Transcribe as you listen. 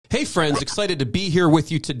Hey friends, excited to be here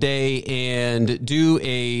with you today and do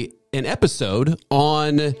an episode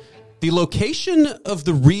on the location of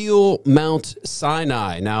the real Mount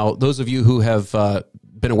Sinai. Now, those of you who have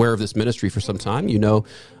been aware of this ministry for some time, you know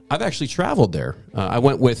I've actually traveled there. I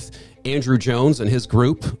went with Andrew Jones and his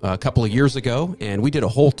group a couple of years ago, and we did a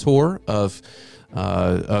whole tour of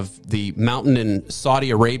the mountain in Saudi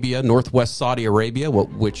Arabia, northwest Saudi Arabia,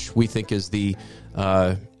 which we think is the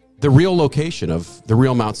real location of the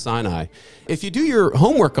real Mount Sinai. If you do your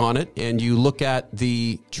homework on it and you look at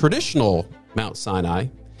the traditional Mount Sinai,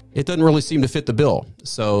 it doesn't really seem to fit the bill.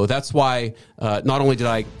 So that's why not only did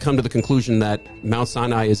I come to the conclusion that Mount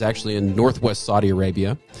Sinai is actually in northwest Saudi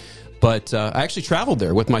Arabia, but I actually traveled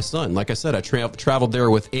there with my son. Like I said, I traveled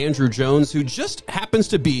there with Andrew Jones, who just happens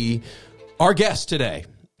to be our guest today.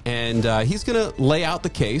 And he's going to lay out the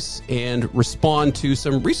case and respond to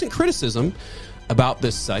some recent criticism about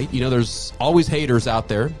this site. You know, there's always haters out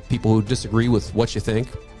there, people who disagree with what you think.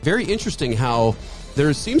 Very interesting how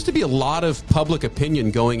there seems to be a lot of public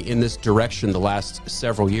opinion going in this direction the last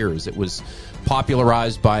several years. It was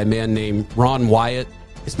popularized by a man named Ron Wyatt.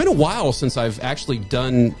 It's been a while since I've actually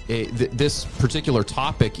done this particular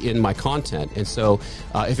topic in my content. And so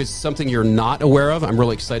if it's something you're not aware of, I'm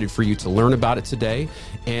really excited for you to learn about it today.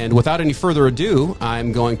 And without any further ado,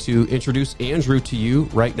 I'm going to introduce Andrew to you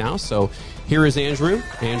right now. So here is Andrew.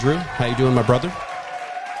 Andrew, how you doing, my brother?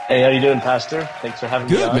 Hey, how you doing, Pastor? Thanks for having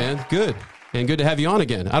me on. Good, man. Good. And good to have you on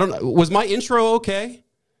again. I don't know. Was my intro okay?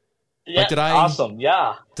 Yeah, like, awesome.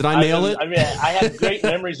 Yeah. Did I nail it? I mean, I had great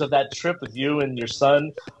memories of that trip with you and your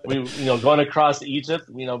son. We, going across Egypt.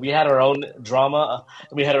 We had our own drama.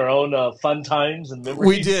 We had our own fun times and memories.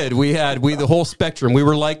 We did. We the whole spectrum. We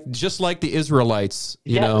were just like the Israelites.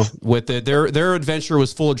 You know, with their adventure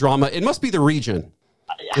was full of drama. It must be the region.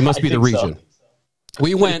 It must be the region. So.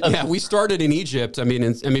 We went, we started in Egypt. I mean,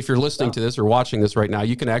 if you're listening to this or watching this right now,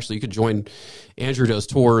 you could join. Andrew does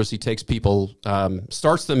tours. He takes people,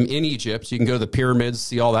 starts them in Egypt. You can go to the pyramids,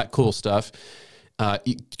 see all that cool stuff.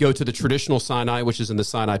 You go to the traditional Sinai, which is in the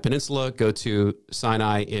Sinai Peninsula, go to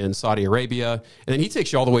Sinai in Saudi Arabia, and then he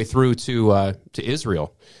takes you all the way through to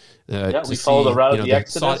Israel. We follow the route of the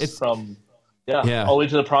Exodus from all the way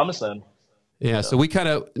to the Promised Land. Yeah, so we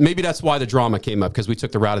maybe that's why the drama came up, because we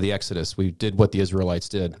took the route of the Exodus. We did what the Israelites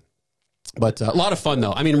did. But a lot of fun,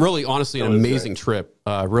 though. I mean, really, honestly, an amazing trip.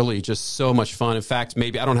 Really just so much fun. In fact,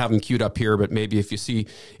 maybe I don't have them queued up here, but maybe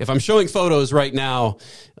if I'm showing photos right now,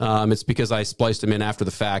 it's because I spliced them in after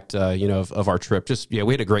the fact, of our trip.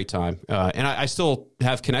 We had a great time. And I still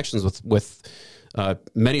have connections with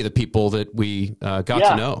many of the people that we got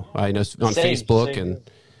to know. I know on Facebook and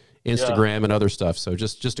Instagram and other stuff. So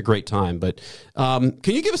just a great time. But can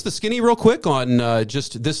you give us the skinny real quick on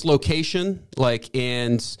just this location,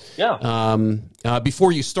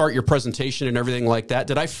 before you start your presentation and everything like that?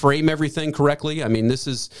 Did I frame everything correctly? I mean, this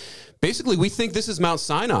is basically, we think this is Mount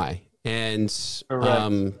Sinai, and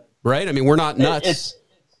right? I mean, we're not nuts.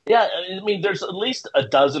 I mean, there's at least a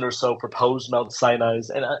dozen or so proposed Mount Sinais.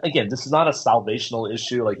 And again, this is not a salvational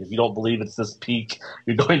issue. Like, if you don't believe it's this peak,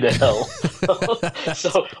 you're going to hell.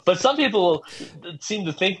 But some people seem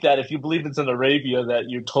to think that if you believe it's in Arabia, that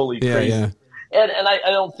you're totally crazy. Yeah. And I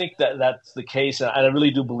don't think that that's the case. And I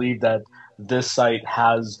really do believe that this site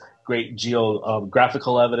has great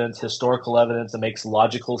geographical evidence, historical evidence that makes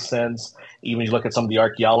logical sense. Even you look at some of the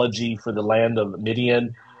archaeology for the land of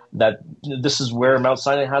Midian, that this is where Mount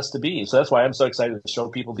Sinai has to be. So that's why I'm so excited to show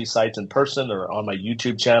people these sites in person or on my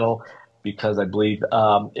YouTube channel, because I believe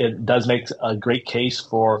it does make a great case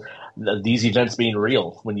for these events being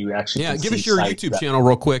real when you actually give us your YouTube channel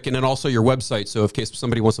real quick, and then also your website, so in case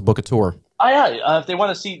somebody wants to book a tour. If they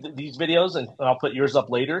want to see these videos, and I'll put yours up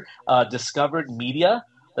later, Discovered Media.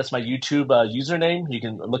 That's my YouTube username. You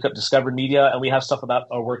can look up Discovered Media, and we have stuff about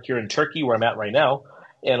our work here in Turkey, where I'm at right now,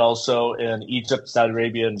 and also in Egypt, Saudi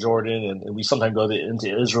Arabia, and Jordan, and we sometimes go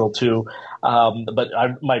into Israel too. But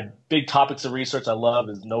my big topics of research I love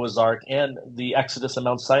is Noah's Ark and the Exodus and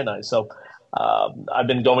Mount Sinai. So I've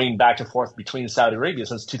been going back and forth between Saudi Arabia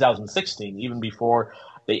since 2016, even before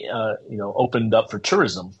they opened up for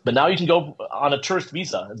tourism. But now you can go on a tourist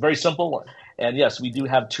visa. It's very simple. And yes, we do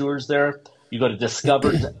have tours there. You go to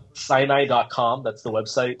discoveredsinai.com. That's the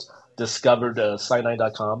website,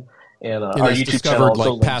 discoveredsinai.com. And our YouTube discovered,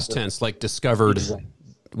 channel, like past tense, like discovered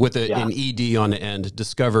with an ED on the end,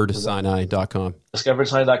 discoveredsinai.com.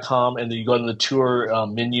 Discoveredsinai.com, and then you go to the tour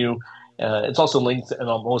menu. It's also linked in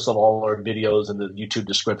most of all our videos and the YouTube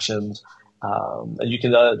descriptions. And you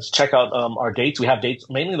can check out our dates. We have dates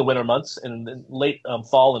mainly in the winter months and in late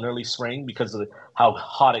fall and early spring because of how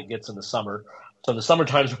hot it gets in the summer. So the summer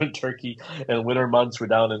times we're in Turkey, and winter months we're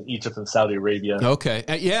down in Egypt and Saudi Arabia. Okay.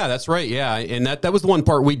 Yeah, that's right. Yeah. And that was the one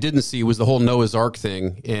part we didn't see was the whole Noah's Ark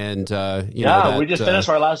thing. And, We just finished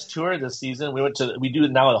our last tour this season. We do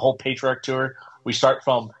now a whole Patriarch tour. We start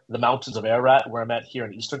from the mountains of Ararat, where I'm at here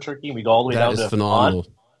in eastern Turkey, and we go all the way down to phenomenal.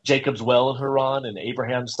 Haran, Jacob's Well in Haran, and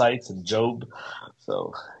Abraham's sites and Job.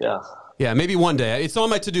 So, yeah. Yeah, maybe one day. It's on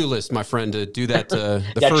my to-do list, my friend, to do that.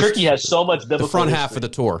 Turkey has so much biblical the front history. half of the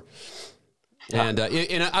tour. Yeah.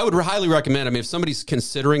 And I would highly recommend, if somebody's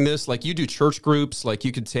considering this, like you do church groups, like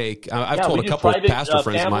you could take, I've told a couple of pastor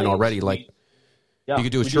friends of mine already, like you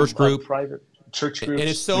could do a church group. Private church groups. And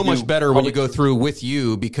it's so much better when you go through with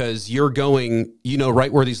you because you're going,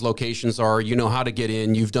 right where these locations are, how to get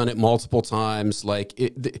in, you've done it multiple times. Like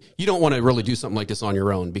you don't want to really do something like this on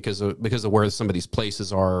your own because of where some of these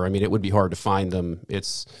places are. I mean, it would be hard to find them.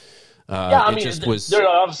 It's, there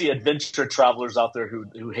are obviously adventure travelers out there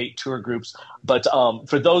who hate tour groups, but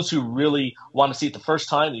for those who really want to see it the first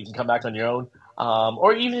time, you can come back on your own.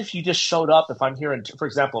 Or even if you just showed up, if I'm here, for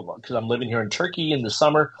example, because I'm living here in Turkey in the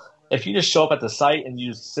summer, if you just show up at the site and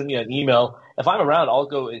you send me an email, if I'm around, I'll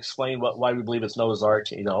go explain why we believe it's Noah's Ark,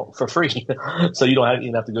 for free. So you don't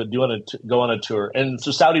have to go on a tour. And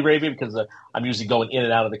so Saudi Arabia, because I'm usually going in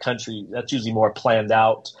and out of the country, that's usually more planned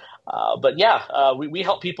out. We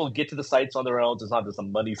help people get to the sites on their own. It's not just a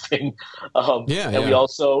money thing. We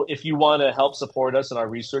also, if you want to help support us in our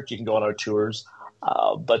research, you can go on our tours.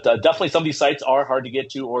 But definitely some of these sites are hard to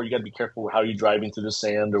get to, or you got to be careful how you're driving through the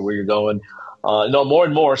sand or where you're going. More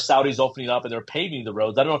and more Saudi's opening up and they're paving the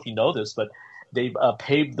roads. I don't know if you know this, but they've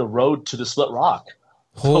paved the road to the Split Rock.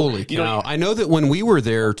 Holy cow. I know that when we were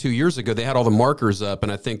there 2 years ago, they had all the markers up,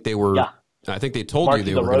 and I think they were... Yeah. I think they told you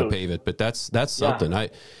they were going to pave it, but that's something.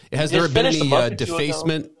 Has there been any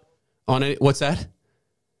defacement on it? What's that?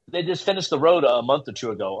 They just finished the road a month or two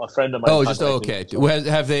ago. A friend of mine. Okay.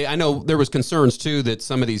 Have they? I know there was concerns too that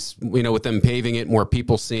some of these, with them paving it, more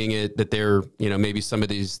people seeing it, that they're, maybe some of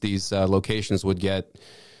these locations would get,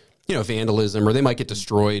 vandalism, or they might get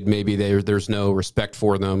destroyed. Maybe there's no respect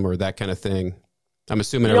for them or that kind of thing. I'm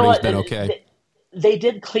assuming everything's been okay. They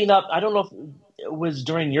did clean up. I don't know if it was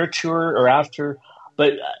during your tour or after,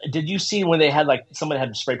 but did you see when they had someone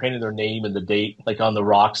had spray painted their name and the date on the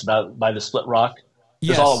rocks by the Split Rock?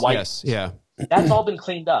 Yes, all white. Yes, yeah. That's all been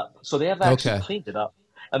cleaned up. So they have actually cleaned it up.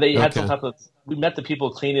 And they had some type of, we met the people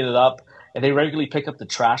cleaning it up, and they regularly pick up the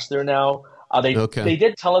trash there now. They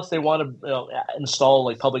did tell us they want to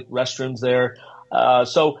install public restrooms there.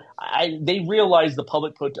 So they realize the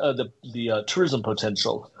public, the tourism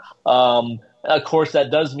potential. Of course,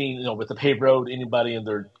 that does mean, with the paved road, anybody in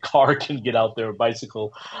their car can get out there, or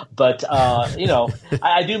bicycle. But,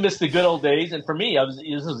 I do miss the good old days. And for me,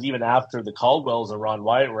 this was even after the Caldwells and Ron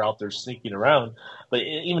Wyatt were out there sneaking around. But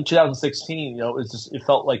even 2016, it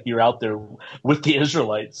felt like you're out there with the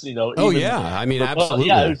Israelites, absolutely.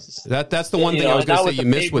 That's the one thing I was going to say you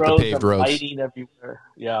missed with the paved roads. Lighting everywhere.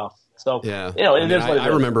 Yeah. So, I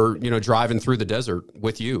remember, driving through the desert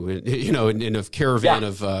with you, in a caravan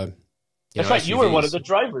of, that's right. You were one of the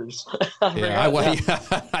drivers.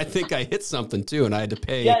 I think I hit something too, and I had to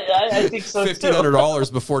pay I think so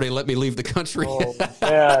 $1,500 before they let me leave the country.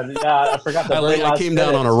 I forgot that. I came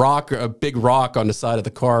down on a big rock on the side of the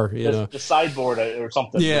car. The sideboard or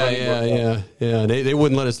something. Yeah. They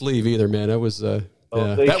wouldn't let us leave either, man. That was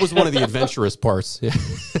that was one of the adventurous parts.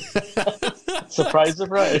 Surprise!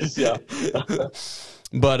 Yeah.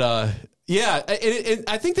 But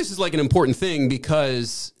I think this is an important thing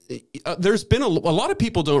because. There's been a lot of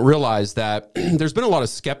people don't realize that there's been a lot of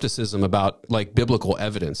skepticism about biblical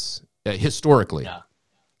evidence historically. Yeah.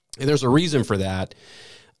 And there's a reason for that.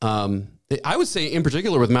 I would say in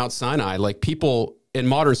particular with Mount Sinai, people in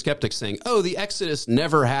modern skeptics saying, oh, the Exodus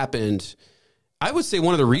never happened. I would say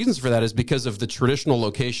one of the reasons for that is because of the traditional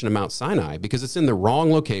location of Mount Sinai, because it's in the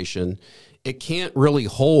wrong location. It can't really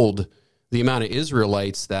hold the amount of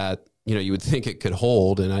Israelites that you would think it could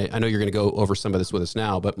hold. And I know you're going to go over some of this with us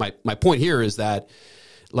now, but my point here is that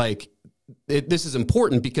this is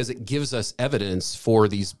important because it gives us evidence for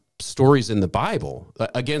these stories in the Bible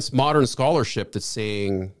against modern scholarship that's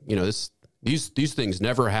saying, these things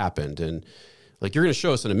never happened. And you're going to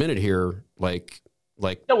show us in a minute here, there's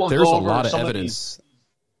a lot of evidence.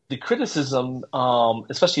 The criticism,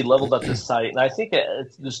 especially leveled at this site. And I think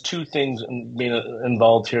there's two things being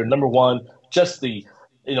involved here. Number one, just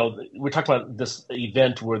we're talking about this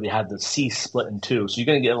event where they had the sea split in two. So you're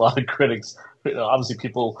going to get a lot of critics, obviously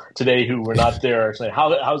people today who were not there saying,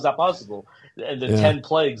 how is that possible? And the 10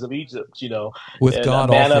 plagues of Egypt, With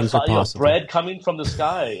God, all things are possible. Bread coming from the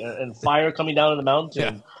sky and fire coming down in the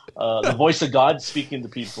mountain, the voice of God speaking to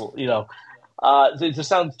people, They just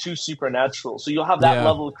sound too supernatural. So you'll have that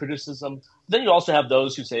level of criticism. Then you also have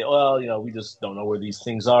those who say, well, we just don't know where these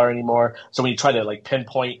things are anymore. So when you try to like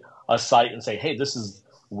pinpoint a site and say, hey, this is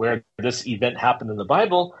where this event happened in the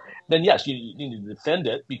Bible, then yes, you need to defend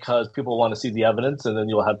it because people want to see the evidence. And then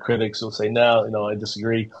you'll have critics who'll say, no, I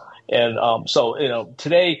disagree. And so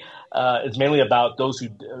today it's mainly about those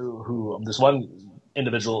who this one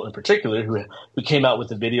individual in particular who came out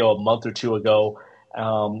with a video a month or two ago.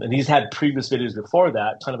 And he's had previous videos before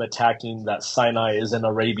that kind of attacking that Sinai is in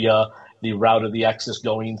Arabia, the route of the Exodus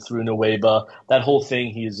going through Nuweiba, that whole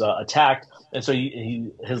thing he's attacked. And so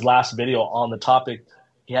his last video on the topic,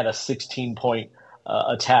 he had a 16-point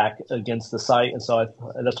attack against the site. And so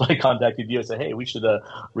that's why I contacted you and said, hey, we should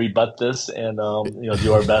rebut this and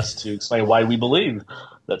do our best to explain why we believe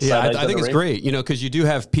that Sinai I think it's great, because you do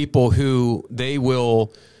have people who they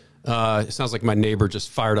will it sounds like my neighbor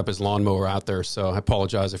just fired up his lawnmower out there, so I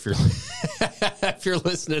apologize if you're if you're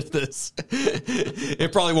listening to this.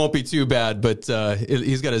 It probably won't be too bad, but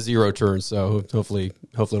he's got a zero turn, so hopefully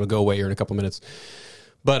it'll go away here in a couple minutes.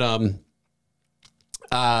 But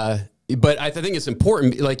I think it's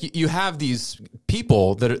important. Like you have these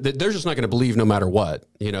people that they're just not going to believe no matter what.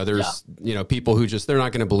 There's people who they're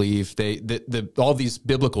not going to believe. All these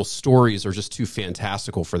biblical stories are just too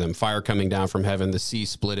fantastical for them. Fire coming down from heaven, the sea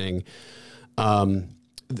splitting.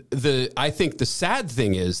 I think the sad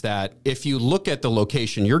thing is that if you look at the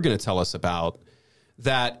location you're going to tell us about,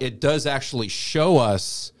 that it does actually show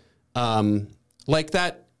us like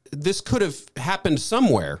that this could have happened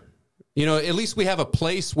somewhere. At least we have a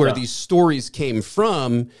place where these stories came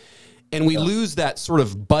from, and we lose that sort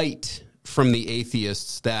of bite from the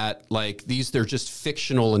atheists that they're just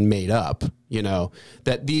fictional and made up,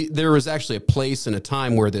 that there was actually a place and a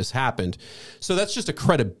time where this happened. So that's just a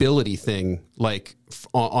credibility thing,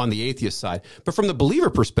 on the atheist side. But from the believer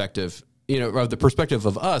perspective, of the perspective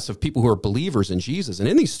of us, of people who are believers in Jesus and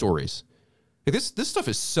in these stories, this stuff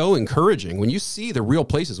is so encouraging. When you see the real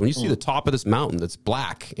places, when you see the top of this mountain that's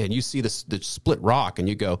black and you see the split rock and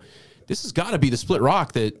you go, this has got to be the split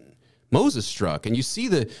rock that Moses struck. And you see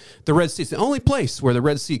the Red Sea. It's the only place where the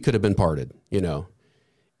Red Sea could have been parted.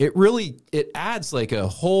 It adds like a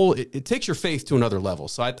whole, it takes your faith to another level.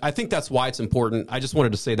 So I think that's why it's important. I just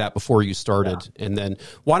wanted to say that before you started. Yeah. And then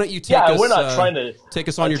why don't you take us, we're not trying to take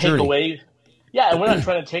us on your journey. Yeah, and we're not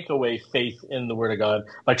trying to take away faith in the Word of God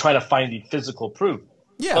by trying to find the physical proof.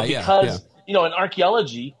 But because, in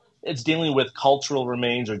archaeology, it's dealing with cultural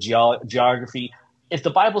remains or geography. If the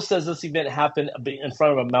Bible says this event happened in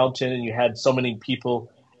front of a mountain and you had so many people,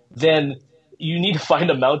 then you need to find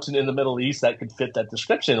a mountain in the Middle East that could fit that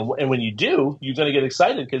description. And when you do, you're going to get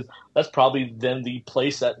excited because that's probably then the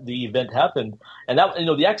place that the event happened. And that,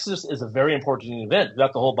 the Exodus is a very important event.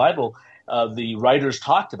 Throughout the whole Bible, the writers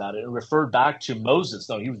talked about it and referred back to Moses.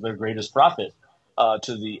 No, he was their greatest prophet,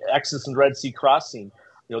 to the Exodus and Red Sea crossing.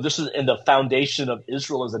 This is in the foundation of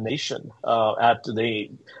Israel as a nation after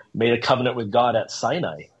they made a covenant with God at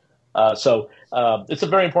Sinai. So it's a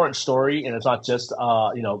very important story, and it's not just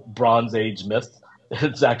Bronze Age myth.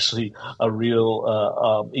 It's actually a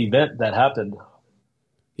real event that happened.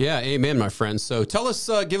 Yeah, amen, my friend. So tell us,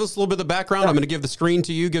 give us a little bit of the background. I'm going to give the screen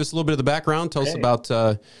to you. Give us a little bit of the background. Tell us about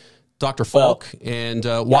Dr. Falk and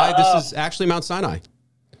why this is actually Mount Sinai.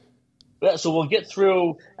 Yeah, so we'll get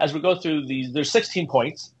through, as we go through these, there's 16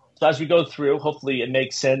 points. So as we go through, hopefully it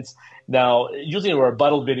makes sense. Now, usually in a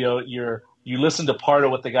rebuttal video, you listen to part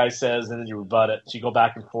of what the guy says and then you rebut it. So you go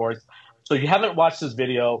back and forth. So if you haven't watched this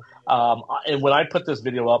video, and when I put this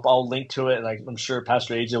video up, I'll link to it. And I'm sure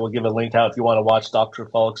Pastor AJ will give a link out if you want to watch Dr.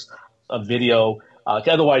 Falk's video.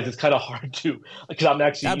 Otherwise, it's kind of hard to, because I'm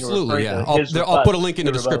actually absolutely, yeah. I'll put a link in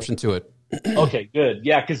the description to it. Okay, good.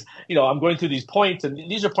 Yeah, because I'm going through these points, and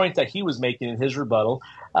these are points that he was making in his rebuttal.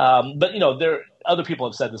 But other people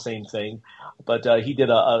have said the same thing. But he did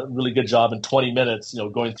a really good job in 20 minutes,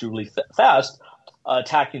 going through really fast,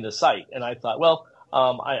 attacking the site. And I thought, well,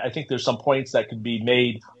 I think there's some points that could be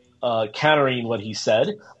made countering what he said,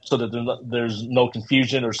 so that there's no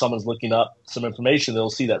confusion, or someone's looking up some information, they'll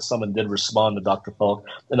see that someone did respond to Dr. Falk.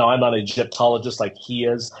 And now, I'm not an Egyptologist like he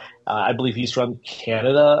is. I believe he's from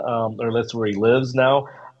Canada, or that's where he lives now.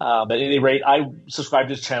 But at any rate, I subscribe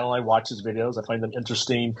to his channel. I watch his videos. I find them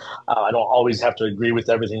interesting. I don't always have to agree with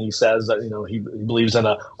everything he says. He believes in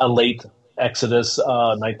a late Exodus,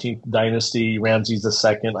 19th dynasty. Ramses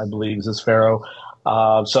II, I believe, is his pharaoh.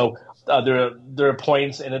 So there are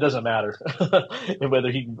points, and it doesn't matter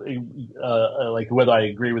whether whether I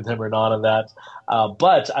agree with him or not on that.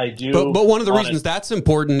 But I do. But one of the reasons that's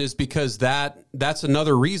important is because that's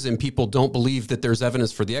another reason people don't believe that there's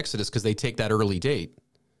evidence for the Exodus, because they take that early date,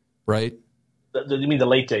 right? You mean the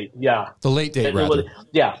late date? Yeah, The late date, rather.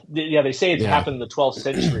 Yeah, they say it happened in the 12th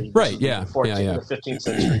century, right? Yeah, the 15th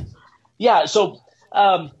century. Yeah, so,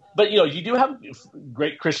 but you do have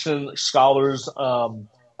great Christian scholars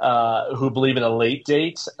who believe in a late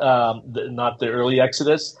date, not the early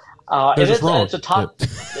Exodus. They're just wrong. It's a top.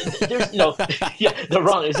 There's, they're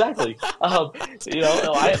wrong, exactly. I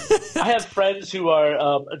have friends who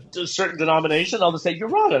are a certain denomination. I'll just say you're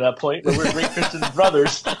wrong at that point. But we're great Christian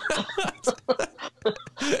brothers.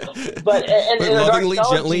 but lovingly,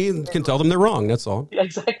 gently, can tell them they're wrong. That's all. Yeah,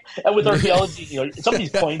 exactly. And with archaeology, some of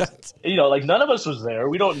these points, like none of us was there.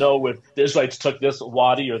 We don't know if the Israelites took this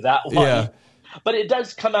wadi or that wadi. Yeah. But it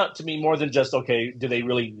does come out to me more than just, okay, did they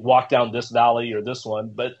really walk down this valley or this one?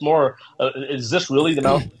 But more, is this really the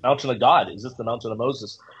mountain of God? Is this the mountain of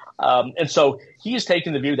Moses? And so he's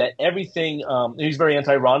taken the view that everything, he's very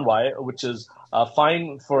anti-Ronwai, which is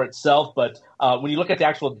fine for itself. But when you look at the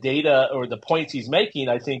actual data or the points he's making,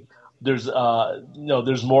 I think there's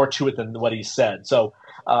more to it than what he said. So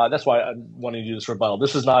that's why I'm wanting to do this rebuttal.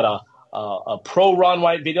 This is not a pro Ron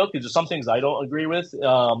White video because there's some things I don't agree with,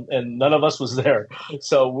 and none of us was there.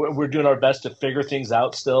 So we're doing our best to figure things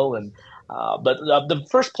out still. And but the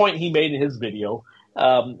first point he made in his video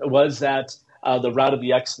was that the route of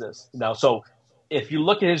the Exodus. Now, so if you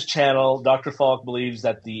look at his channel, Dr. Falk believes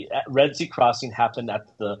that the Red Sea crossing happened at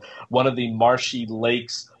one of the marshy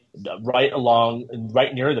lakes right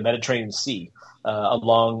near the Mediterranean Sea.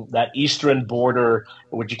 Along that eastern border,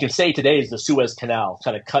 which you can say today is the Suez Canal,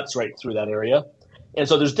 kind of cuts right through that area. And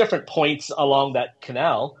so there's different points along that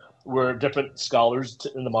canal where different scholars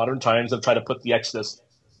in the modern times have tried to put the Exodus.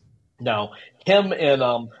 Now, him and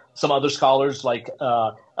some other scholars, like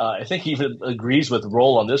I think he even agrees with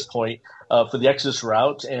Roll on this point for the Exodus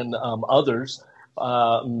route, and others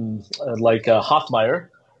like Hoffmeyer.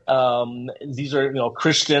 These are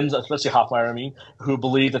Christians, especially Hoffmeyer, who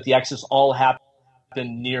believe that the Exodus all happened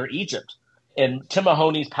near Egypt. And Tim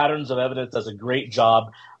Mahoney's Patterns of Evidence does a great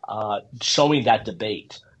job showing that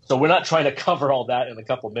debate. So we're not trying to cover all that in a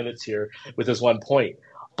couple minutes here with this one point.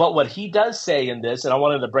 But what he does say in this, and I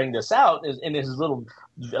wanted to bring this out, is in his little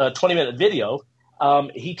 20-minute video,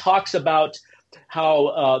 he talks about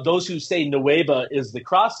how those who say Nueva is the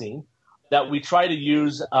crossing, that we try to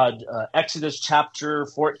use Exodus chapter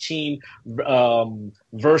 14,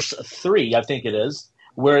 verse 3, I think it is,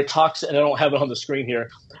 where it talks, and I don't have it on the screen here,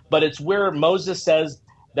 but it's where Moses says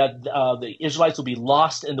that the Israelites will be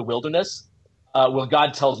lost in the wilderness. Well,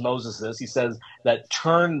 God tells Moses this. He says that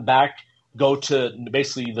turn back, go to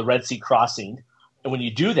basically the Red Sea crossing. And when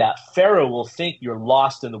you do that, Pharaoh will think you're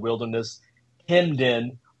lost in the wilderness, hemmed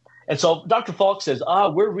in. And so Dr. Falk says,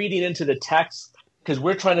 we're reading into the text because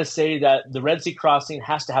we're trying to say that the Red Sea crossing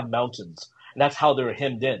has to have mountains. And that's how they're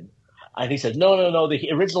hemmed in. And he said, no.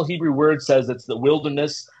 The original Hebrew word says it's the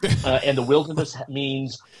wilderness, and the wilderness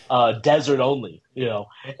means desert only,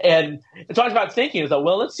 And it talks about thinking, is that,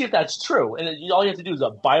 well, let's see if that's true. And all you have to do is a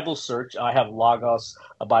Bible search. I have Logos,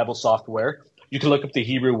 a Bible software. You can look up the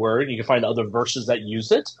Hebrew word. You can find other verses that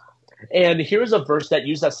use it. And here's a verse that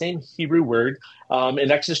used that same Hebrew word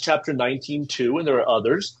in Exodus chapter 19:2, and there are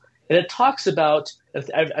others. And it talks about,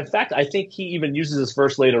 in fact, I think he even uses this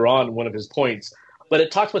verse later on in one of his points, but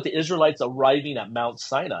it talks about the Israelites arriving at Mount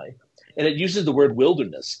Sinai, and it uses the word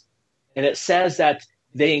wilderness. And it says that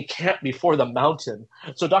they encamped before the mountain.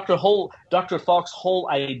 So Dr. Falk's whole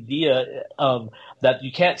idea that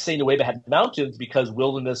you can't say Nueva had mountains because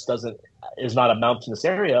wilderness is not a mountainous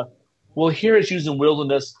area. Well, here it's using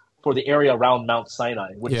wilderness for the area around Mount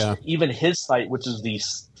Sinai, which even his site, which is the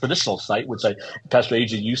traditional site, which Pastor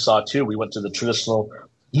AJ, you saw too. We went to the traditional.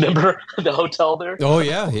 Remember the hotel there? Oh,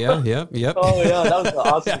 yeah. Oh, yeah. That was an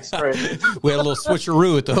awesome experience. We had a little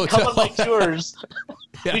switcheroo at the hotel. Come on my tours.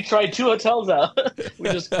 Yeah. We tried 2 hotels out. We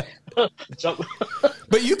just jumped.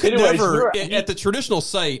 But you could never, at the traditional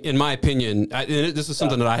site, in my opinion, this is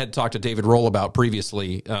something that I had talked to David Roll about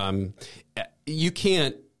previously. You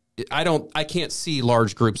can't, I can't see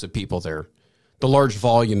large groups of people there. The large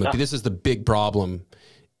volume. This is the big problem.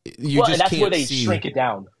 That's where they shrink it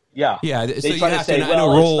down. Yeah. So you have to, I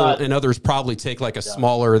know Roll and others probably take like a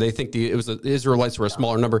smaller, they think the Israelites were a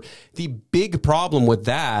smaller number. The big problem with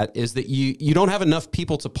that is that you don't have enough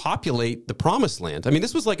people to populate the promised land. I mean,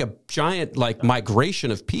 this was like a giant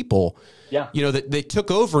migration of people. Yeah. That they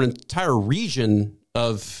took over an entire region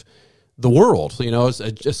of the world.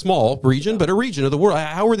 It's a small region, but a region of the world.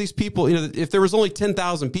 How were these people, if there was only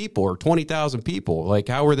 10,000 people or 20,000 people,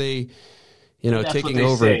 how were they, taking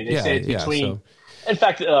over? They say it's between. In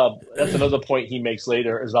fact, that's another point he makes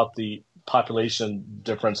later is about the population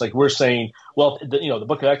difference. Like we're saying, well, the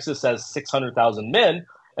book of Exodus says 600,000 men,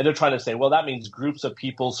 And they're trying to say, well, that means groups of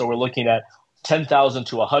people. So we're looking at 10,000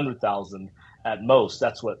 to 100,000 at most.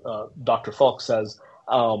 That's what Dr. Falk says.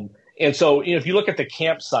 And so, if you look at the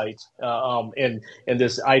campsite and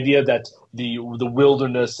this idea that the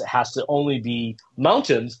wilderness has to only be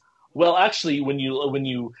mountains, well, actually,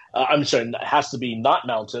 I'm sorry, it has to be not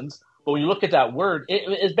mountains. But when you look at that word,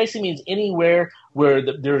 it basically means anywhere where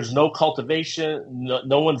there's no cultivation,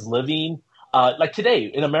 no one's living. Like today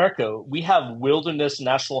in America, we have wilderness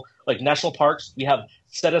national parks. We have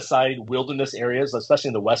set aside wilderness areas, especially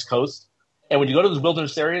in the West Coast. And when you go to those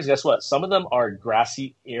wilderness areas, guess what? Some of them are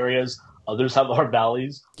grassy areas. Others are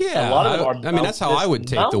valleys. Yeah, a lot of them are. I mean, that's how I would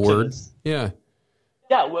take mountains. the word. Yeah.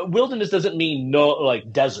 Yeah, wilderness doesn't mean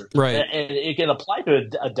desert, right? And it can apply to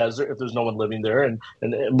a desert if there's no one living there, and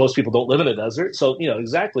most people don't live in a desert, so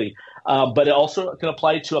exactly. But it also can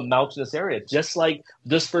apply to a mountainous area, just like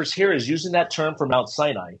this verse here is using that term for Mount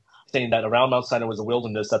Sinai, saying that around Mount Sinai was a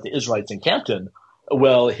wilderness that the Israelites encamped in.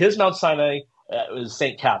 Well, his Mount Sinai is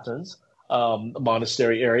St. Catherine's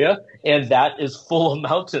monastery area, and that is full of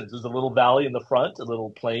mountains. There's a little valley in the front, a little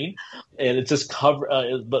plain, and it's just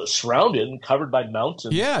but surrounded and covered by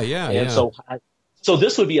mountains. Yeah. So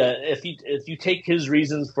this would be if you take his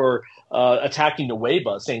reasons for attacking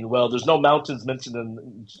Nueva, saying, well, there's no mountains mentioned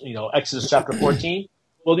in Exodus chapter 14.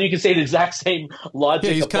 Well, you can say the exact same logic.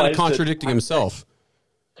 Yeah, he's kind of contradicting himself.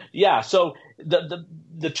 Yeah. So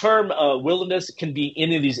the term wilderness can be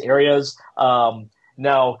any of these areas.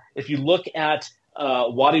 Now, if you look at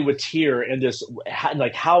Wadi Watir and this,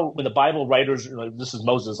 how when the Bible writers, this is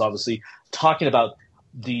Moses obviously, talking about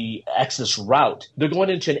the Exodus route, they're going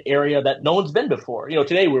into an area that no one's been before.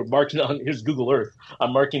 Today we're marking here's Google Earth.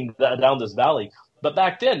 I'm marking down this valley. But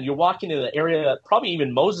back then, you're walking in an area that probably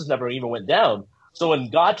even Moses never even went down. So when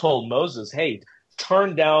God told Moses, hey,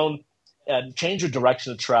 turn down and change your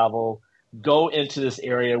direction of travel, go into this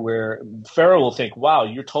area where Pharaoh will think, wow,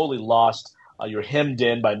 you're totally lost. You're hemmed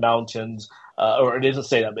in by mountains, or it doesn't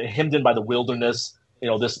say that, but hemmed in by the wilderness,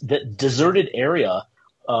 this deserted area.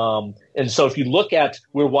 And so if you look at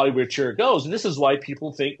where Wadi Watir goes, and this is why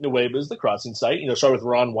people think Nueva is the crossing site, start with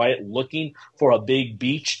Ron Wyatt looking for a big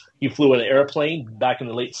beach. He flew in an airplane back in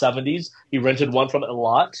the late 70s. He rented one from a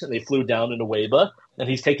lot, and they flew down to Nueva, and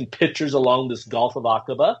he's taking pictures along this Gulf of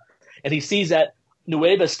Aqaba, and he sees that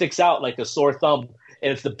Nueva sticks out like a sore thumb,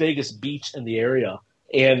 and it's the biggest beach in the area.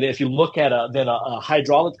 And if you look at a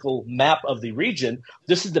hydraulical map of the region,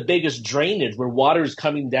 this is the biggest drainage where water is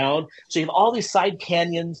coming down. So you have all these side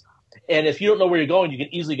canyons, and if you don't know where you're going, you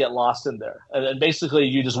can easily get lost in there. And basically,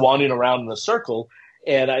 you're just wandering around in a circle.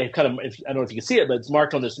 And I don't know if you can see it, but it's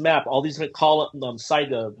marked on this map. All these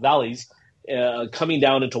side valleys coming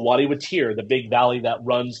down into Wadi Watir, the big valley that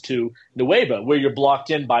runs to Nueva, where you're blocked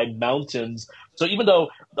in by mountains. So even though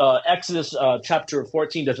Exodus chapter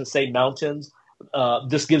 14 doesn't say mountains,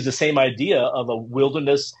 this gives the same idea of a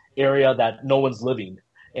wilderness area that no one's living,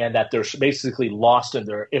 and that they're basically lost in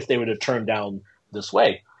there if they were to turn down this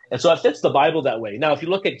way. And so it fits the Bible that way. Now, if you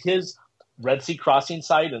look at his Red Sea crossing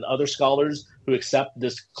site and other scholars who accept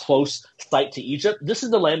this close site to Egypt, this is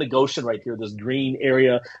the land of Goshen right here, this green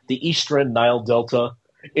area, the eastern Nile Delta.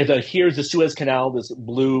 And here's the Suez Canal, this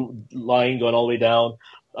blue line going all the way down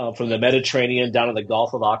from the Mediterranean down to the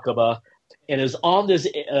Gulf of Aqaba. And is on this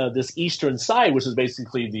eastern side, which is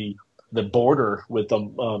basically the border with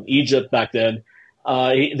Egypt back then.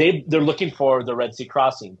 They're looking for the Red Sea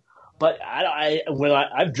crossing, but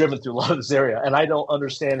I've driven through a lot of this area, and I don't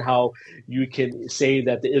understand how you can say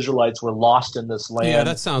that the Israelites were lost in this land. Yeah,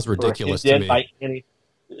 that sounds ridiculous to me.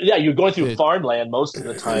 You're going through farmland most of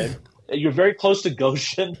the time. You're very close to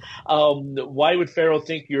Goshen. Why would Pharaoh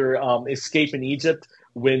think you're escaping Egypt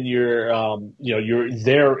when you're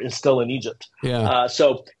there is still in Egypt? Yeah.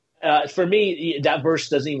 So for me, that verse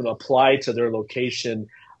doesn't even apply to their location.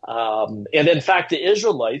 And in fact, the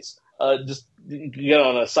Israelites, just to get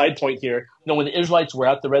on a side point here, when the Israelites were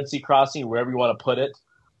at the Red Sea crossing, wherever you want to put it,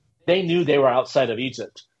 they knew they were outside of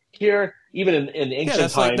Egypt. Here, even in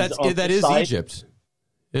ancient times, that is Egypt.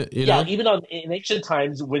 Even in ancient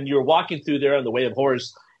times, when you're walking through there on the Way of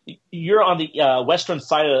Horus, you're on the western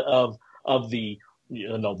side of the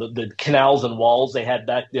the canals and walls they had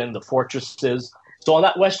back then, the fortresses. So on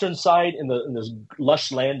that western side, in this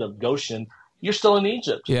lush land of Goshen, you're still in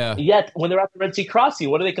Egypt. Yeah. Yet when they're at the Red Sea crossing,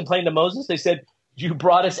 what do they complain to Moses? They said, "You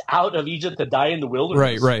brought us out of Egypt to die in the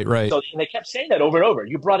wilderness." Right. So and they kept saying that over and over.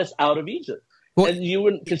 You brought us out of Egypt. Well, and you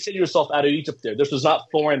wouldn't consider yourself out of Egypt there. This was not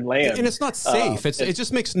foreign land. And it's not safe. It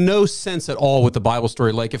just makes no sense at all with the Bible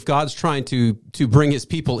story. Like if God's trying to bring his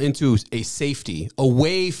people into a safety,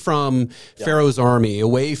 away from Pharaoh's army,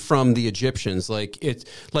 away from the Egyptians, like it's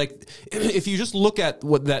like if you just look at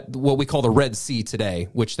what we call the Red Sea today,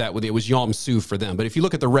 which it was Yom Su for them. But if you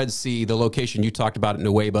look at the Red Sea, the location you talked about at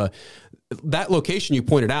Nuweiba, that location you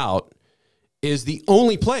pointed out is the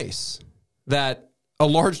only place that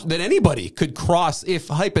anybody could cross if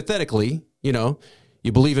hypothetically,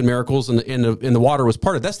 you believe in miracles and the water was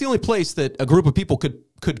parted. That's the only place that a group of people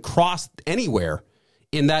could cross anywhere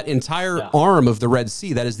in that entire arm of the Red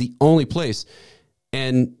Sea. That is the only place.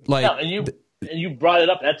 And you brought it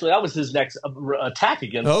up. That was his next attack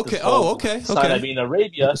against. Okay. Sinai being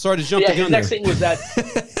Arabia. Sorry to jump the gun. His next thing was that.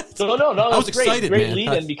 No. I was excited, great man.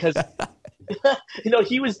 lead-in because.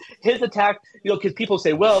 His attack, because people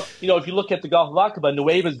say, well, if you look at the Gulf of Aqaba,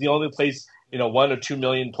 Nuweiba is the only place, 1 or 2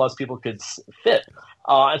 million plus people could fit.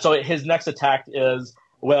 And so his next attack is,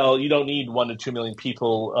 well, you don't need 1 to 2 million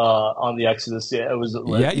people on the Exodus. It was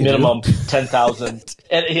minimum 10,000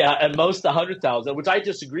 and at most 100,000, which I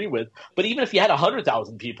disagree with. But even if you had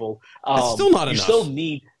 100,000 people, it's still not enough. You still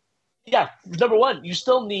need. Yeah, number one, you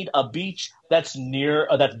still need a beach that's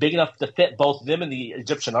that's big enough to fit both them and the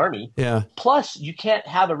Egyptian army. Yeah. Plus, you can't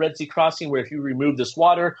have a Red Sea crossing where if you remove this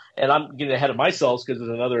water, and I'm getting ahead of myself because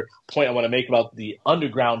there's another point I want to make about the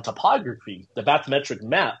underground topography, the bathymetric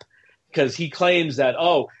map, because he claims that,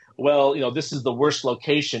 this is the worst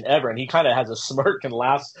location ever, and he kind of has a smirk and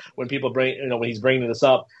laughs when people when he's bringing this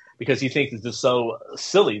up, because he thinks it's just so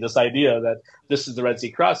silly, this idea that this is the Red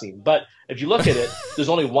Sea crossing. But if you look at it, there's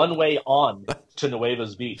only one way on to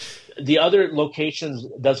Nuweiba's beach. The other locations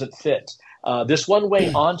doesn't fit. This one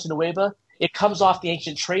way on to Nuweiba, it comes off the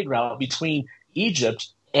ancient trade route between Egypt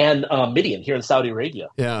and Midian here in Saudi Arabia.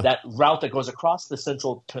 Yeah. That route that goes across the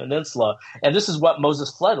Central Peninsula. And this is what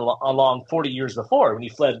Moses fled along 40 years before. When he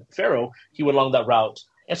fled Pharaoh, he went along that route.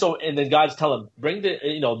 And then God's telling him, bring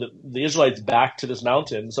the Israelites back to this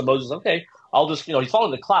mountain. So Moses, okay, I'll just, he's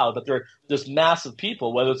following the cloud, but they're this massive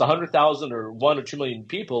people, whether it's 100,000 or 1 or 2 million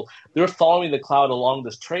people, they're following the cloud along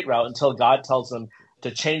this trade route until God tells them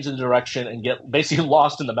to change the direction and get basically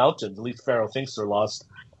lost in the mountains. At least Pharaoh thinks they're lost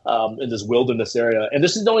in this wilderness area. And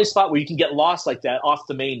this is the only spot where you can get lost like that off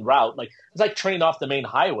the main route. Like it's like turning off the main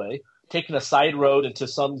highway, taking a side road into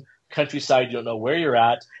some countryside you don't know where you're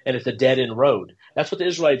at, and it's a dead-end road. That's what the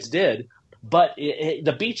Israelites did. But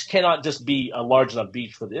the beach cannot just be a large enough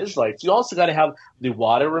beach for the Israelites. You also got to have the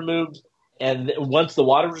water removed, and once the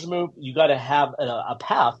water is removed, you got to have a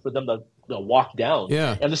path for them to walk down.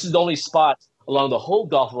 Yeah. And this is the only spot along the whole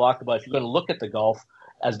Gulf of Aqaba. If you're going to look at the Gulf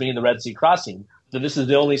as being the Red Sea crossing, then this is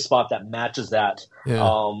the only spot that matches that.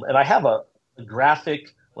 Yeah. And I have a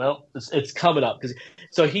graphic. Well, it's coming up because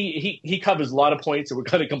so he covers a lot of points, and we're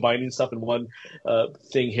kind of combining stuff in one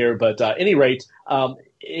thing here. But at any rate,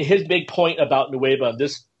 his big point about Nuweiba,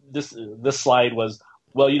 this slide was,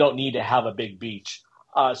 well, you don't need to have a big beach.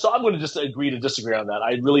 So I'm going to just agree to disagree on that.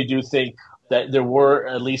 I really do think that there were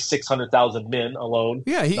at least 600,000 men alone.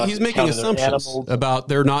 Yeah, he's making assumptions about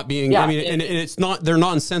there not being. Yeah, and it's not. They're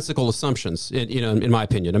nonsensical assumptions. In my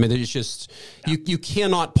opinion, it's just you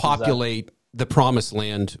cannot populate the promised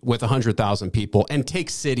land with 100,000 people and take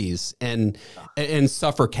cities and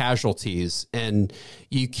suffer casualties. And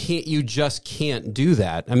you just can't do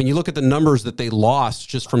that. I mean, you look at the numbers that they lost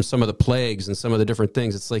just from some of the plagues and some of the different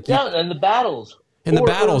things. It's like, and the battles. And the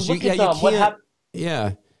battles, you can't.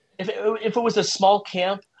 Yeah. If it was a small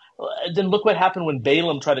camp, then look what happened when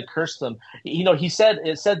Balaam tried to curse them. It said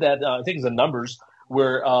that, I think it's the Numbers,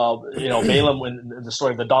 where Balaam, when the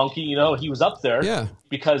story of the donkey, he was up there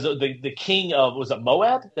because the king of, was it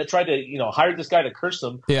Moab, that tried to hire this guy to curse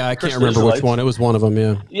him. Yeah, I can't remember which one. It was one of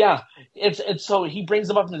them. Yeah. And so he brings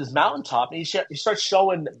him up into this mountaintop, and he starts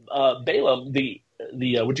showing Balaam the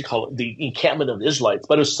encampment of the Israelites,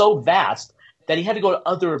 but it was so vast that he had to go to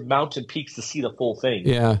other mountain peaks to see the full thing.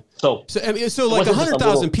 Yeah. So like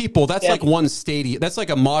 100,000 people. That's like one stadium. That's like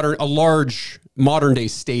a large modern day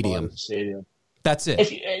stadium. That's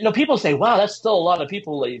it. People say, wow, that's still a lot of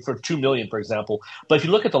people for 2 million, for example. But if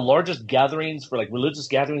you look at the largest gatherings for religious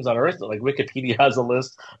gatherings on earth, like Wikipedia has a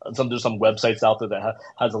list. There's some websites out there that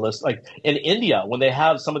has a list. Like in India, when they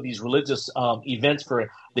have some of these religious events for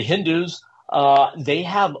the Hindus, they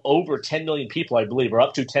have over 10 million people, I believe, or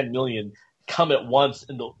up to 10 million come at once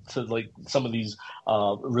to some of these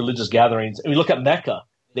religious gatherings. And we look at Mecca,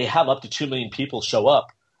 they have up to 2 million people show up.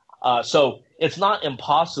 So it's not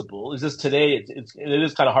impossible. It's just today it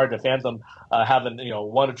is kind of hard to fathom having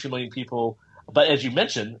 1 or 2 million people But as you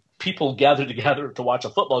mentioned, people gather together to watch a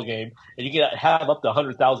football game, and you can have up to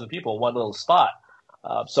 100,000 people in one little spot.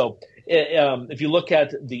 If you look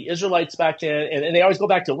at the Israelites back then, and they always go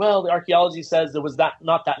back to, well, the archaeology says there was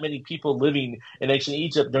not that many people living in ancient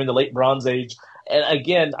Egypt during the late Bronze Age. And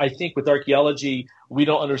again, I think with archaeology, we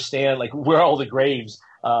don't understand like where are all the graves.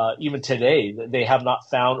 Even today, they have not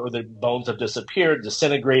found, or the bones have disappeared,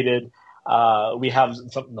 disintegrated. We have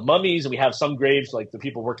the mummies, and we have some graves like the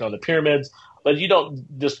people working on the pyramids. But you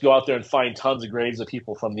don't just go out there and find tons of graves of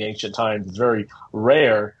people from the ancient times. It's very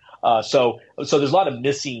rare. So there's a lot of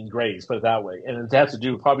missing graves, put it that way, and it has to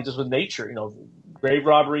do probably just with nature, grave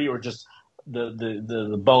robbery, or just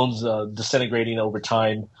the bones disintegrating over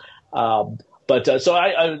time. So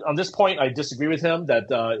I on this point, I disagree with him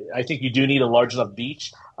that I think you do need a large enough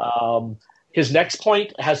beach. His next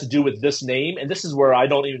point has to do with this name, and this is where I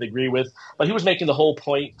don't even agree with. But he was making the whole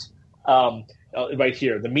point right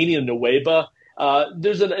here, the meaning of Nuweiba.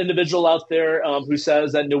 There's an individual out there who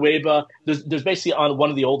says that Nuweiba, there's basically on one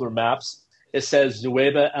of the older maps, it says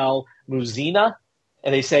Nuweiba al Muzina,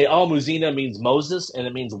 and they say, oh, Muzina means Moses, and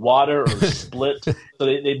it means water or split. So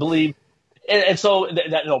they believe. And so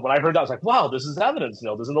when I heard that, I was like, wow, this is evidence.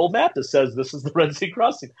 There's an old map that says this is the Red Sea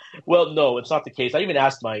crossing. Well, no, it's not the case. I even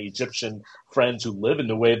asked my Egyptian friends who live in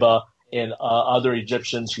Nuweiba and other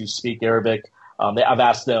Egyptians who speak Arabic. I've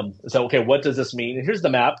asked them, so, okay, what does this mean? And here's the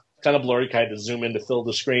map. Kind of blurry, kind of zoom in to fill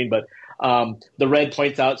the screen, but the red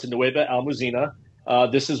points out to Nuweiba al Muzina.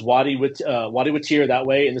 This is Wadi Watir that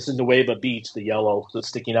way, and this is Nuweiba Beach, the yellow that's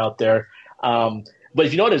sticking out there. But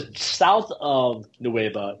if you notice, south of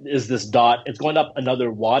Nuweiba is this dot. It's going up another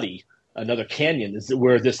wadi, another canyon, is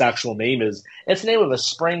where this actual name is. It's the name of a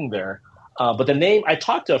spring there. But the name, I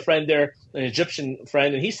talked to a friend there, an Egyptian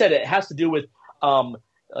friend, and he said it has to do with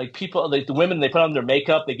like people, like the women, they put on their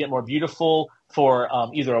makeup, they get more beautiful for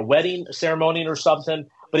either a wedding ceremony or something.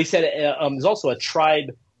 But he said there's also a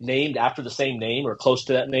tribe named after the same name or close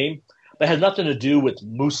to that name, but it has nothing to do with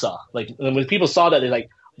Musa. Like when people saw that, they like,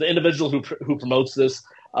 the individual who promotes this,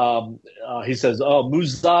 he says, "Oh,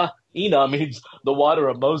 Musa Ina means the water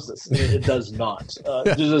of Moses." It does not.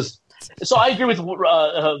 So I agree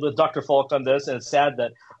with Dr. Falk on this, and it's sad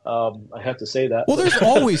that I have to say that. Well, there's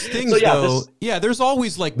always things, there's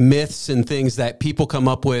always like myths and things that people come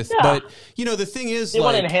up with. Yeah. But the thing is, they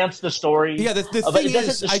want to enhance the story. Yeah, the thing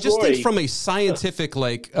is, I just think from a scientific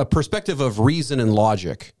a perspective of reason and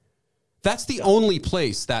logic, that's the only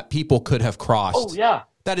place that people could have crossed. Oh yeah.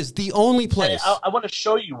 That is the only place. I want to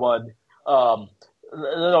show you one.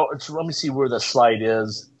 Let me see where the slide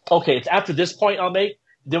is. Okay, it's after this point I'll make.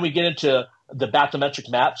 Then we get into the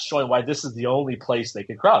bathymetric maps showing why this is the only place they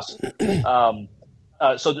could cross.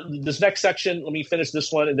 So this next section, let me finish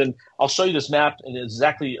this one, and then I'll show you this map, and it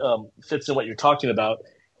exactly fits in what you're talking about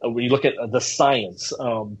when you look at the science,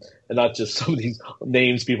 and not just some of these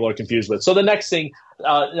names people are confused with. So the next thing,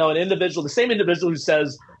 an individual, the same individual who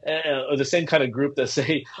says, or the same kind of group that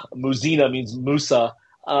say Muzina means Musa,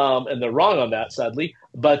 and they're wrong on that, sadly.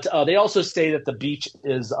 But they also say that the beach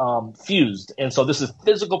is fused. And so this is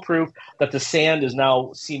physical proof that the sand is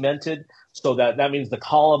now cemented. So that means the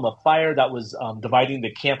column of fire that was dividing the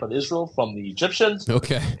camp of Israel from the Egyptians.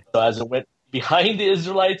 Okay. So as it went behind the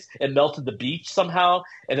Israelites, it melted the beach somehow,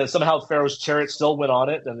 and then somehow Pharaoh's chariot still went on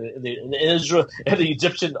it, and the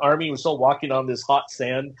Egyptian army was still walking on this hot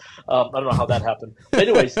sand. I don't know how that happened. But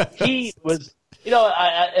anyways, he was, I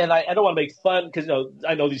don't want to make fun because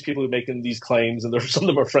I know these people who are making these claims, and some of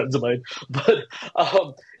them are friends of mine. But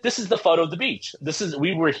this is the photo of the beach.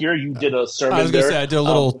 We were here. You did a sermon. I was going to say I did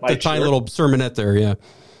a tiny little sermonette there. Yeah.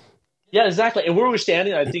 Yeah, exactly. And where we're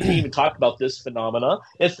standing, I think we even talked about this phenomena.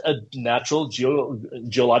 It's a natural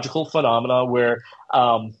geological phenomena where,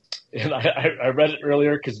 and I read it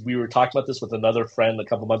earlier because we were talking about this with another friend a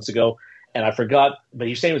couple months ago, and I forgot, but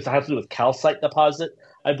he's saying it has to do with calcite deposit,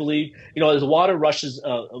 I believe. As water rushes,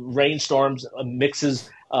 rainstorms mixes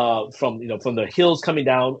from the hills coming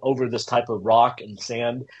down over this type of rock and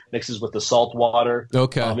sand, mixes with the salt water.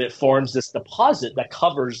 Okay. It forms this deposit that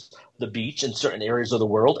covers the beach in certain areas of the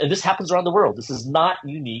world, and this happens around the world. This is not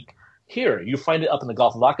unique here. You find it up in the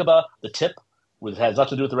Gulf of Aqaba, the tip, which has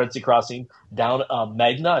nothing to do with the Red Sea crossing, down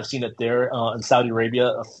Magna. I've seen it there in Saudi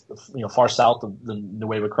Arabia, far south of the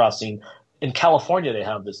Nuweiba crossing. In California, they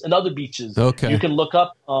have this. In other beaches, okay, you can look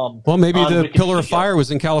up. Well, maybe the Wikipedia. Pillar of Fire was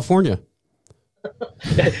in California.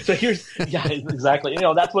 So exactly.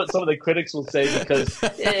 That's what some of the critics will say, because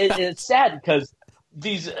it's sad because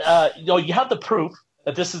these, you have the proof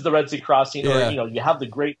that this is the Red Sea crossing, or you have the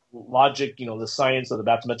great logic, the science of the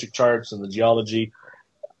bathymetric charts and the geology.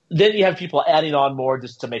 then you have people adding on more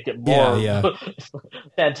just to make it more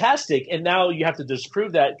fantastic. And now you have to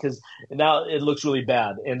disprove that because now it looks really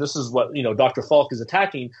bad. And this is what, Dr. Falk is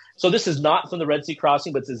attacking. So this is not from the Red Sea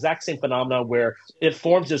crossing, but it's the exact same phenomenon where it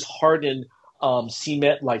forms this hardened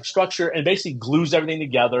cement-like structure and basically glues everything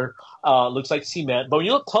together. Looks like cement. But when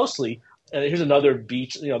you look closely, and here's another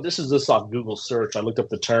beach. This is this off Google search. I looked up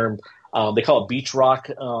the term. They call it beach rock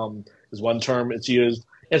is one term it's used.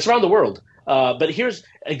 It's around the world. But here's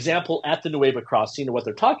an example at the Nueva crossing of what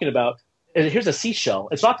they're talking about. And here's a seashell.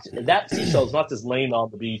 It's not that seashell is not just laying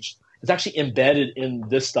on the beach. It's actually embedded in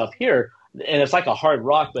this stuff here, and it's like a hard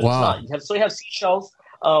rock, but wow. It's not. You have seashells.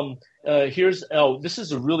 This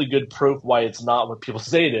is a really good proof why it's not what people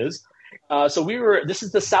say it is. This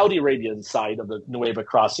is the Saudi Arabian side of the Nueva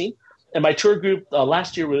crossing. And my tour group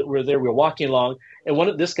last year we were there. We were walking along,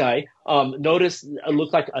 and this guy noticed it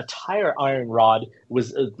looked like a tire iron rod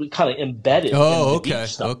was kind of embedded. Oh, in the okay, beach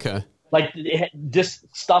stuff. okay. Like this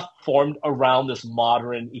stuff formed around this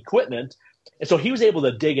modern equipment, and so he was able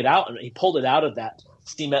to dig it out, and he pulled it out of that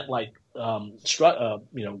cement-like whatever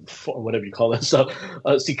you call this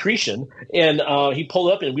secretion, and he pulled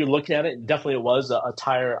it up, and we were looking at it, and definitely it was a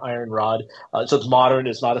tire iron rod. So it's modern.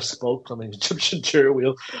 It's not a spoke from an Egyptian chariot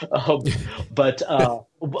wheel, but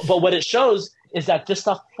what it shows is that this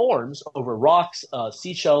stuff forms over rocks,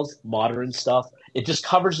 seashells, modern stuff. It just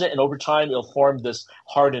covers it, and over time it'll form this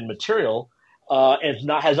hardened material. And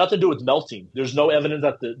has nothing to do with melting. There's no evidence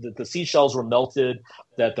that the seashells were melted,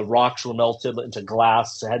 that the rocks were melted into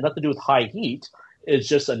glass. It had nothing to do with high heat. It's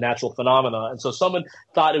just a natural phenomenon. And so someone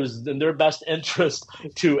thought it was in their best interest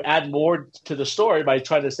to add more to the story by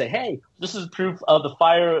trying to say, hey, this is proof of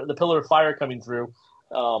the pillar of fire coming through.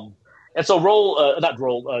 And so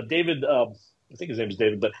David, I think his name is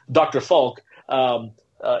David, but Dr. Falk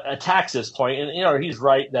attacks this point. And, he's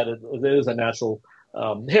right that it is a natural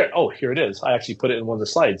here it is. I actually put it in one of the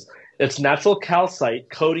slides. It's natural calcite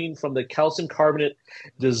coating from the calcium carbonate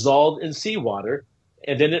dissolved in seawater,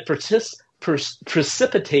 and then it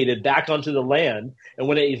precipitated back onto the land. And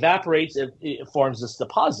when it evaporates, it forms this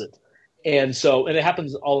deposit. And it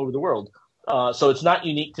happens all over the world. So it's not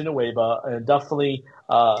unique to Nueva, and definitely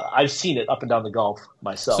I've seen it up and down the Gulf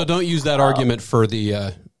myself. So don't use that argument for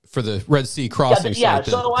the Red Sea crossing.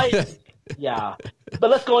 Yeah. But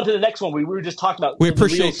let's go on to the next one. We were just talking about. We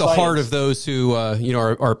appreciate the heart of those who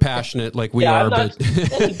are passionate like we are. But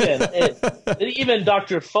even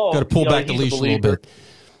Dr. Falk, got to pull back the leash a little bit.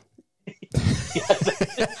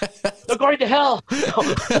 They're going to hell.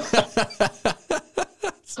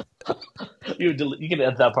 You can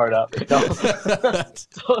edit that part out. No.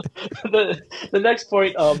 So the next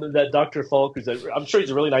point that Dr. Falk, I'm sure he's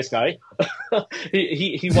a really nice guy,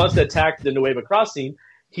 he wants to attack the Nueva crossing.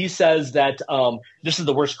 He says that this is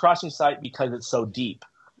the worst crossing site because it's so deep.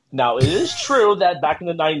 Now, it is true that back in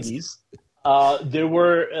the 90s, there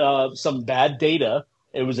were some bad data.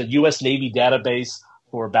 It was a U.S. Navy database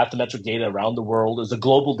for bathymetric data around the world. It was a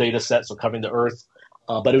global data set, so covering the Earth.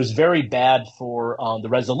 But it was very bad for the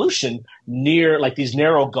resolution near these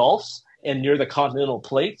narrow gulfs and near the continental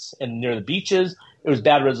plates and near the beaches. It was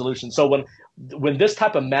bad resolution. So when this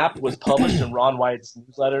type of map was published in Ron Wyatt's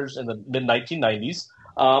newsletters in the mid-1990s,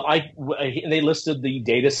 they listed the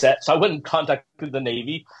data set. So I went and contacted the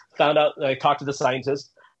Navy, found out, I talked to the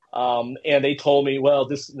scientists, and they told me, well,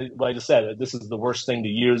 like I said, this is the worst thing to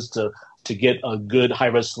use to get a good high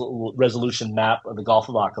resolution map of the Gulf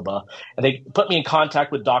of Aqaba. And they put me in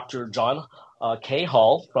contact with Dr. John K.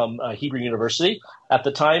 Hall from Hebrew University at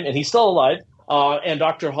the time, and he's still alive. And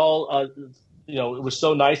Dr. Hall, it was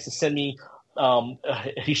so nice to send me.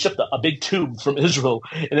 He shipped a big tube from Israel,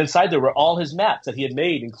 and inside there were all his maps that he had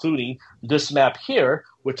made, including this map here,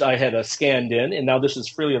 which I had scanned in, and now this is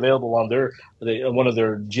freely available on one of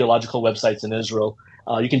their geological websites in Israel.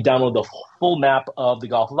 You can download the full map of the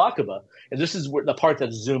Gulf of Aqaba, and this is the part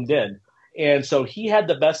that's zoomed in. And so he had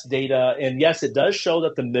the best data, and yes, it does show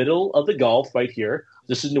that the middle of the Gulf right here,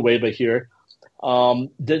 this is Nueva here,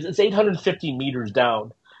 it's 850 meters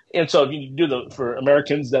down. And so if you do for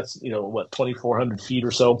Americans, that's 2,400 feet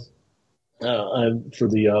or so for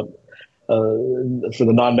the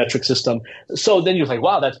non-metric system. So then you're like,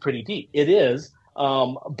 wow, that's pretty deep. It is,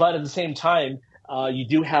 but at the same time, you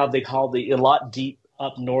do have, they call the Eilat Deep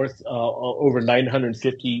up north, over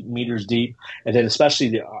 950 meters deep, and then especially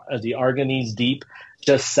the Arganese Deep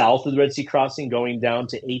just south of the Red Sea crossing, going down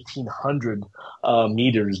to 1,800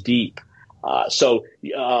 meters deep. So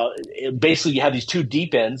basically you have these two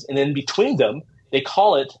deep ends, and in between them, they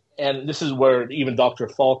call it, and this is where even Dr.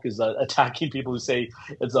 Falk is attacking people who say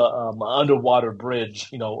it's a underwater bridge,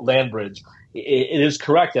 land bridge. it is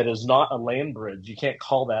correct that it is not a land bridge. You can't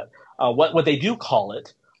call that. What they do call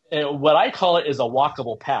it, and what I call it, is a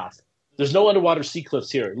walkable path. There's no underwater sea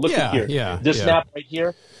cliffs here. Look at here. This map right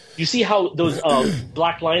here. You see how those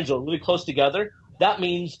black lines are really close together? That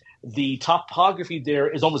means the topography there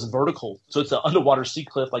is almost vertical. So it's an underwater sea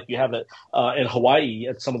cliff like you have it in Hawaii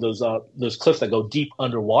at some of those cliffs that go deep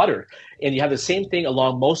underwater. And you have the same thing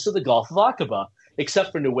along most of the Gulf of Aqaba,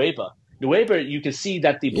 except for Nueva. Nueva, you can see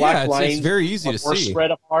that the black lines it's very easy are to more see.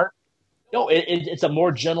 spread apart. No, it's a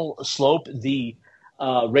more gentle slope. The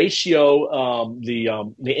ratio,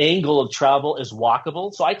 the angle of travel is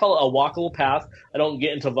walkable. So I call it a walkable path. I don't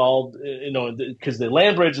get involved, because the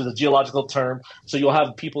land bridge is a geological term. So you'll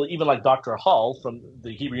have people, even like Dr. Hall from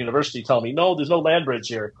the Hebrew University, tell me, no, there's no land bridge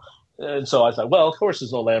here. And so I thought, well, of course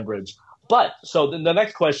there's no land bridge. But so then the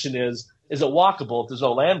next question is it walkable if there's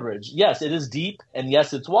no land bridge? Yes, it is deep, and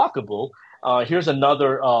yes, it's walkable. Here's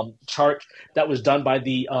another chart that was done by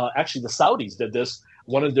actually the Saudis did this.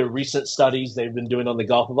 One of their recent studies they've been doing on the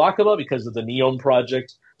Gulf of Aqaba because of the NEOM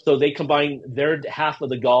project. So they combined their half of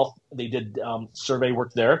the Gulf. They did survey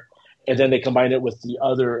work there. And then they combined it with the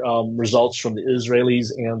other results from the Israelis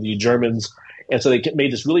and the Germans. And so they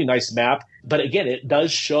made this really nice map. But again, it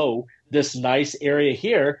does show this nice area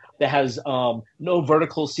here that has no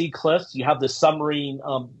vertical sea cliffs. You have the submarine,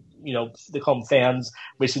 they call them fans,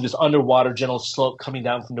 basically this underwater gentle slope coming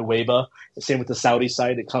down from Nueva. Same with the Saudi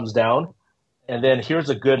side, it comes down. And then here's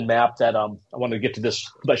a good map that I want to get to this,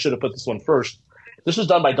 but I should have put this one first. This was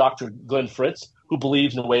done by Dr. Glenn Fritz, who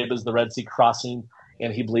believes Nueva is the Red Sea crossing,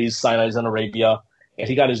 and he believes Sinai is in Arabia. And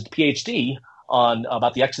he got his PhD on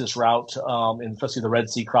about the Exodus route, and especially the Red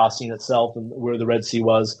Sea crossing itself and where the Red Sea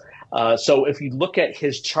was. So if you look at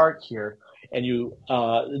his chart here and you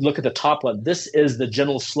look at the top one, this is the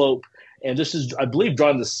gentle slope. And this is, I believe,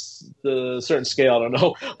 drawn the certain scale. I don't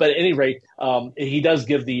know, but at any rate, he does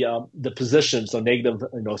give the position. So negative,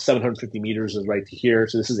 750 meters is right to here.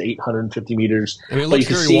 So this is 850 meters. I mean, it looks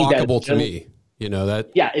very walkable to me.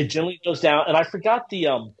 That. Yeah, it generally goes down. And I forgot the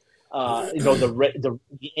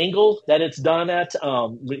angle that it's done at.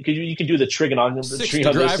 You can do the trigonometry.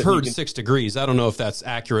 I've heard 6 degrees. I don't know if that's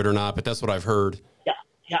accurate or not, but that's what I've heard.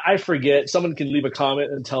 Yeah, I forget. Someone can leave a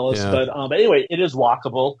comment and tell us. Yeah. But anyway, it is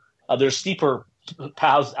walkable. There's steeper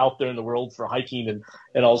paths out there in the world for hiking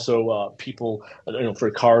and also people, for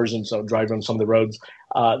cars and so driving on some of the roads.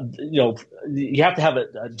 You have to have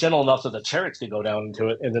it gentle enough so the chariots can go down into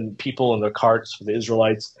it, and then people in their carts for the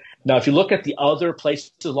Israelites. Now, if you look at the other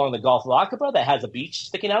places along the Gulf of Aqaba that has a beach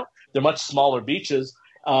sticking out, they're much smaller beaches,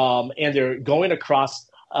 and they're going across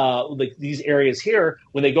like these areas here.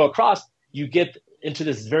 When they go across, you get into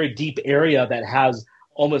this very deep area that has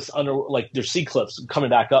almost under, like there's sea cliffs coming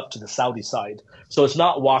back up to the Saudi side. So it's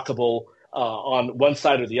not walkable on one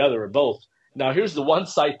side or the other or both. Now, here's the one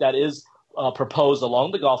site that is proposed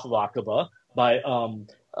along the Gulf of Aqaba by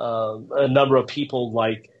a number of people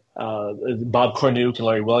like Bob Cornuke and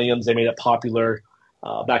Larry Williams. They made it popular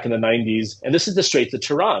back in the 90s. And this is the Straits of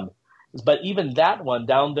Tiran. But even that one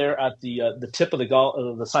down there at the tip of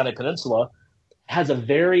the Sinai Peninsula has a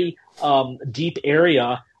very deep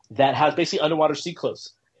area that has basically underwater sea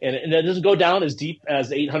cliffs. And it doesn't go down as deep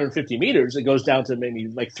as 850 meters. It goes down to maybe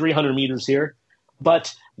like 300 meters here.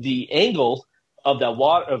 But the angle of that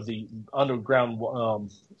water, of the underground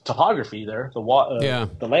topography there, the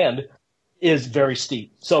land, is very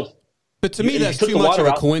steep. So, but to me, that's too much of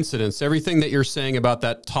a coincidence. Everything that you're saying about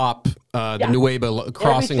that top, the Nueva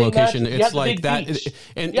crossing location, it's like that.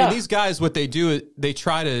 And these guys, what they do, they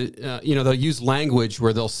try to, they'll use language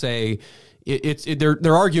where they'll say,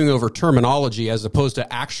 they're arguing over terminology as opposed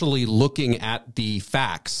to actually looking at the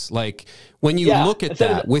facts. Like when you look at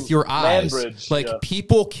that with your eyes,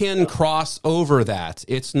 people can cross over that.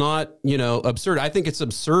 It's not, absurd. I think it's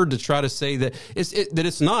absurd to try to say that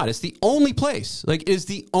it's not. It's the only place. Like it's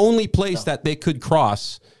the only place that they could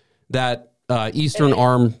cross that eastern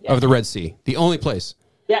arm of the Red Sea. The only place.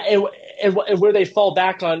 Yeah, and where they fall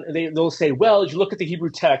back on, they'll say, well, you look at the Hebrew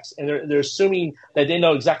text, and they're assuming that they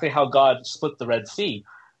know exactly how God split the Red Sea.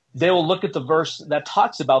 They will look at the verse that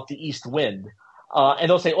talks about the east wind, and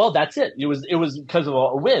they'll say, well, that's it. It was because of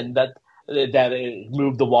a wind that it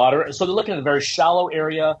moved the water. And so they're looking at a very shallow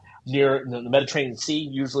area near the Mediterranean Sea,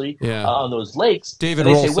 usually on those lakes. David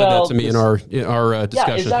Roll said that to me in our discussion.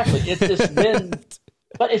 Yeah, exactly. It's this wind.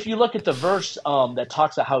 But if you look at the verse that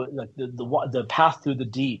talks about how the path through the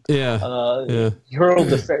deep, hurled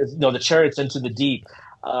the chariots into the deep.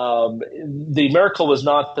 The miracle was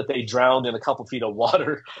not that they drowned in a couple feet of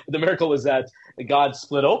water. The miracle was that God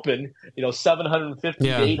split open, 750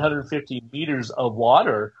 to 850 meters of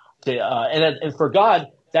water. And for God,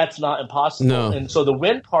 that's not impossible. No. And so the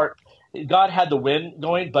wind part, God had the wind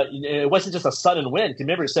going, but it wasn't just a sudden wind.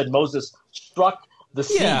 Remember, it said Moses struck the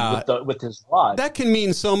sea with his rod. That can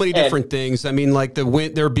mean so many different things. I mean, like the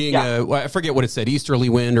wind, there being I forget what it said, easterly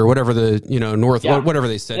wind or whatever north, whatever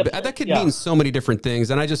they said. But that could mean so many different things.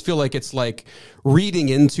 And I just feel like it's like reading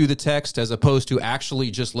into the text as opposed to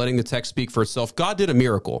actually just letting the text speak for itself. God did a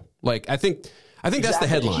miracle. Like, I think that's the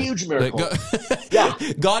headline. A huge miracle.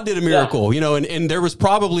 God did a miracle, and there was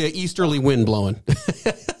probably an easterly wind blowing.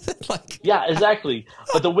 Yeah, exactly.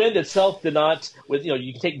 But the wind itself did not,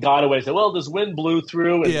 you can take God away and say, well, this wind blew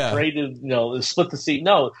through and created, split the sea.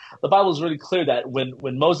 No, the Bible is really clear that when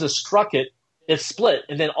Moses struck it, it split.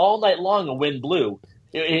 And then all night long, a wind blew.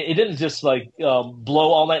 It didn't just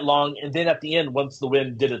blow all night long. And then at the end, once the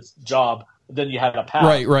wind did its job, then you had a path.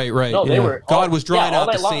 Right. No, God was drying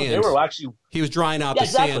out the long, sand. They were actually, he was drying out the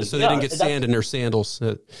sand, so they didn't get sand in their sandals.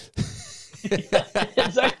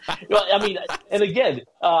 Exactly. Well, I mean, and again,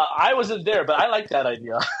 I wasn't there, but I like that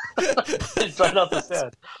idea. Drying out the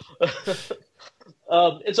sand.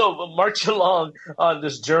 And so marching along on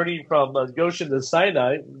this journey from Goshen to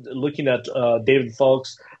Sinai, looking at David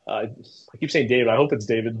Falk's, I keep saying David, I hope it's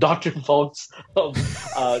David, Dr. Falk's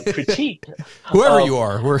critique. Whoever you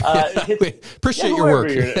are, we appreciate your work.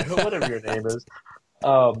 Whatever your name is.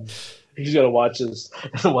 He's going to watch us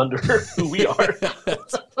and wonder who we are.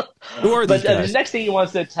 Who are these guys? The next thing he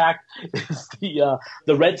wants to attack is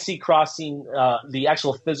the Red Sea crossing, the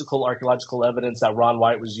actual physical archaeological evidence that Ron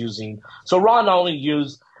White was using. So Ron not only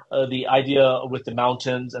used the idea with the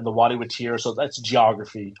mountains and the Wadi Watir, so that's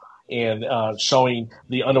geography and showing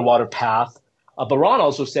the underwater path. But Ron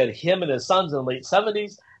also said him and his sons in the late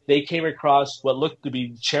 70s, they came across what looked to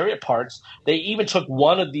be chariot parts. They even took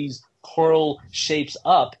one of these coral shapes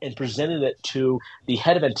up and presented it to the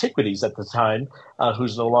head of antiquities at the time,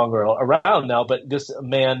 who's no longer around now. But this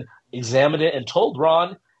man examined it and told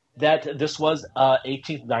Ron that this was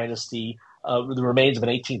 18th dynasty, the remains of an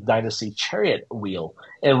 18th dynasty chariot wheel.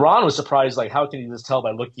 And Ron was surprised, like, how can you just tell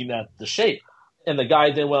by looking at the shape? And the guy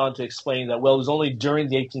then went on to explain that, well, it was only during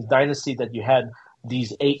the 18th dynasty that you had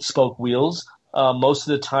these 8-spoke wheels. Most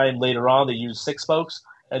of the time later on, they used 6 spokes.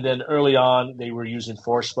 And then early on, they were using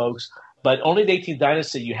 4 spokes. But only the 18th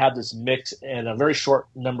dynasty, you had this mix, and a very short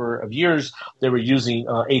number of years, they were using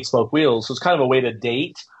 8-spoke wheels. So it's kind of a way to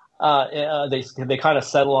date. They kind of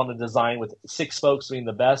settle on a design with 6 spokes being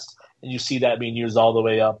the best, and you see that being used all the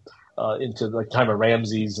way up into the time of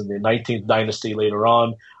Ramses and the 19th dynasty later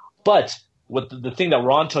on. But the thing that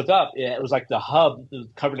Ron took up, it was like the hub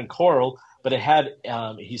covered in coral, but it had,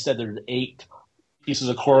 he said there's 8 pieces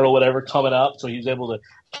of coral or whatever coming up, so he was able to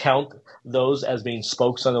count those as being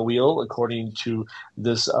spokes on the wheel, according to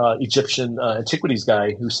this Egyptian antiquities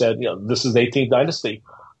guy who said, this is the 18th dynasty.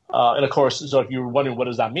 And of course, so if you're wondering what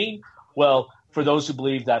does that mean, well, for those who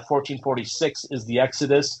believe that 1446 is the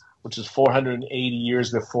Exodus, which is 480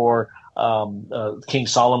 years before King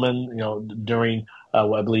Solomon, during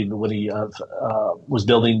I believe when he was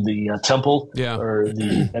building the temple or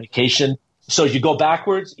the dedication. So you go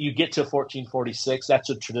backwards, you get to 1446. That's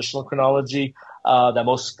a traditional chronology that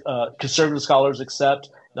most conservative scholars accept.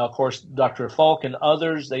 Now, of course, Dr. Falk and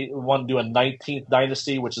others, they want to do a 19th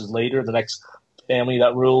dynasty, which is later, the next family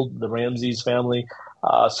that ruled, the Ramses family.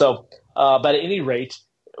 But at any rate,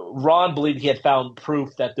 Ron believed he had found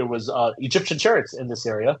proof that there was Egyptian chariots in this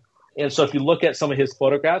area. And so if you look at some of his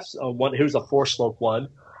photographs, here's a 4-spoke one.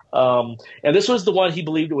 And this was the one he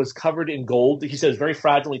believed it was covered in gold. He says very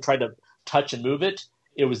fragile. He tried to touch and move it.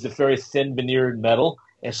 It was the very thin veneered metal,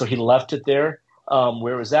 and so he left it there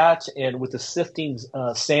where it was at. And with the sifting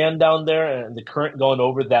sand down there and the current going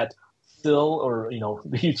over that sill, or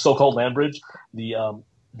the so-called land bridge,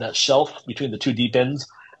 that shelf between the 2 deep ends,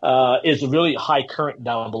 is a really high current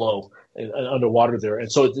down below underwater there,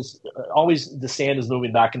 and so it's always the sand is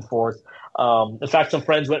moving back and forth. In fact, some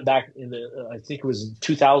friends went back in I think it was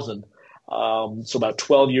 2000, so about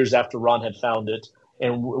 12 years after Ron had found it.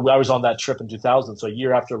 And I was on that trip in 2000. So a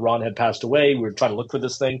year after Ron had passed away, we were trying to look for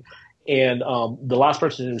this thing. And the last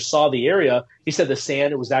person who saw the area, he said the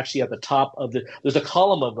sand, it was actually at the top of there's a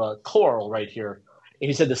column of coral right here. And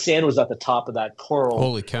he said the sand was at the top of that coral.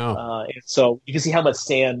 Holy cow. And so you can see how much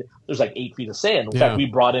sand, there's like 8 feet of sand. In fact, we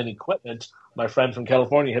brought in equipment. My friend from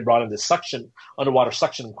California had brought in this underwater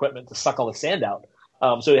suction equipment to suck all the sand out.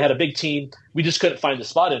 So we had a big team. We just couldn't find the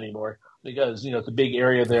spot anymore, because it's a big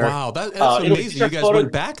area there. Wow, that's amazing. You guys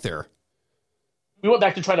went back there. We went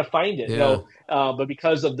back to try to find it, but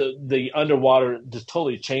because of the underwater just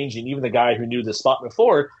totally changing, even the guy who knew the spot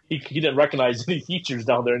before, he didn't recognize any features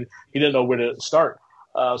down there, and he didn't know where to start.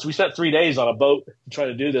 So we spent 3 days on a boat trying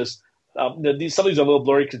to do this, Some of these are a little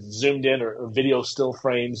blurry because it's zoomed in or video still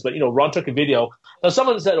frames. But, Ron took a video. Now,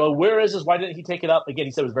 someone said, well, where is this? Why didn't he take it up? Again,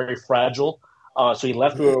 he said it was very fragile. So he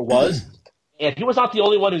left where it was. And he was not the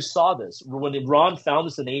only one who saw this. When Ron found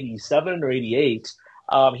this in 87 or 88,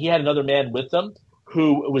 he had another man with him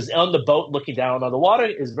who was on the boat looking down on the water.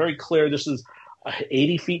 It's very clear. This is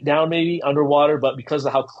 80 feet down maybe underwater, but because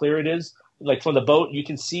of how clear it is, like from the boat, you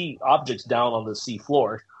can see objects down on the sea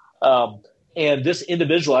floor. And this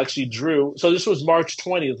individual actually drew. So this was March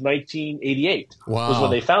 20th, 1988 was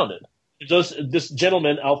when they found it. This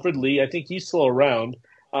gentleman, Alfred Lee, I think he's still around.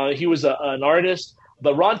 He was an artist,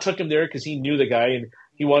 but Ron took him there because he knew the guy and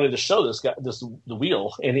he wanted to show this guy the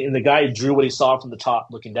wheel. And the guy drew what he saw from the top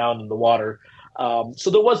looking down in the water. So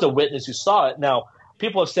there was a witness who saw it. Now,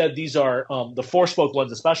 people have said these are the four-spoke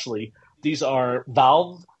ones especially. These are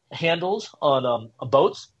valve handles on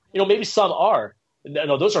boats. Maybe some are.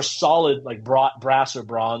 No, those are solid like brass or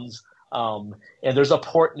bronze. And there's a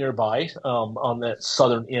port nearby on the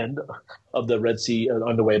southern end of the Red Sea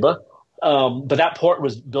on Nueva. But that port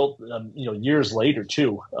was built, years later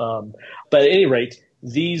too. But at any rate,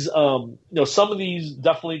 these, some of these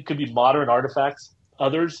definitely could be modern artifacts.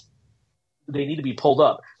 Others, they need to be pulled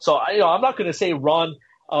up. So I'm not going to say Ron,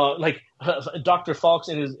 like Dr. Falk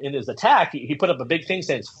in his attack, he put up a big thing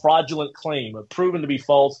saying it's fraudulent claim, proven to be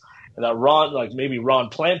false, and that Ron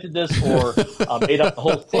planted this or made up the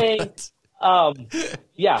whole thing.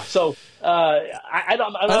 So I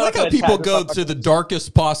like how people go to the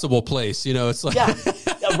darkest possible place. It's like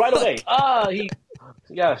right away.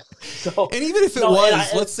 So, and even if it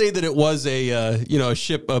was, let's say that it was a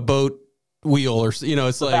ship, a boat wheel, or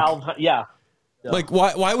it's like valve, like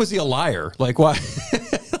why was he a liar? Like why?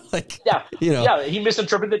 He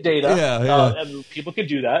misinterpreted the data. And people can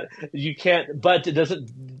do that. You can't, but it doesn't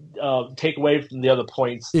take away from the other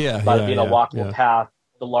points about it being a walkable path,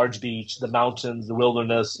 the large beach, the mountains, the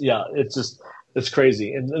wilderness. It's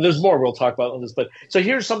crazy. And there's more we'll talk about on this. But so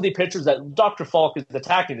here's some of the pictures that Dr. Falk is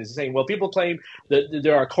attacking. He's saying, well, people claim that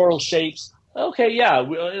there are coral shapes. Okay,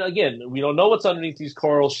 we don't know what's underneath these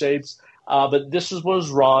coral shapes, but this was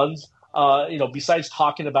Ron's. Besides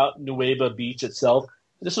talking about Nueva Beach itself,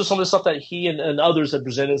 this was some of the stuff that he and others had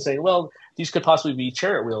presented, saying, well, these could possibly be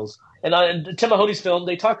chariot wheels. And in Tim Mahoney's film,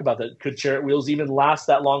 they talk about that. Could chariot wheels even last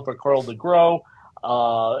that long for coral to grow?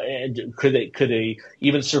 And could they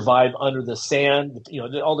even survive under the sand?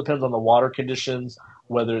 It all depends on the water conditions,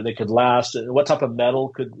 whether they could last, and what type of metal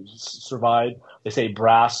could survive. They say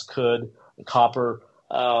brass could, copper.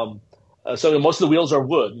 So most of the wheels are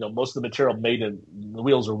wood. Most of the material made in the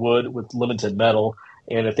wheels are wood with limited metal.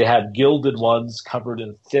 And if they had gilded ones covered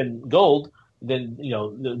in thin gold, then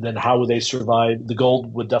how would they survive? The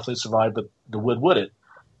gold would definitely survive, but the wood wouldn't.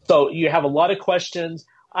 So you have a lot of questions.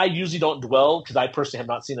 I usually don't dwell because I personally have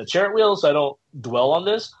not seen a chariot wheel, so I don't dwell on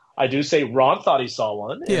this. I do say Ron thought he saw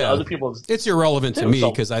one, and other people. It's irrelevant to me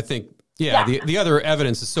because I think the other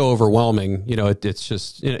evidence is so overwhelming. It's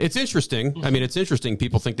just it's interesting. I mean, it's interesting.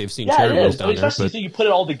 People think they've seen chariot wheels down there, but you put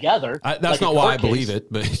it all together. That's not why I believe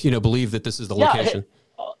it, but believe that this is the location.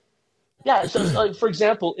 So for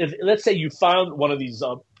example, if let's say you found one of these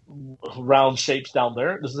round shapes down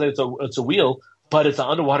there, this is it's a wheel, but it's an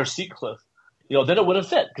underwater sea cliff. Then it wouldn't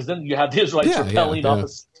fit because then you have the Israelites rappelling off a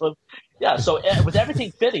cliff. So with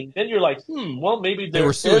everything fitting, then you're like, well, maybe they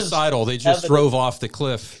were suicidal. They just drove off the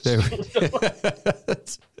cliff.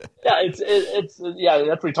 That's where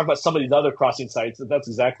you talk about some of these other crossing sites. That's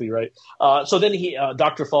exactly right. So then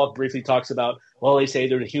Dr. Falk briefly talks about, well, they say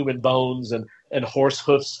there are human bones and horse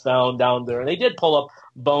hoofs found down there, and they did pull up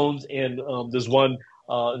bones in there's one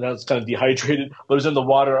that's kind of dehydrated, but it was in the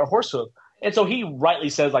water, a horse hoof. And so he rightly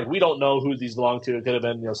says, like, we don't know who these belong to. It could have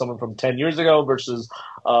been, someone from 10 years ago versus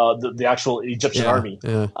the actual Egyptian army.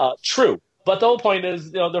 Yeah. True. But the whole point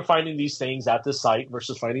is, they're finding these things at this site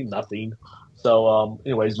versus finding nothing. So,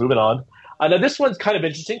 anyways, moving on. Now, this one's kind of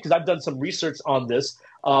interesting because I've done some research on this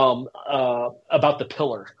about the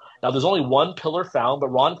pillar. Now, there's only one pillar found, but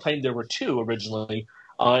Ron claimed there were two originally.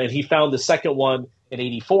 And he found the second one in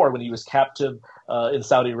 84 when he was captive in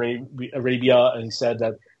Saudi Arabia. And he said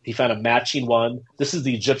that he found a matching one. This is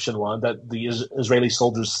the Egyptian one that the Israeli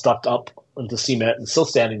soldiers stuck up into cement and still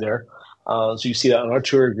standing there. So you see that on our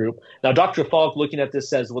tour group. Now, Dr. Falk, looking at this,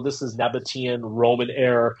 says, well, this is Nabatean Roman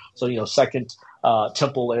era. So, Second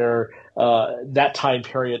Temple era, that time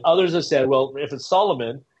period. Others have said, well, if it's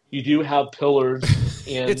Solomon, you do have pillars.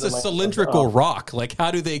 It's a cylindrical rock. Like, how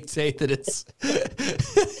do they say that it's...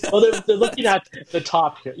 Well, they're looking at the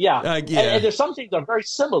top here. And there's some things that are very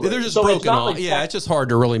similar. They're just broken off. It's just hard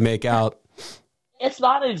to really make out. it's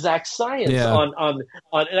not an exact science on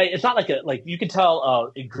and it's not like you can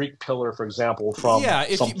tell a Greek pillar, for example, from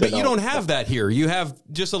but you don't have that here. You have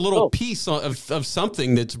just a little piece of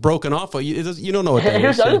something that's broken off. You don't know what that is.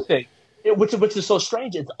 Here's the other thing, which is so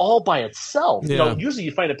strange. It's all by itself. Yeah. Usually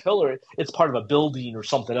you find a pillar, it's part of a building or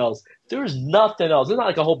something else. There's nothing else. There's not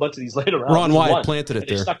like a whole bunch of these laid around. Ron Wyatt planted it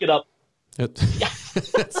there. They stuck it up.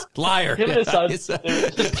 Liar. Him and his sons, they're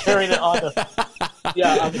just carrying it on the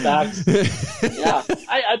backs. Yeah,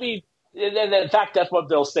 I mean, and in fact, that's what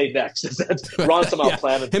they'll say next. Is that Ron somehow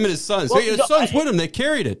planted him and his sons. Well, his sons with him. They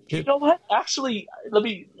carried it. You know what? Actually, let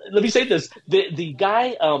me say this. The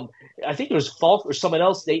guy, I think it was Falk or someone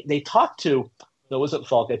else. They talked to. No, it wasn't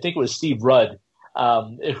Falk. I think it was Steve Rudd,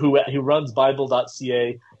 who runs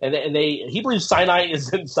Bible.ca. And he believes Sinai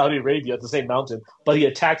is in Saudi Arabia at the same mountain, but he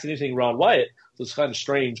attacks anything Ron Wyatt, so it's kind of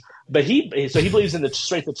strange. But he believes in the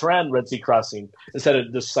Strait of Tiran Red Sea crossing instead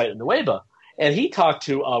of this site in Nueva. And he talked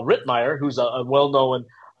to Rittmeyer, who's a well-known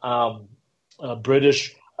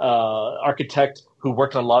British architect who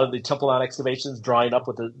worked on a lot of the Temple Mount excavations, drawing up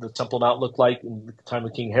what the Temple Mount looked like in the time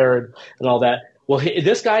of King Herod and all that. Well,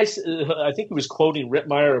 this guy, I think he was quoting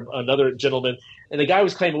Rittmeyer, another gentleman, and the guy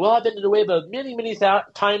was claiming, well, I've been to Nueva many, many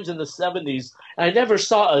times in the 70s, and I never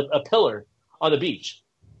saw a pillar on the beach.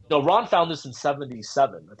 Ron found this in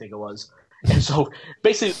 77, I think it was. And so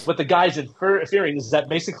basically what the guy's inferring is that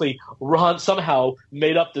basically Ron somehow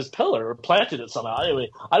made up this pillar or planted it somehow. Anyway,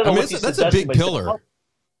 I don't know that's a big pillar.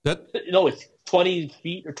 It's 20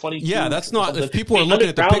 feet or 22. Yeah, that's not – if people are looking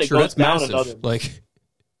at the picture, that's massive.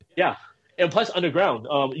 Yeah. And plus underground.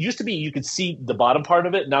 It used to be you could see the bottom part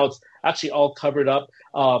of it. Now it's actually all covered up.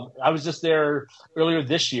 I was just there earlier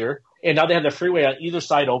this year, and now they have the freeway on either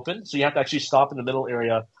side open, so you have to actually stop in the middle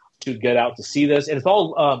area to get out to see this. And it's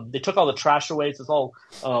all they took all the trash away, so it's all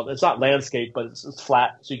it's not landscape, but it's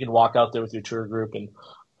flat, so you can walk out there with your tour group. And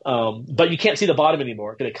but you can't see the bottom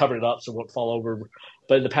anymore because they covered it up so it won't fall over.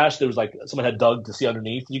 But in the past, there was like someone had dug to see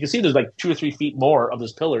underneath. You can see there's like 2 or 3 feet more of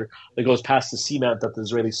this pillar that goes past the cement that the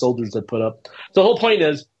Israeli soldiers had put up. So the whole point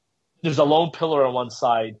is there's a lone pillar on one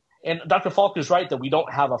side. And Dr. Falk is right that we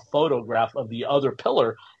don't have a photograph of the other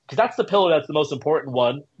pillar because that's the pillar that's the most important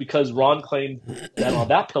one, because Ron claimed that on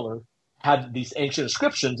that pillar had these ancient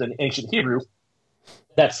inscriptions in ancient Hebrew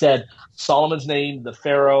that said Solomon's name, the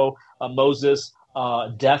Pharaoh, Moses,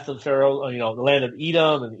 death of Pharaoh, the land of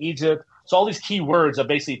Edom and Egypt. So all these key words are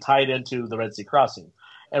basically tied into the Red Sea crossing.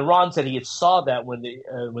 And Ron said he had saw that when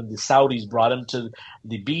the Saudis brought him to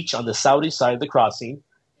the beach on the Saudi side of the crossing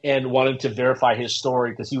and wanted to verify his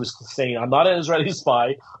story, because he was saying, I'm not an Israeli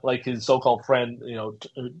spy, like his so-called friend,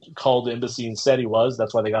 called the embassy and said he was.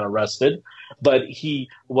 That's why they got arrested. But he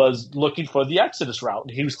was looking for the Exodus route.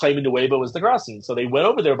 He was claiming Nueva was the crossing. So they went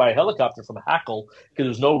over there by helicopter from Hackle, because there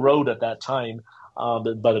was no road at that time,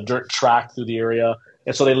 but a dirt track through the area.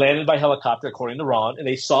 And so they landed by helicopter, according to Ron, and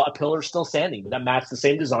they saw a pillar still standing that matched the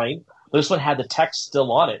same design, but this one had the text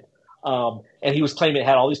still on it. And he was claiming it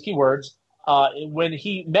had all these keywords. When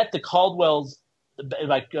he met the Caldwells,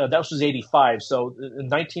 that was 85. So in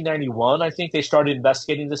 1991, I think they started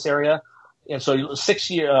investigating this area. And so 6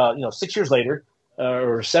 years later,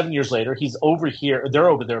 or 7 years later, he's over here. They're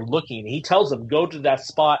over there looking. He tells them, go to that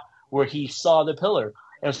spot where he saw the pillar.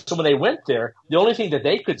 And so when they went there, the only thing that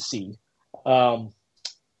they could see,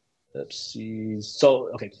 let's see. So,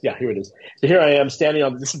 okay, yeah, here it is. So here I am standing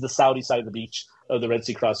on, this is the Saudi side of the beach, of the Red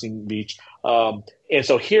Sea crossing beach. And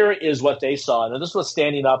so here is what they saw. Now, this was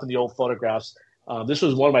standing up in the old photographs. This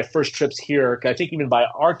was one of my first trips here. I think even by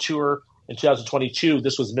our tour in 2022,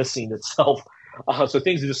 this was missing itself. So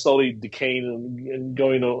things are just slowly decaying and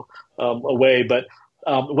going away. But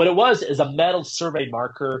what it was is a metal survey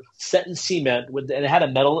marker set in cement, and it had a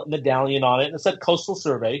metal medallion on it, and it said Coastal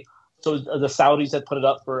Survey. So the Saudis had put it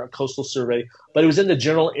up for a coastal survey, but it was in the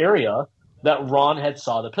general area that Ron had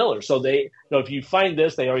saw the pillar. So they, if you find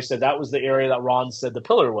this, they always said that was the area that Ron said the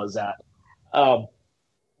pillar was at.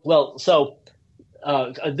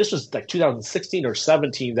 This was like 2016 or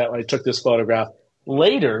 17 that when I took this photograph.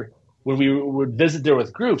 Later, when we would visit there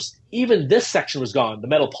with groups, even this section was gone. The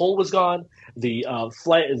metal pole was gone. The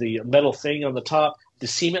metal thing on the top. The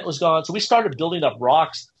cement was gone. So we started building up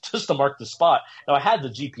rocks just to mark the spot. Now, I had the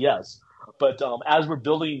GPS, but as we're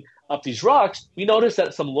building up these rocks, we noticed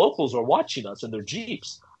that some locals are watching us in their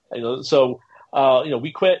Jeeps. So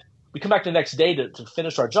we quit. We come back the next day to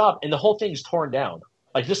finish our job, and the whole thing's torn down,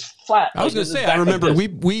 like just flat. I was going to say, I remember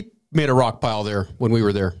we made a rock pile there when we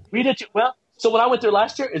were there. We did too. Well, so when I went there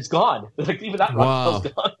last year, it's gone. Like even that rock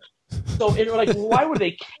pile's gone. So we're like, why would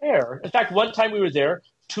they care? In fact, one time we were there,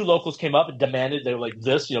 two locals came up and demanded, they were like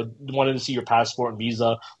this, wanted to see your passport and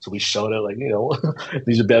visa. So we showed it, like,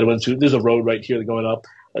 these are Bedouins. There's a road right here going up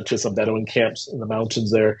to some Bedouin camps in the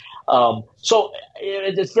mountains there. So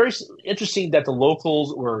it's very interesting that the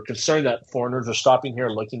locals were concerned that foreigners are stopping here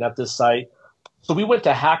looking at this site. So we went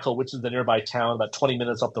to Hackle, which is the nearby town, about 20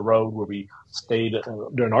 minutes up the road where we stayed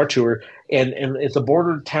during our tour. And it's a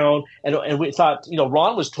border town. And we thought,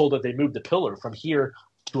 Ron was told that they moved the pillar from here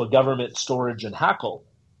to a government storage in Hackle.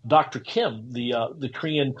 Dr. Kim, the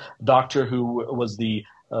Korean doctor who was the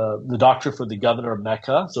doctor for the governor of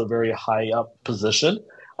Mecca, so a very high up position,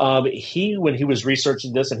 when he was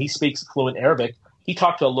researching this, and he speaks fluent Arabic, he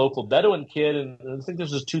talked to a local Bedouin kid, and I think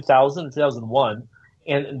this was 2001,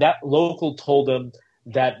 and that local told him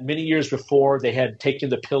that many years before they had taken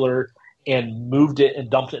the pillar and moved it and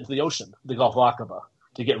dumped it into the ocean, the Gulf of Aqaba,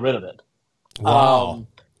 to get rid of it. Wow.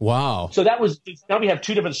 Wow. So now we have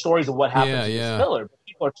two different stories of what happened to this pillar.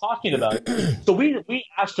 People are talking about it. So we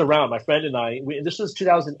asked around, my friend and I, this was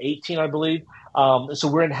 2018, I believe. So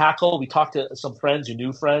we're in Hackle. We talked to some friends who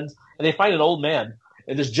knew friends, and they find an old man.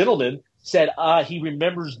 And this gentleman said he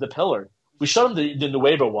remembers the pillar. We showed him the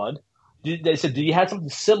Nueva one. They said, "Do you have something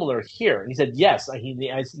similar here?" And he said, "Yes."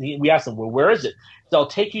 We asked him, "Well, where is it?" So I'll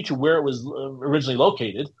take you to where it was originally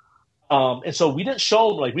located. And so we didn't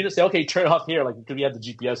show him, we didn't say, "Okay, turn it off here," because we had the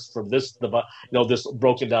GPS from this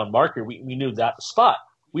broken down marker. We knew that spot.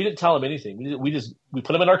 We didn't tell him anything. We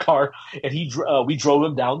put him in our car, and we drove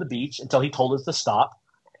him down the beach until he told us to stop.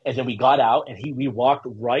 And then we got out, and we walked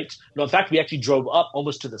right. No, in fact, we actually drove up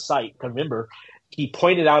almost to the site. I remember he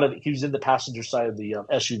pointed out he was in the passenger side of the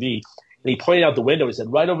SUV. And he pointed out the window. He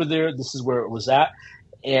said, "Right over there, this is where it was at."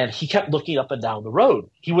 And he kept looking up and down the road.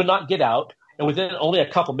 He would not get out. And within only a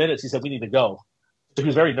couple minutes, he said, "We need to go." So he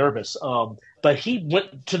was very nervous. But he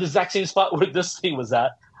went to the exact same spot where this thing was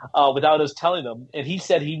at without us telling him. And he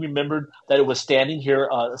said he remembered that it was standing here,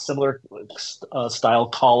 a similar style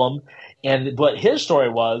column. And what his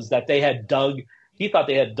story was that he thought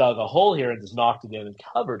they had dug a hole here and just knocked it in and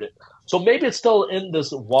covered it. So maybe it's still in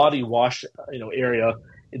this Wadi Wash area,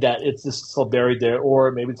 that it's just still buried there, or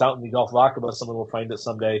maybe it's out in the Gulf of Aqaba. Someone will find it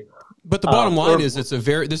someday. But the bottom line is, this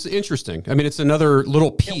is interesting. I mean, it's another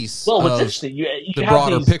little piece what's of interesting, you the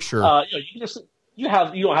broader picture. You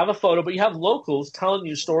don't have a photo, but you have locals telling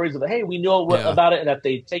you stories of, hey, we know about it, and that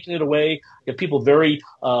they've taken it away. You have people very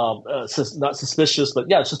not suspicious, but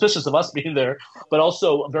suspicious of us being there, but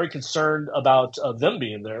also very concerned about them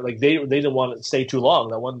being there. Like they didn't want to stay too long.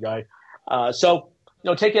 That one guy. So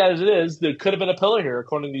take it as it is. There could have been a pillar here,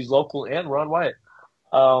 according to these local and Ron Wyatt.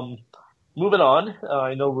 Moving on.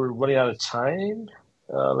 I know we're running out of time.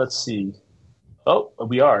 Let's see. Oh,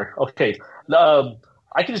 we are. Okay.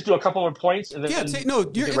 I can just do a couple more points. And then, it's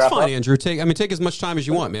fine, up. Andrew. Take as much time as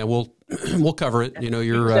you want, man. We'll cover it.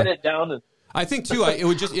 You're set it down. I think too. It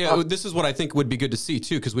would just this is what I think would be good to see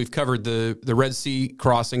too, because we've covered the Red Sea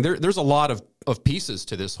crossing. There's a lot of pieces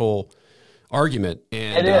to this whole argument,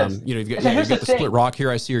 and you've got the split rock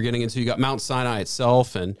here. I see you're getting into. You got Mount Sinai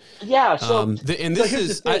itself, and this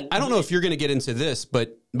is. I don't know if you're going to get into this,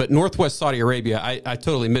 but Northwest Saudi Arabia. I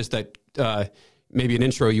totally missed that. Maybe an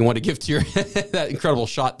intro you want to give to your that incredible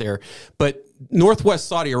shot there, but Northwest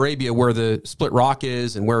Saudi Arabia, where the split rock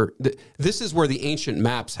is, and where this is where the ancient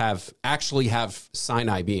maps have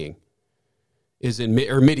Sinai being is in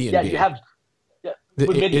Midian. Yeah, being. you have.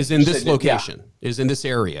 Is in this location, is in this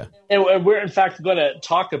area, and we're in fact going to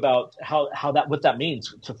talk about what that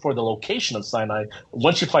means for the location of Sinai.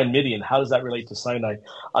 Once you find Midian, how does that relate to Sinai?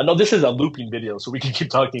 No, this is a looping video, so we can keep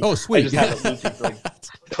talking. Oh, sweet! I just have it looping for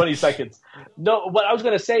 20 seconds. No, what I was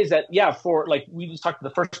going to say is that we just talked. The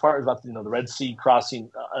first part about the Red Sea crossing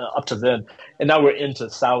up to then, and now we're into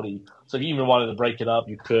Saudi. So if you even wanted to break it up,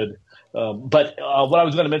 you could. But what I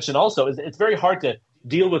was going to mention also is it's very hard to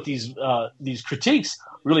deal with these critiques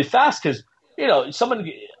really fast, because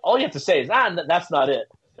someone, all you have to say is that's not it.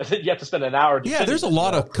 You have to spend an hour. There's a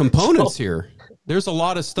lot of components here. There's a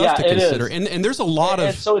lot of stuff to consider, and there's a lot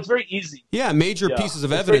of. So it's very easy. Major pieces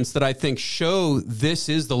of evidence that I think show this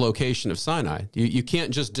is the location of Sinai. You can't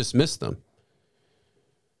just dismiss them.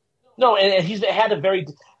 No, and he's had a very.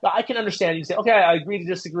 I can understand. You say, okay, I agree to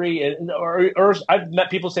disagree, or I've met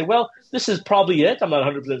people say, well, this is probably it. I'm not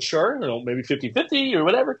 100% sure. Maybe 50-50 or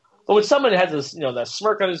whatever. But when someone has this, that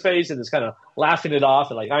smirk on his face and is kind of laughing it off,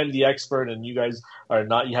 and like, I'm the expert, and you guys are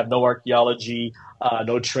not. You have no archaeology,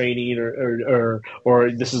 no training,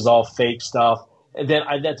 or this is all fake stuff. And then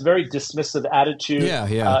that's very dismissive attitude.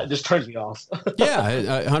 It just turns me off.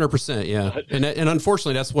 100%. Yeah, and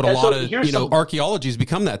unfortunately, that's what a lot of archaeology has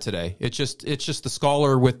become that today. It's just the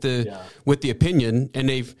scholar with the opinion, and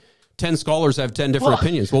they've 10 scholars have 10 different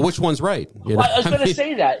opinions. Well, which one's right? You know? I was going to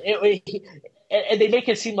say that. And they make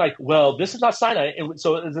it seem like, well, this is not Sinai. And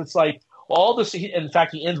so it's like all this. In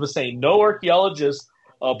fact, he ends with saying, no archaeologist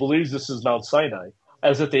believes this is Mount Sinai,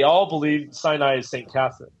 as if they all believe Sinai is St.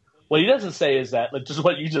 Catherine. What he doesn't say is that, like, just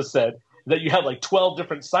what you just said, that you have like 12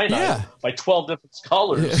 different Sinai by 12 different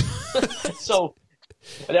scholars. Yeah. So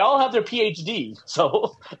they all have their PhD.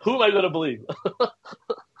 So who am I going to believe?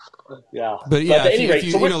 Yeah, but yeah, at any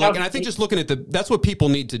rate, and I think just looking at that's what people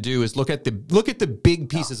need to do is look at the big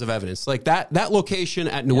pieces of evidence, like that location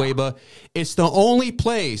at Nueva. It's the only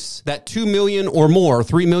place that 2 million or more,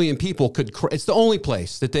 3 million people could. It's the only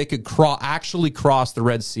place that they could actually cross the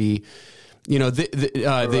Red Sea. You know,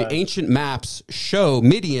 the ancient maps show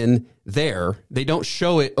Midian there. They don't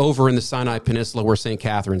show it over in the Sinai Peninsula where St.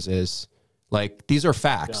 Catherine's is. Like, these are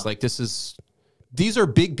facts. Yeah. Like, these are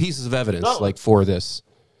big pieces of evidence. Like, for this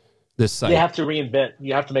site. You have to reinvent.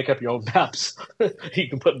 You have to make up your own maps. You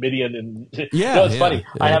can put Midian in. Yeah, no, it's funny.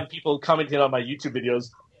 Yeah. I have people commenting on my YouTube videos,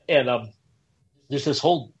 and there's this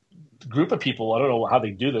whole group of people. I don't know how they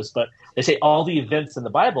do this, but they say all the events in the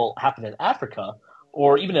Bible happen in Africa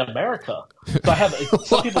or even in America. So I have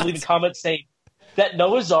some people leaving comments saying that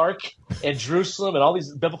Noah's Ark and Jerusalem and all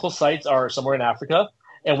these biblical sites are somewhere in Africa.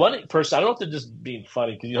 And one person, I don't know if they're just being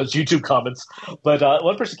funny because, you know, it's YouTube comments, but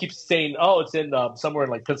one person keeps saying, oh, it's in somewhere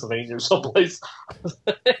in like Pennsylvania or someplace.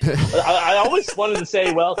 I always wanted to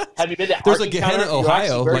say, well, have you been to There's a Gehenna,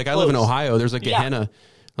 Ohio. Like, close. I live in Ohio. There's a Gehenna. Yeah.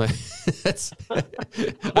 Like, I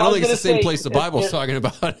don't think it's the same place the Bible's talking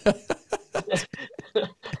about.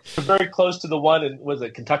 Very close to the one in, was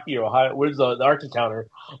it Kentucky or Ohio? Where's the Ark Encounter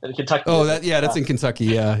in Kentucky? Oh, that's in Kentucky.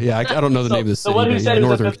 Yeah. I don't know the name of the city. The one who said it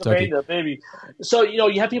was in Kentucky. Pennsylvania, maybe. So, you know,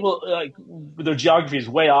 you have people like their geography is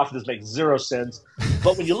way off. This makes zero sense.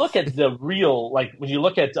 But when you look at the real, like when you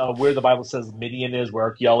look at where the Bible says Midian is, where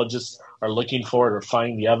archaeologists are looking for it or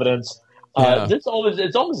finding the evidence, it's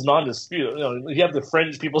almost non-dispute. You know, you have the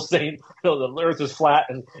fringe people saying, you know, the Earth is flat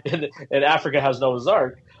and Africa has Noah's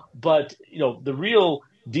Ark. But, you know, the real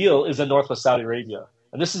deal is in Northwest Saudi Arabia.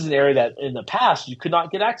 And this is an area that in the past you could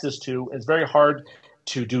not get access to. It's very hard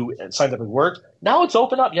to do scientific work. Now it's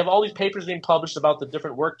open up. You have all these papers being published about the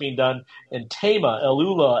different work being done in Tama,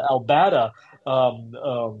 Elula, Al-Bada,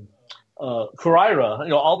 Kuraira, you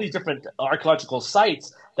know, all these different archaeological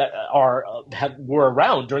sites that were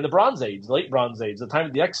around during the Bronze Age, the late Bronze Age, the time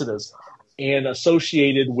of the Exodus, and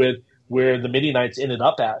associated with where the Midianites ended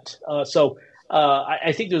up at.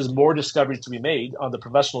 I think there's more discoveries to be made on the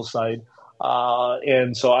professional side,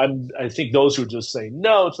 and so I think those who are just saying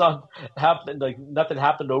no, it's not happened, like nothing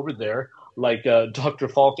happened over there, like Dr.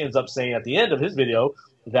 Falk ends up saying at the end of his video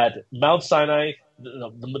that Mount Sinai,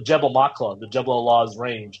 the Jebel Makla, the Jebel Allah's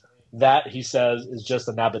range, that he says is just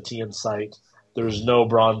a Nabatean site. There's no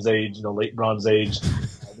Bronze Age, late Bronze Age,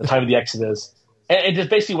 the time of the Exodus, and just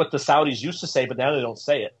basically what the Saudis used to say, but now they don't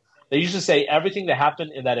say it. They used to say everything that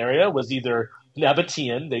happened in that area was either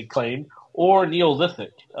Nabatean, they claimed, or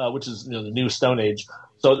Neolithic, which is the New Stone Age.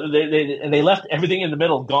 So they left everything in the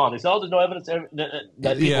middle gone. They said, there's no evidence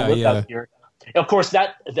that people lived out here. And of course,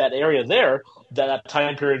 that area there, that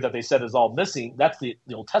time period that they said is all missing, that's the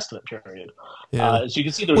Old Testament period. Yeah. So you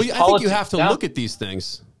can see there's politics. I think you have to look at these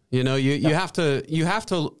things. You know, you have to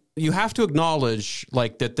acknowledge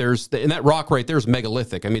like that. And that rock right there is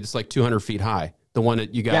megalithic. I mean, it's like 200 feet high. The one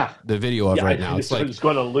that you got the video of right now. It's like it's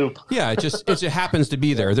going to loop. Yeah, it just happens to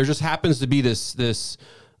be there. There just happens to be this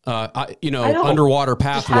underwater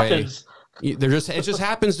pathway. It just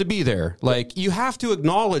happens to be there. Like, you have to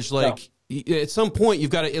acknowledge, like, at some point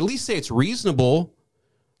you've got to at least say it's reasonable.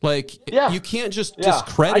 Like, you can't just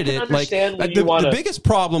discredit it. Like, the biggest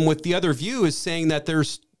problem with the other view is saying that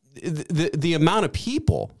there's the amount of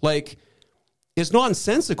people, like, is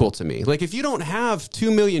nonsensical to me. Like, if you don't have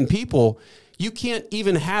 2 million people, you can't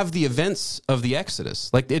even have the events of the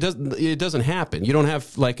Exodus. Like, it doesn't happen. You don't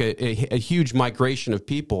have like a huge migration of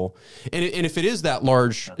people. And if it is that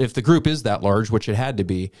large, if the group is that large, which it had to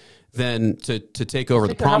be, then to take over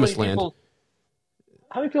the Promised Land.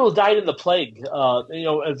 How many people died in the plague? I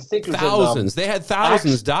think thousands. They had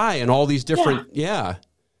thousands die in all these different. Yeah.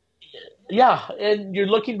 And you're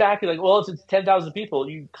looking back and like, well, if it's 10,000 people,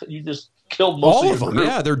 you just killed most all of them. Group.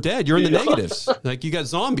 Yeah, they're dead. You're in the negatives. Like, you got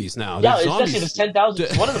zombies now. Yeah, especially if it's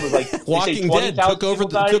 10,000. One of them was like Walking Dead took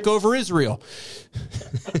over Israel.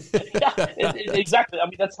 Exactly. I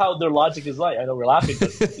mean, that's how their logic is like. I know we're laughing, but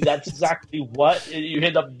that's exactly what you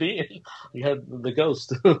end up being. You had the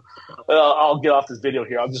ghost. I'll get off this video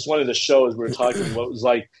here. I just wanted to show, as we were talking, what it was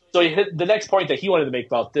like. So he hit the next point that he wanted to make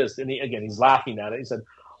about this, and he's laughing at it. He said,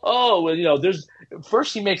 oh, well, there's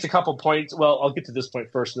first he makes a couple points. Well, I'll get to this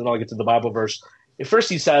point first, and then I'll get to the Bible verse. At first,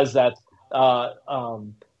 he says that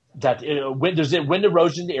there's wind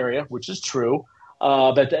erosion in the area, which is true,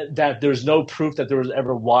 but that there's no proof that there was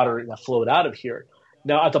ever water that flowed out of here.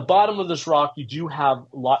 Now, at the bottom of this rock, you do have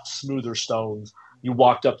a lot smoother stones. You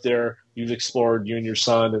walked up there, you've explored, you and your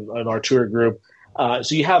son and our tour group.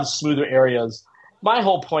 So you have smoother areas. My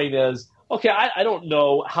whole point is, okay, I don't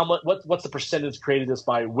know what's the percentage created this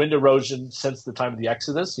by wind erosion since the time of the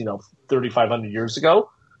Exodus, 3,500 years ago,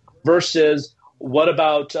 versus what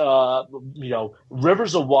about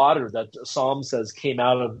rivers of water that Psalm says came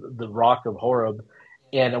out of the rock of Horeb.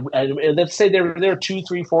 And let's say they were there 2,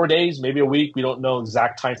 3, 4 days, maybe a week. We don't know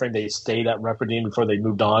exact time frame they stayed at Rephidim before they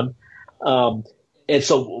moved on. And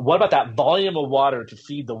so what about that volume of water to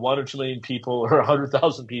feed the 1 or 2 million people or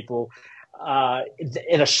 100,000 people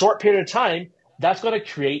in a short period of time? That's going to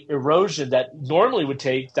create erosion that normally would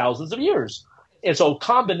take thousands of years. And so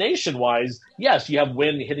combination-wise, yes, you have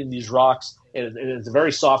wind hitting these rocks, and it's a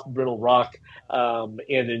very soft, brittle rock. And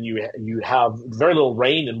then you have very little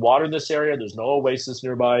rain and water in this area. There's no oasis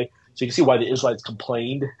nearby. So you can see why the Israelites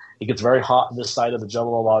complained. It gets very hot on this side of the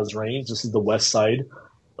Jebel Allah's range. This is the west side.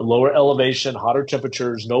 A lower elevation, hotter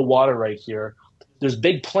temperatures, no water right here. There's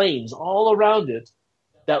big plains all around it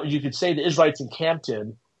that you could say the Israelites encamped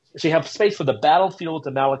in. So you have space for the battlefield with the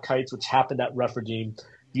Amalekites, which happened at Rephidim.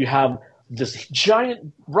 You have this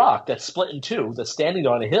giant rock that's split in two, that's standing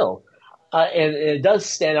on a hill. And it does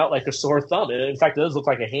stand out like a sore thumb. In fact, it does look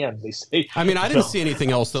like a hand, they say. I mean, I didn't see anything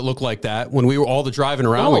else that looked like that when we were all the driving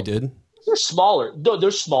around we did. They're smaller.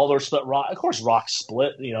 They're smaller split rock. Of course, rocks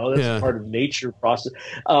split. That's part of nature process.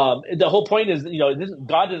 The whole point is,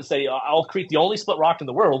 God didn't say, "I'll create the only split rock in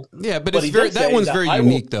the world." Yeah, but that one's very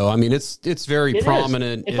unique, though. I mean, it's very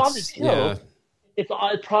prominent. It's on this hill. It's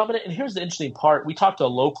prominent. And here's the interesting part: we talked to a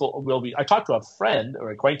local. I talked to a friend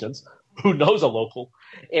or acquaintance who knows a local,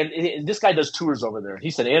 and this guy does tours over there.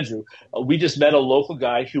 He said, "Andrew, we just met a local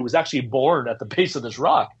guy who was actually born at the base of this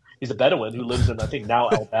rock. He's a Bedouin who lives in, I think, now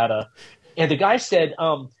Al-Bada." And the guy said,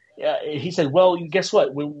 he said, well, guess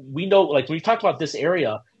what? We know, like, when we talk about this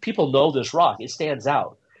area, people know this rock. It stands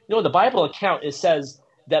out. In the Bible account, it says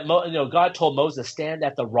that God told Moses, stand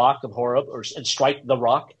at the rock of Horeb and strike the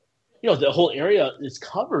rock. The whole area is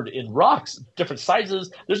covered in rocks, different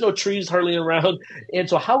sizes. There's no trees hardly around. And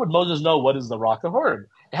so how would Moses know what is the rock of Horeb?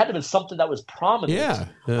 It had to have been something that was prominent. Yeah.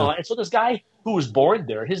 And so this guy who was born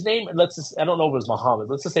there, his name, I don't know if it was Muhammad.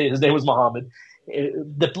 Let's just say his name was Muhammad.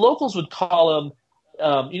 The locals would call him,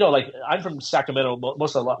 like I'm from Sacramento.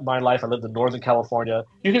 Most of my life I lived in Northern California.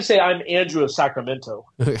 You can say I'm Andrew of Sacramento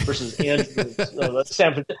versus Andrew of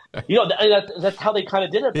San Francisco. That's how they kind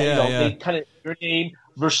of did it. They kind of your name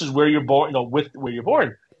versus where you're born, with where you're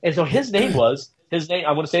born. And so his name,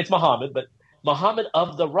 I want to say it's Muhammad, but Muhammad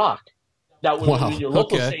of the Rock. Now, when your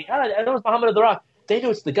locals say, I know it's Muhammad of the Rock, they know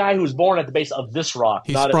it's the guy who was born at the base of this rock.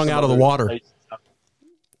 He sprung out of the water.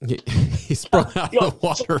 He sprung out of the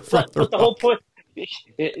water from the rock. The whole point,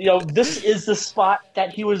 this is the spot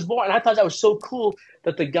that he was born. And I thought that was so cool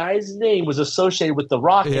that the guy's name was associated with the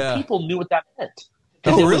rock, and people knew what that meant.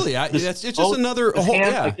 Oh, really? It's just another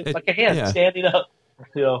hand, like a hand standing up.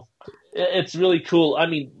 It's really cool. I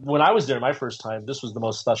mean, when I was there my first time, this was the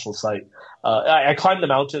most special sight. I climbed the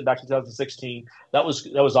mountain back in 2016. That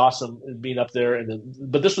was awesome being up there.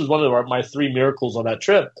 But this was one of my 3 miracles on that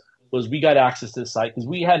trip. Was we got access to this site because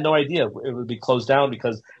we had no idea it would be closed down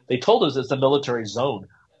because they told us it's a military zone.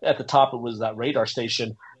 At the top, it was that radar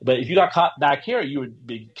station. But if you got caught back here, you would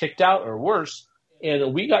be kicked out or worse.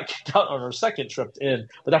 And we got kicked out on our second trip in.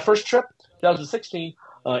 But that first trip, 2016,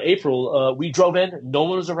 April, we drove in. No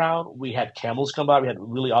one was around. We had camels come by. We had a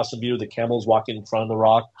really awesome view of the camels walking in front of the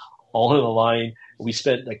rock, all in a line. We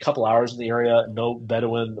spent a couple hours in the area. No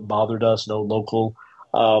Bedouin bothered us, no local.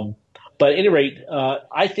 But at any rate,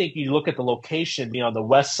 I think you look at the location being on the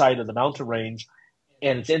west side of the mountain range,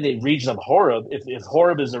 and it's in the region of Horeb. If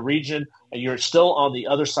Horeb is a region and you're still on the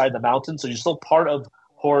other side of the mountain, so you're still part of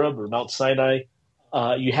Horeb or Mount Sinai,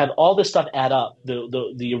 you have all this stuff add up.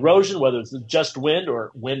 The erosion, whether it's just wind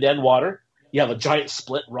or wind and water, you have a giant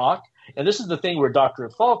split rock. And this is the thing where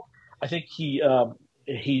Dr. Falk, I think he's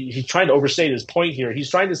trying to overstate his point here.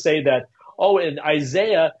 He's trying to say that, in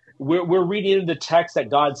Isaiah, we're reading in the text that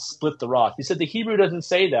God split the rock. He said the Hebrew doesn't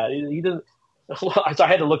say that. He doesn't. So I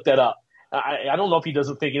had to look that up. I don't know if he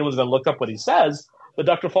doesn't think anyone's going to look up what he says, but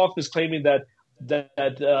Dr. Falk is claiming that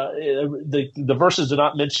the verses do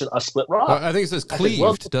not mention a split rock. I think it says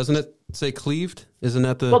cleaved. Doesn't it say cleaved? Isn't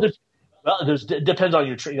that the? Well, depends on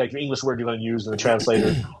your English word you're going to use in the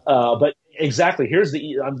translator. But exactly. Here's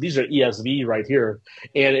these are ESV right here,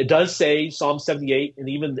 and it does say Psalm 78 and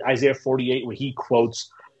even Isaiah 48 where he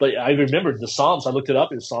quotes. But I remembered the Psalms. I looked it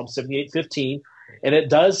up. It's Psalm 78:15, and it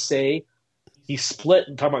does say he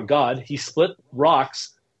split. Talking about God, he split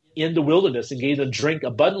rocks in the wilderness and gave them drink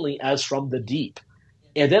abundantly as from the deep.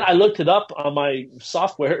 And then I looked it up on my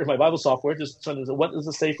software, my Bible software, just trying to, what does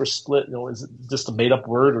it say for split? Is it just a made up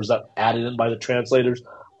word, or is that added in by the translators?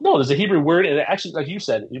 No, there's a Hebrew word, and it actually, like you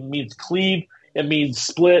said, it means cleave, it means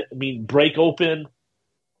split, it means break open,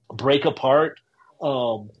 break apart.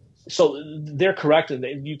 So they're correct,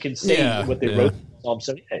 and you can say what they wrote in Psalm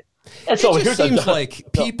 78. And so it just seems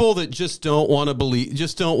like people that just don't want to believe,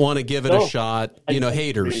 just don't want to give it a shot.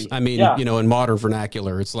 Haters. I mean, in modern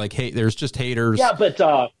vernacular, it's like, hey, there's just haters. Yeah, but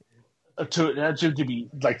to be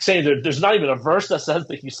like saying there's not even a verse that says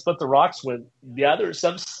that he split the rocks. When there's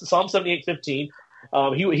Psalm 78:15.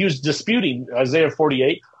 He was disputing Isaiah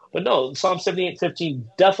 48, but no, Psalm 78:15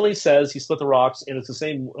 definitely says he split the rocks, and it's the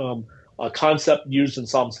same concept used in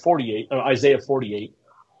Psalms 48 or Isaiah 48.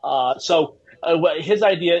 So. His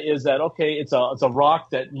idea is that, okay, it's a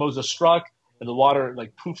rock that Moses struck and the water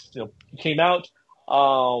like poof, came out.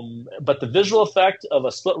 But the visual effect of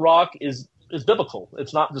a split rock is biblical.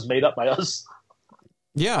 It's not just made up by us.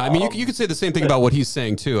 Yeah, I mean, you could say the same thing about what he's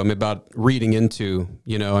saying too. I mean, about reading into,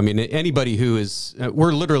 anybody who is,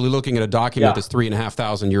 we're literally looking at a document that's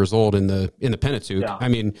 3,500 years old in the Pentateuch. Yeah. I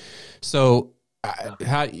mean, so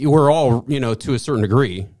we're all, to a certain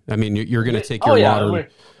degree. I mean, you're going to take your modern.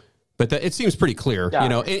 But it seems pretty clear,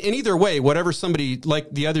 and either way, whatever somebody, like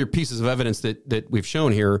the other pieces of evidence that we've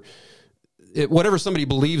shown here, whatever somebody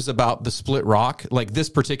believes about the split rock, like this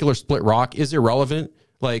particular split rock, is irrelevant.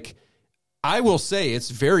 Like, I will say it's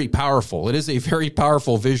very powerful. It is a very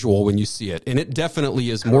powerful visual when you see it, and it definitely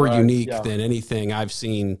is more unique than anything I've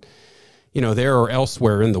seen, there or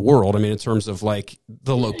elsewhere in the world. I mean, in terms of like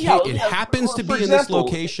the location, it happens to be in this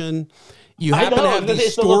location. You happen to have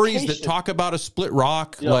these stories that talk about a split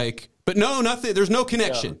rock, but no, nothing. There's no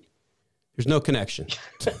connection. Yeah. There's no connection.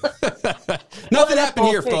 Nothing happened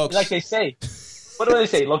here, folks. Like they say. What do they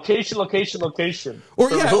say? Location, location, location.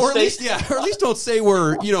 Or at least don't say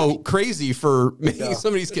we're crazy for making some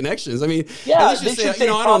of these connections. I mean, at least just say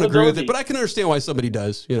I don't agree with it, but I can understand why somebody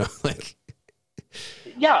does.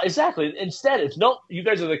 Yeah, exactly. Instead, it's no, you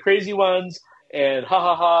guys are the crazy ones. And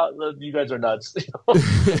you guys are nuts.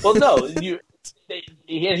 Well, no,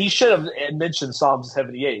 he should have mentioned Psalm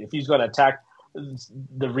 78 if he's going to attack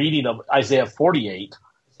the reading of Isaiah 48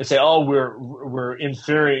 and say, "Oh, we're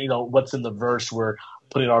inferring, what's in the verse. We're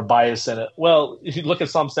putting our bias in it." Well, if you look at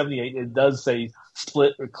Psalm 78, it does say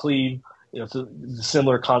split or cleave. It's a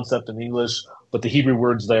similar concept in English, but the Hebrew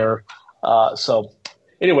word's there.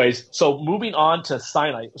 Anyways, moving on to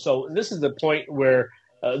Sinai. So this is the point where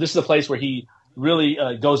this is the place where he really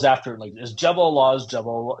goes after, like, is Jebel laws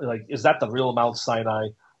Jebel, like, is that the real Mount Sinai?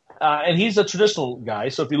 And he's a traditional guy.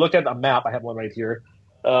 So if you look at a map, I have one right here.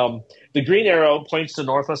 The green arrow points to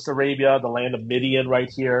Northwest Arabia, the land of Midian right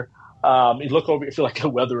here. You look over, I feel like a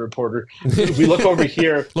weather reporter. If we look over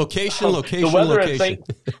here. location. The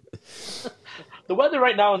weather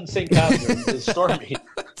right now in St. Catharines is stormy.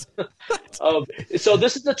 So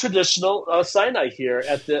this is the traditional Sinai here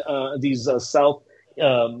at these south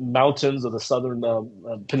mountains of the southern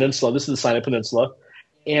peninsula. This is the Sinai Peninsula,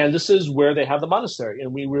 and this is where they have the monastery.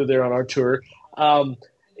 And we were there on our tour. And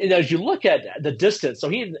as you look at the distance, so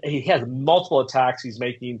he has multiple attacks he's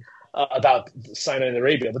making about Sinai and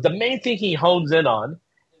Arabia, but the main thing he hones in on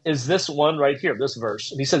is this one right here, this verse.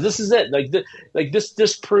 And he says, "This is it.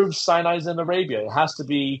 This proves Sinai's in Arabia. It has to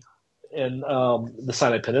be in the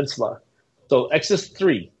Sinai Peninsula." So Exodus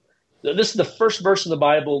 3. This is the first verse in the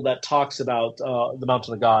Bible that talks about the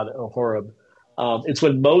mountain of God, Horeb. It's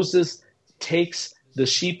when Moses takes the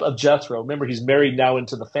sheep of Jethro. Remember, he's married now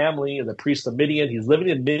into the family of the priest of Midian. He's living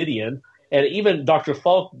in Midian. And even Dr.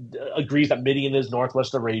 Falk agrees that Midian is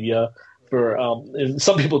northwest Arabia. And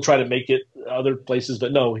some people try to make it other places,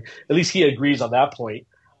 but no, at least he agrees on that point.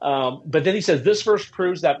 But then he says, this verse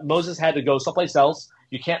proves that Moses had to go someplace else.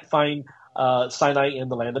 You can't find Sinai in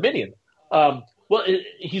the land of Midian.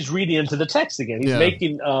 He's reading into the text again. He's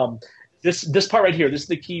making this part right here. This is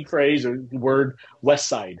the key phrase or word, west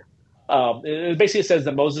side. It basically says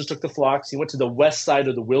that Moses took the flocks. He went to the west side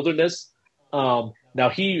of the wilderness. Now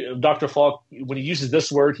Dr. Falk, when he uses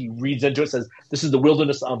this word, he reads into it, says this is the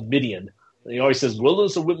wilderness of Midian. And he always says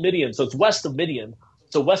wilderness of Midian. So it's west of Midian.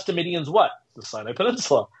 So west of Midian's what? The Sinai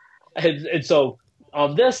Peninsula. And so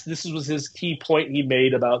on this was his key point he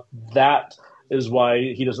made about that is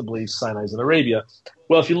why he doesn't believe Sinai's in Arabia.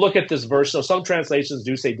 Well, if you look at this verse, so some translations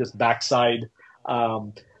do say this backside.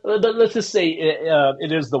 but let's just say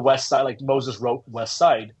it is the west side, like Moses wrote west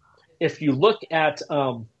side. If you look at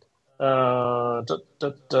now I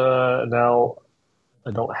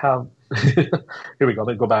don't have. Here we go.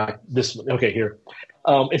 Let me go back. This okay here.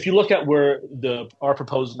 If you look at where our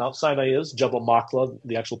proposed Mount Sinai is, Jebel Makla,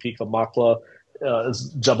 the actual peak of Makla,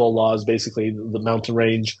 Jebel Allah is basically the mountain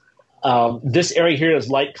range. This area here is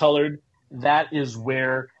light colored. That is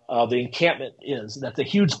where the encampment is. That's a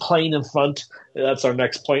huge plain in front. That's our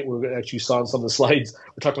next point. We actually saw in some of the slides.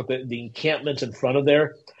 We're talking about the encampment in front of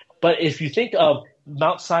there. But if you think of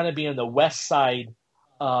Mount Sinai being the west side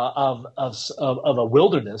of a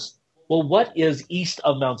wilderness, well, what is east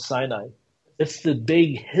of Mount Sinai? It's the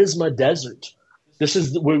big Hisma Desert. This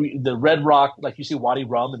is where the red rock, like you see Wadi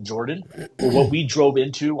Rum in Jordan, or what we drove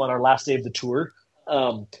into on our last day of the tour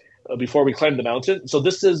before we climbed the mountain. So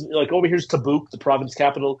this is like over here's Tabuk, the province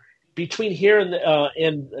capital. Between here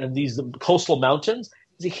and these coastal mountains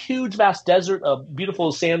is a huge, vast desert of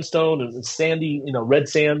beautiful sandstone and sandy, red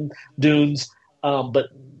sand dunes, but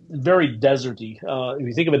very deserty. If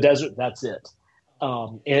you think of a desert, that's it.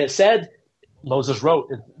 And it said, Moses wrote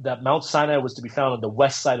that Mount Sinai was to be found on the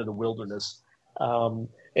west side of the wilderness. And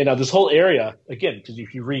now this whole area, again, because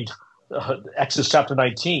if you read Exodus chapter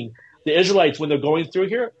 19, the Israelites, when they're going through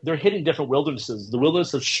here, they're hitting different wildernesses. The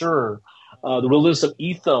wilderness of Shur, the wilderness of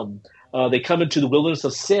Etham. They come into the wilderness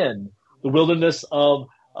of Sin, the wilderness of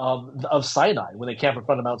Sinai. When they camp in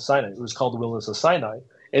front of Mount Sinai, it was called the wilderness of Sinai.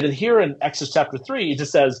 And then here in Exodus chapter 3, it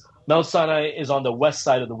just says Mount Sinai is on the west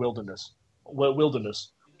side of the wilderness. What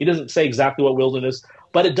wilderness? He doesn't say exactly what wilderness,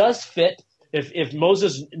 but it does fit. If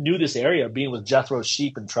Moses knew this area, being with Jethro's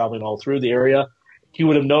sheep and traveling all through the area, he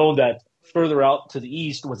would have known that further out to the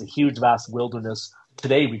east was a huge, vast wilderness.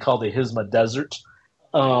 Today we call the Hisma Desert.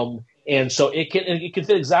 And so it can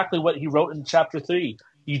fit exactly what he wrote in chapter 3.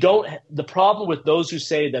 The problem with those who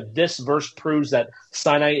say that this verse proves that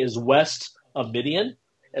Sinai is west of Midian,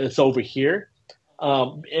 and it's over here,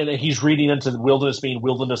 and he's reading into the wilderness being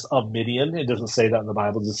wilderness of Midian. It doesn't say that in the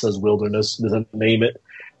Bible. It just says wilderness. It doesn't name it.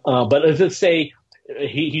 But if it say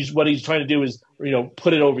what he's trying to do is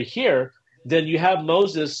put it over here, then you have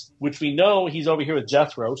Moses, which we know he's over here with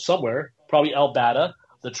Jethro somewhere, probably El Bada,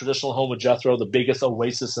 the traditional home of Jethro, the biggest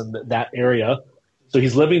oasis in that area. So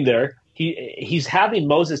he's living there. He's having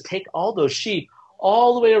Moses take all those sheep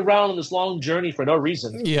all the way around on this long journey for no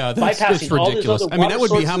reason. Yeah, it's ridiculous. I mean, that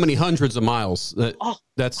would be how many hundreds of miles? I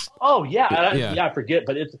forget.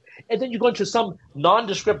 But and then you go into some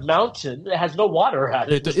nondescript mountain that has no water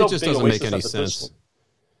at it. It just doesn't make any sense.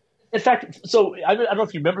 In fact, so I don't know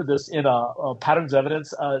if you remember this in Patterns of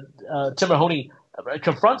Evidence. Tim Mahoney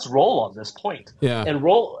confronts Roll on this point. Yeah. And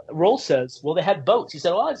Roll says, well, they had boats. He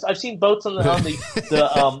said, well, I've seen boats on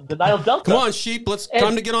the Nile Delta. Come on, sheep,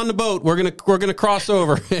 time to get on the boat. We're gonna cross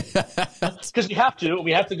over. Because we have to.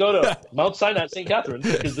 We have to go to Mount Sinai at St. Catherine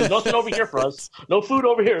because there's nothing over here for us. No food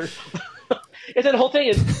over here. And then the whole thing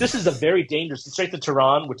is, this is a very dangerous, straight to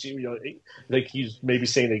Tehran, which, like he's maybe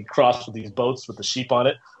saying they crossed with these boats with the sheep on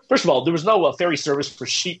it. First of all, there was no ferry service for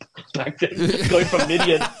sheep back then, going from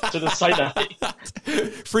Midian to the Sinai.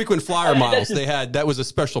 Frequent flyer miles they had. That was a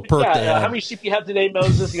special perk they had. How many sheep you have today,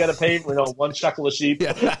 Moses? You got to pay one shekel a sheep.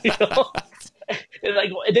 Yeah.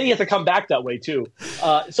 And then you have to come back that way too.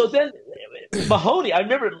 So then Mahoney, I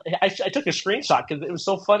remember I took a screenshot because it was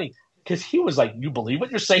so funny. Because he was like, you believe what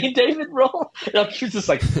you're saying, David Roll? And he was just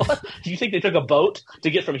like, what? Do you think they took a boat to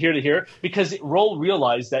get from here to here? Because Roll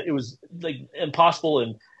realized that it was like impossible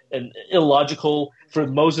and illogical for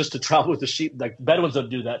Moses to travel with the sheep. Like Bedouins don't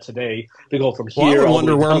do that today. They go from here. I would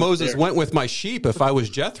wonder where Moses went with my sheep if I was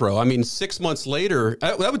Jethro. I mean, 6 months later,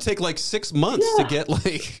 that would take like 6 months to get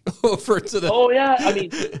over to the. Oh yeah, I mean,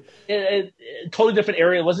 a totally different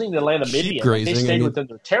area. It wasn't even the land of Midian. They stayed within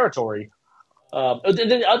their territory. And then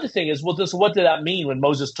the other thing is, what did that mean when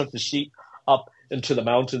Moses took the sheep up into the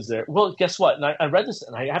mountains there? Well, guess what? And I read this,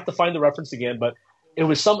 and I have to find the reference again, but it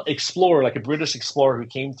was some explorer, like a British explorer who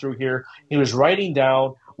came through here. He was writing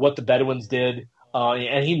down what the Bedouins did,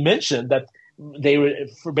 and he mentioned that they were,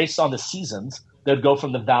 based on the seasons, they'd go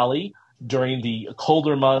from the valley during the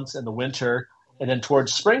colder months and the winter, and then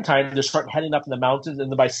towards springtime, they start heading up in the mountains, and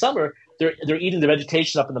then by summer, they're eating the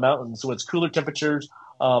vegetation up in the mountains. So it's cooler temperatures.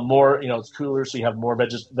 It's cooler, so you have more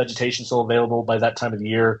vegetation still available by that time of the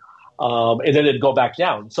year. And then it'd go back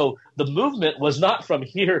down. So the movement was not from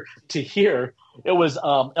here to here. It was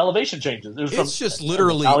elevation changes. It's just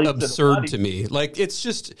literally absurd to me. Like, it's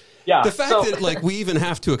just the fact that we even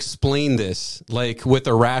have to explain this with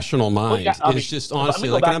a rational mind is just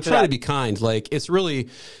honestly and I'm trying to be kind. Like, it's really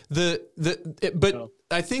but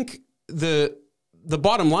I think the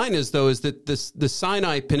bottom line is, though, is that the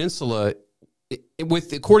Sinai Peninsula,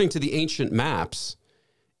 according to the ancient maps,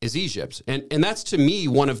 is Egypt. And that's, to me,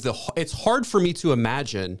 it's hard for me to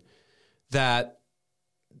imagine that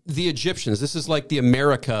the Egyptians, this is like the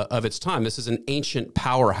America of its time. This is an ancient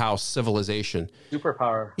powerhouse civilization.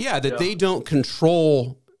 Superpower. Yeah, that they don't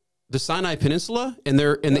control the Sinai Peninsula, and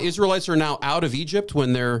the Israelites are now out of Egypt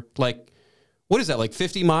when they're like, what is that, like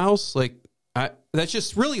 50 miles? Like, that's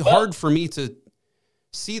just really hard for me to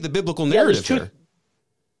see the biblical narrative there.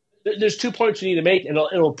 There's 2 points you need to make, and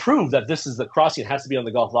it'll prove that this is the crossing. It has to be on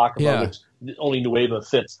the Gulf of Aqaba, which only Nueva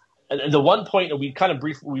fits. And the one point that we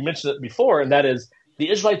mentioned it before, and that is the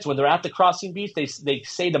Israelites, when they're at the crossing beach, they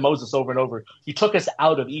say to Moses over and over, "You took us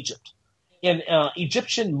out of Egypt." In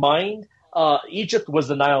Egyptian mind, Egypt was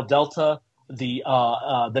the Nile Delta, the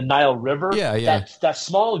Nile River. That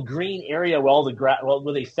small green area where all the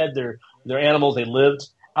where they fed their animals, they lived.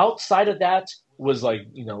 Outside of that was like,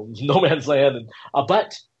 no man's land.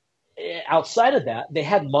 But outside of that, they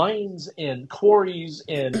had mines and quarries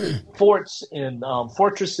and forts and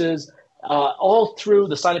fortresses all through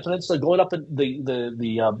the Sinai Peninsula, going up in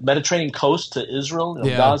the Mediterranean coast to Israel,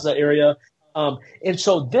 Gaza area. And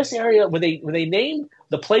so this area, when they named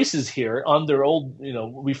the places here on their old,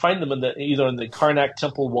 we find them either in the Karnak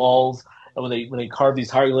temple walls, when they carve these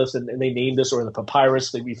hieroglyphs and they name this, or in the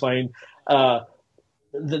papyrus that we find,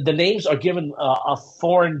 the names are given a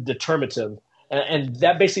foreign determinative, and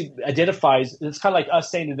that basically identifies. It's kind of like us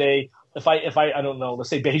saying today, if I don't know, let's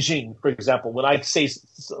say Beijing, for example. When I say,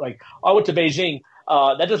 like, I went to Beijing,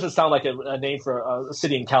 that doesn't sound like a name for a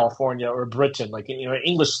city in California or Britain, like an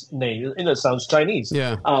English name. It sounds Chinese.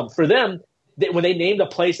 Yeah. For them, when they named a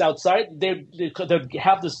place outside, they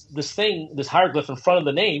have this hieroglyph in front of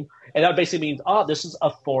the name, and that basically means, this is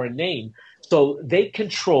a foreign name. So they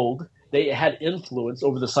had influence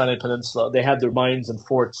over the Sinai Peninsula. They had their mines and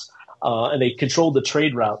forts, and they controlled the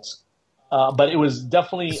trade routes. But it was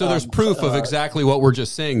definitely so. There's proof of exactly what we're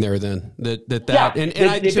just saying there. Then to me,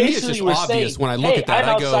 it's just obvious when I look at that.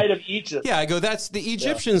 I'm outside of Egypt. Yeah, I go. That's the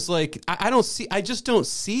Egyptians. Yeah. Like I just don't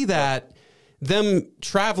see that them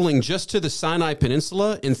traveling just to the Sinai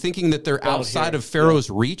Peninsula and thinking that they're outside of Pharaoh's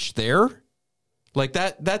reach there. Like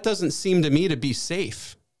that doesn't seem to me to be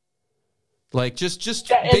safe. Like just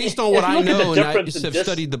based on what I know, and I just have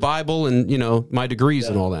studied the Bible and my degrees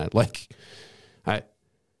and all that. Like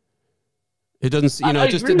it doesn't,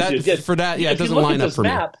 just that for that. Yeah, it doesn't line up for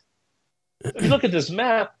me. If you look at this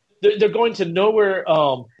map, they're going to nowhere.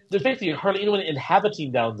 There's basically hardly anyone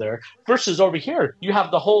inhabiting down there. Versus over here, you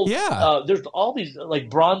have the whole. There's all these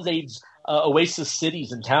like Bronze Age oasis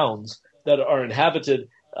cities and towns that are inhabited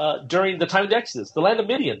during the time of the Exodus, the land of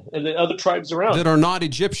Midian and the other tribes around that are not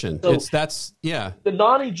Egyptian. So the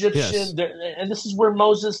non-Egyptian, and this is where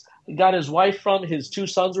Moses got his wife from. His 2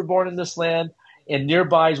 sons were born in this land. And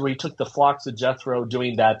nearby is where he took the flocks of Jethro,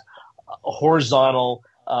 doing that horizontal,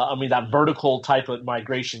 that vertical type of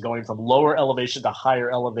migration, going from lower elevation to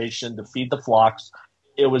higher elevation to feed the flocks.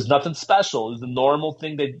 It was nothing special. It was the normal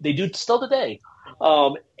thing they do still today.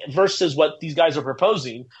 Versus what these guys are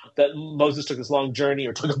proposing, that Moses took this long journey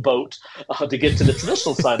or took a boat to get to the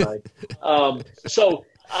traditional Sinai.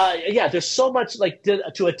 There's so much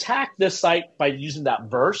to attack this site by using that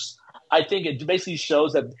verse. I think it basically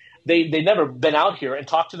shows that they never been out here and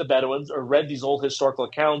talked to the Bedouins or read these old historical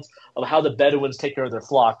accounts of how the Bedouins take care of their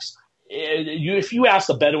flocks. If you ask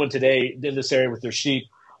a Bedouin today in this area with their sheep,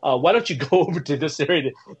 why don't you go over to this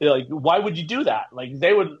area? Why would you do that? Like,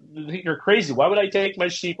 they would think you're crazy. Why would I take my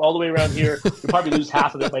sheep all the way around here? You probably lose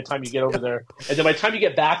half of it by the time you get over there, and then by the time you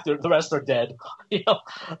get back, the rest are dead.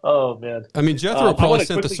 Oh man. I mean, Jethro probably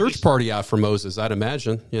sent the search party out for Moses. I'd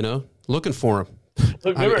imagine, looking for him.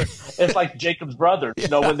 But remember, it's like Jacob's brothers.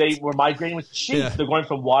 When they were migrating with sheep, they're going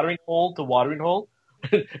from watering hole to watering hole,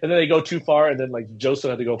 and then they go too far, and then Joseph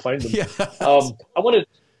had to go find them.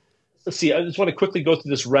 Let's see. I just want to quickly go through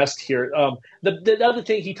this rest here. The other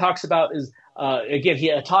thing he talks about is again he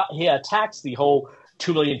attacks the whole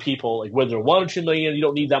 2 million people. Like, whether 1 or 2 million, you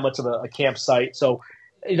don't need that much of a campsite. So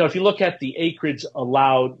if you look at the acreage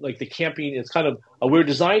allowed, like the camping, it's kind of a weird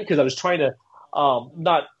design, because I was trying to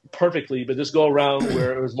not perfectly, but just go around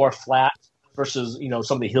where it was more flat versus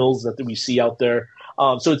some of the hills that we see out there.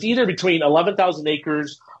 So it's either between 11,000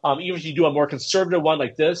 acres, even if you do a more conservative one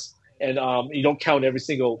like this, and you don't count every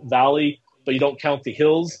single valley, but you don't count the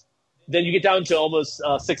hills, then you get down to almost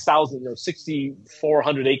 6,000,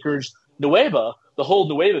 6,400 acres. Nueva, the whole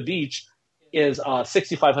Nueva beach, is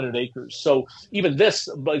 6,500 acres. So even this,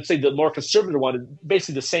 let's say the more conservative one, is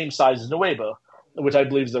basically the same size as Nueva, which I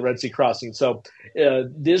believe is the Red Sea crossing. So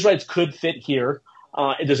the Israelites could fit here.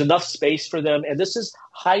 And there's enough space for them. And this is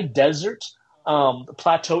high desert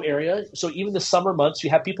plateau area. So even the summer months, you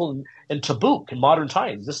have people in Tabuk in modern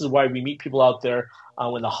times. This is why we meet people out there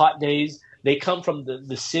in the hot days. They come from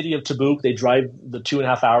the city of Tabuk. They drive the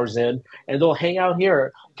 2.5 hours in, and they'll hang out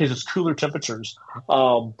here because it's cooler temperatures.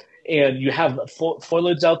 And you have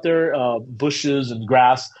foliage out there, bushes and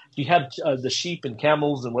grass. You have the sheep and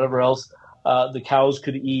camels and whatever else the cows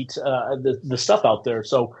could eat, the stuff out there.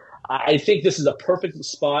 So I think this is a perfect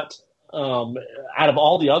spot. Out of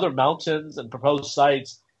all the other mountains and proposed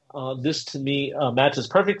sites, this to me matches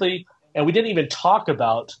perfectly. And we didn't even talk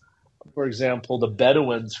about, for example, the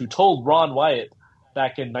Bedouins who told Ron Wyatt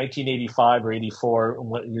back in 1985 or 84,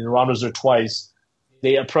 when Ron was there twice.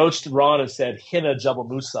 They approached Ron and said, Hina Jabal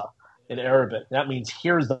Musa in Arabic. That means,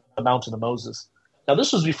 here's the mountain of Moses. Now,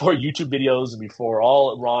 this was before YouTube videos and before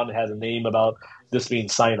all Ron had a name about this being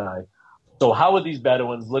Sinai. So how would these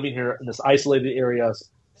Bedouins living here in this isolated area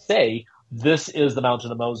say this is the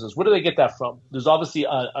mountain of Moses? Where do they get that from? There's obviously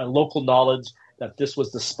a local knowledge that this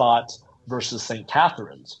was the spot versus St.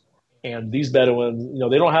 Catherine's. And these Bedouins,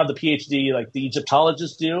 they don't have the PhD like the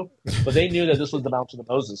Egyptologists do, but they knew that this was the mountain of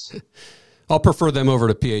Moses. I'll prefer them over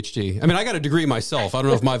to PhD. I mean, I got a degree myself. I don't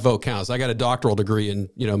know if my vote counts. I got a doctoral degree in,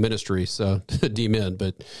 ministry, so deem in.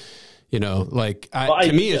 But, to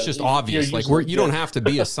me, it's just obvious. Like, you don't have to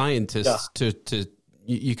be a scientist to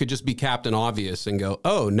you could just be Captain Obvious and go,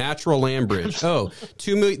 oh, natural land bridge. Oh,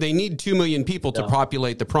 2 million. They need 2 million people to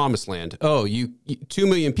populate the promised land. Oh, 2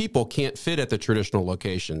 million people can't fit at the traditional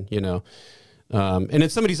location, And then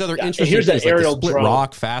some of these other interesting here's things, like the split drone.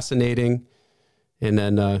 rock, fascinating. And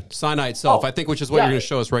then Sinai itself, I think, which is what you're going to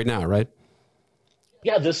show us right now, right?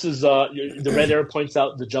 Yeah, this is the red arrow points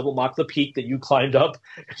out the Jebel Makla peak that you climbed up.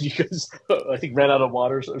 You guys, I think, ran out of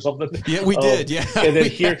water or something. Yeah, we did. Yeah, and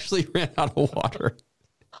then we actually ran out of water.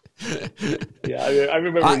 Yeah, I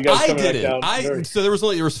remember you guys coming back down. So there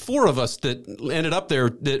was 4 of us that ended up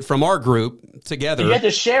there from our group together. You had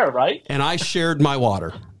to share, right? And I shared my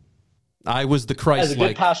water. I was the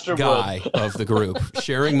Christ-like guy of the group,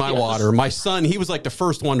 sharing my water. My son, he was like the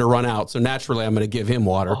first one to run out, so naturally I'm going to give him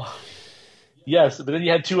water. Oh, yes, but then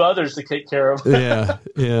you had 2 others to take care of. Yeah.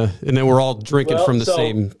 And then we're all drinking from the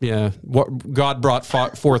same, God brought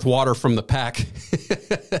forth water from the pack.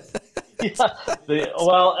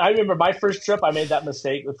 I remember my first trip, I made that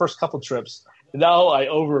mistake, the first couple trips. Now I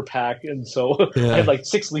overpack, and so I had like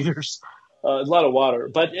 6 liters. A lot of water,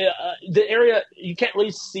 but the area you can't really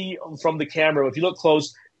see from the camera. If you look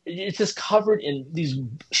close, it's just covered in these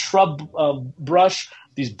shrub brush,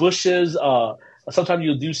 these bushes. Sometimes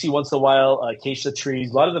you do see once in a while acacia trees.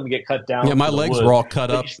 A lot of them get cut down. Yeah, my legs were all cut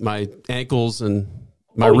up, my ankles and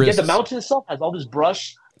my wrists. The mountain itself has all this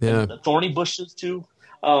brush, and thorny bushes too.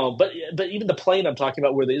 But even the plain I'm talking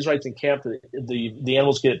about, where the Israelites encamped, the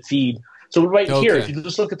animals get feed. So here, if you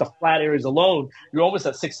just look at the flat areas alone, you're almost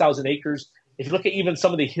at 6,000 acres. If you look at even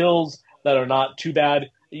some of the hills that are not too bad,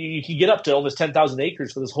 you can get up to almost 10,000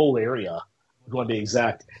 acres for this whole area, if you want to be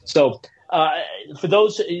exact. So for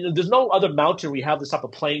those, there's no other mountain where you have this type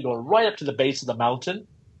of plain going right up to the base of the mountain.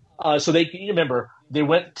 So you remember, they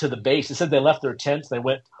went to the base. It said they left their tents. They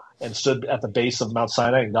went and stood at the base of Mount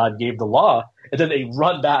Sinai, and God gave the law. And then they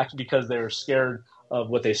run back because they were scared of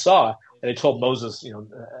what they saw. And they told Moses,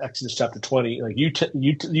 Exodus chapter 20, like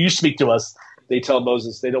you speak to us. They tell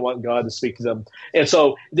Moses they don't want God to speak to them. And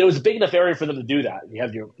so there was a big enough area for them to do that. You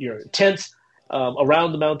have your tents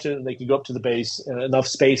around the mountain, and they can go up to the base, and enough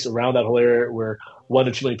space around that whole area where 1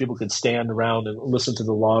 or 2 million people could stand around and listen to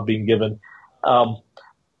the law being given.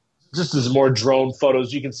 Just as more drone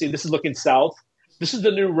photos, you can see this is looking south. This is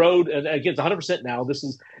the new road, and again, it's 100% now. This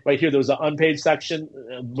is right here. There was an unpaved section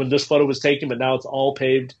when this photo was taken, but now it's all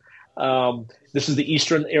paved. This is the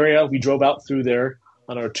eastern area. We drove out through there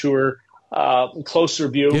on our tour. Closer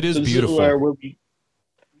view. It is beautiful. Where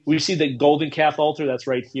we see the golden calf altar. That's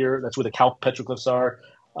right here. That's where the cow petroglyphs are.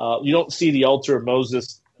 You don't see the altar of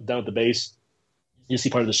Moses down at the base. You see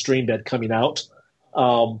part of the stream bed coming out.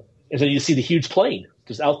 And then you see the huge plain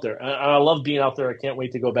just out there. I love being out there. I can't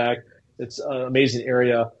wait to go back. It's an amazing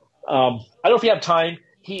area. I don't know if you have time.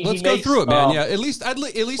 Let's go through it, man. At least I'd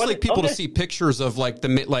like people to see pictures of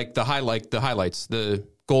the highlights, the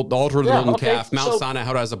altar of the golden calf, Mount Sinai,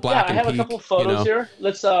 how it has a blackened peak. I have a couple photos here.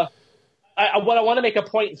 Let's. I want to make a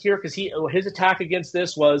point here because his attack against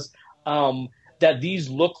this was that these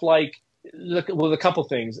look like. Well, a couple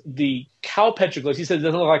things. The cow petroglyphs, he says,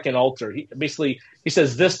 doesn't look like an altar. He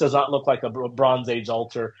says this does not look like a Bronze Age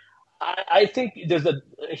altar. I think there's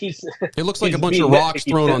it looks like a bunch of rocks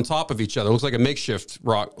thrown on top of each other. It looks like a makeshift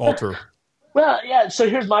rock altar. Well, yeah. So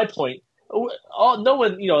here's my point. no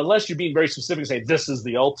one, unless you're being very specific and say this is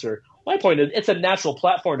the altar. My point is, it's a natural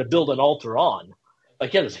platform to build an altar on.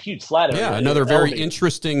 Like, yeah, there's a huge flat area. Yeah, another very elevated.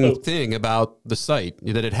 interesting thing about the site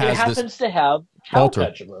that it has. It happens to have cow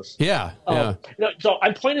petroglyphs. Yeah, yeah. So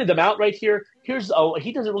I pointed them out right here. He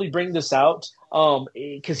doesn't really bring this out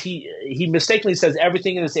because he mistakenly says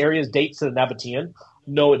everything in this area dates to the Nabatean.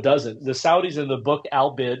 No, it doesn't. The Saudis in the book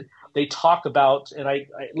Al-Bid, they talk about, and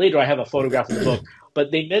later I have a photograph in the book, but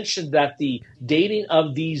they mentioned that the dating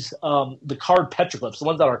of these the carved petroglyphs, the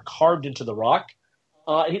ones that are carved into the rock,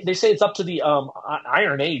 they say it's up to the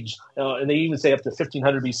Iron Age, and they even say up to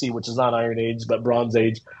 1500 BC, which is not Iron Age, but Bronze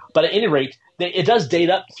Age. But at any rate, it does date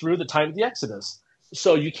up through the time of the Exodus.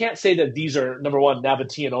 So you can't say that these are, number one,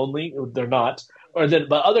 Nabatean only. They're not.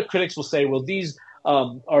 But other critics will say, well, these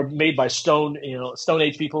are made by Stone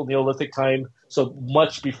Age people, Neolithic time, so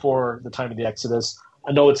much before the time of the Exodus.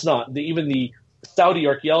 No, it's not. Even the Saudi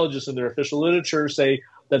archaeologists in their official literature say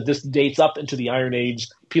that this dates up into the Iron Age,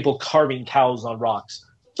 people carving cows on rocks.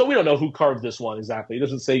 So we don't know who carved this one exactly. It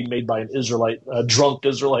doesn't say made by an Israelite, a drunk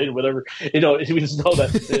Israelite or whatever. We just know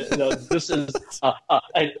that this is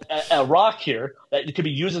a rock here that it could be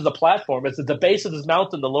used as a platform. It's at the base of this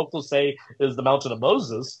mountain the locals say is the Mountain of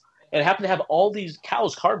Moses, and it happened to have all these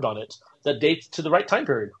cows carved on it that dates to the right time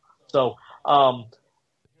period. So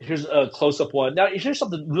here's a close-up one. Now, here's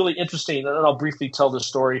something really interesting, and I'll briefly tell this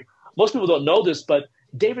story. Most people don't know this, but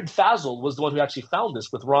David Fazel was the one who actually found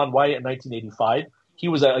this with Ron Wyatt in 1985. He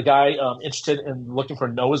was a guy interested in looking for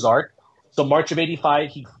Noah's Ark. So March of 85,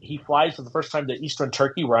 he flies for the first time to eastern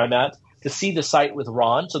Turkey, where I'm at, to see the site with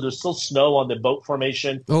Ron. So there's still snow on the boat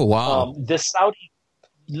formation. Oh, wow. This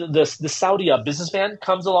Saudi businessman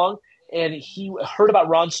comes along, and he heard about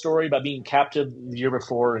Ron's story about being captive the year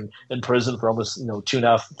before and in prison for almost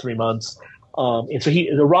 2.5, 3 months. And so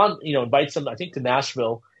Ron invites him, I think, to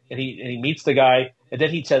Nashville, and he meets the guy, and then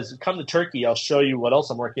he says, "Come to Turkey, I'll show you what else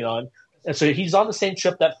I'm working on." And so he's on the same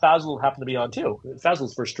trip that Fazel happened to be on too,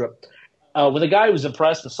 Fazel's first trip. When the guy was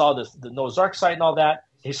impressed and saw the Noah's Ark site and all that,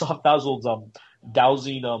 he saw Fazel's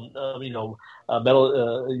dowsing, metal,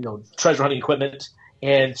 treasure hunting equipment.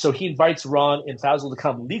 And so he invites Ron and Fazel to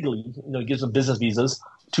come legally, gives them business visas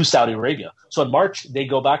to Saudi Arabia. So in March, they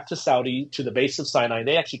go back to Saudi, to the base of Sinai.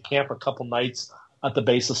 They actually camp a couple nights at the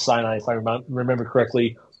base of Sinai, if I remember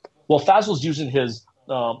correctly. Well, Fazel's using his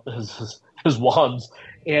wands,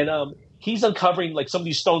 and he's uncovering like some of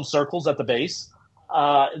these stone circles at the base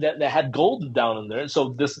that had gold down in there. And so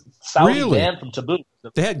this Saudi man from Tabuk,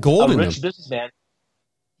 they had gold in them. A rich businessman,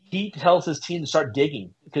 he tells his team to start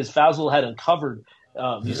digging because Fazel had uncovered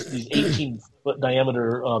these 18-foot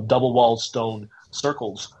diameter double-walled stone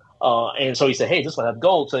circles. And so he said, hey, this one has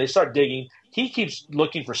gold. So they start digging. He keeps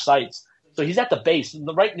looking for sites. So he's at the base,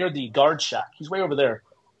 right near the guard shack. He's way over there.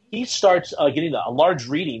 He starts getting a large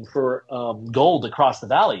reading for gold across the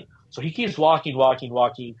valley. So he keeps walking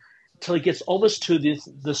until he gets almost to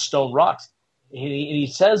the stone rocks. And he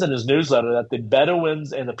says in his newsletter that the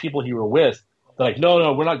Bedouins and the people he were with, they're like,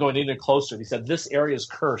 no, we're not going any closer. He said, this area is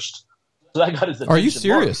cursed. So that got his attention. Are you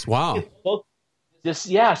serious? Wow.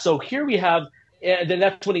 So here we have, and then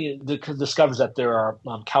that's when he discovers that there are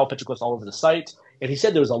cow petroglyphs all over the site. And he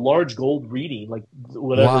said there was a large gold reading, like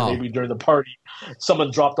whatever, maybe during the party,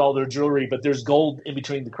 someone dropped all their jewelry, but there's gold in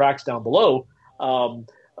between the cracks down below. So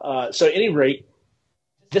at any rate,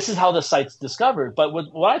 this is how the site's discovered. But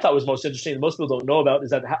what I thought was most interesting, and most people don't know about,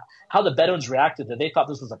 is that how the Bedouins reacted, that they thought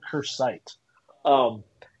this was a cursed site.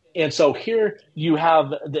 And so here you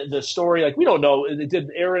have the story, like we don't know,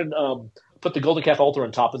 did Aaron put the golden calf altar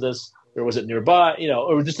on top of this, or was it nearby,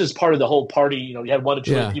 or just as part of the whole party, you had 1 or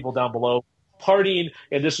 2 other people down below partying,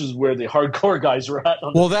 and this is where the hardcore guys were at.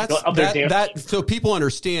 So people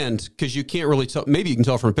understand, because you can't really tell. Maybe you can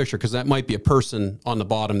tell from a picture, because that might be a person on the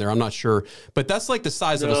bottom there. I'm not sure, but that's like the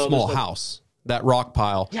size of a small house. That rock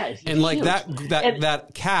pile, and like huge.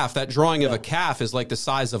 that calf, that drawing of a calf is like the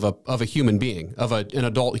size of a human being, of an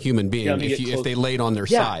adult human being. If they laid on their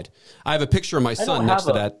side, I have a picture of my son next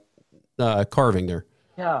to that carving there.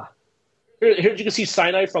 Yeah, here you can see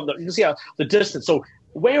Sinai from you can see the distance. So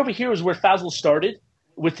way over here is where Fazel started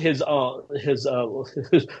with his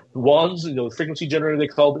wands, frequency generator they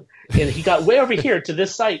called it, and he got way over here to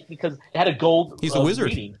this site because it had a gold. He's a wizard.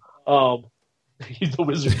 Reading. He's a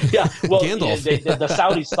wizard. Yeah. Well, the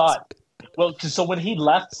Saudis thought. Well, so when he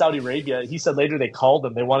left Saudi Arabia, he said later they called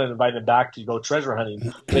him. They wanted to invite him back to go treasure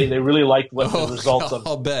hunting. They really liked what the results of.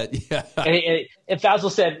 I'll bet. Yeah. And Fazel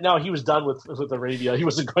said no, he was done with Arabia. He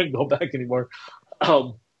wasn't going to go back anymore.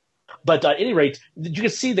 But at any rate, you can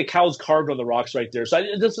see the cows carved on the rocks right there. So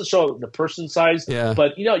it doesn't show the person size, Yeah.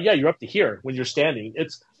 but you're up to here when you're standing.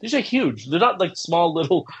 These are huge. They're not like small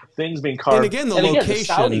little things being carved. And again, the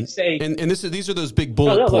location, the say, and these are those big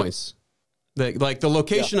bullet points. Like the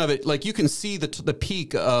location of it, like you can see the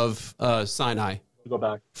peak of Sinai. Go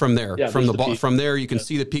back from there. Yeah, From there, you can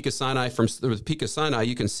see the peak of Sinai. From the peak of Sinai,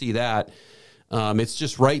 you can see that. It's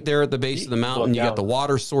just right there at the base of the mountain. You got the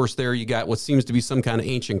water source there. You got what seems to be some kind of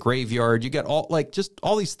ancient graveyard. You got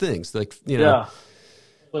all these things, like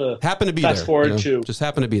happen to be there. Fast forward to just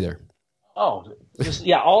happen to be there. Oh,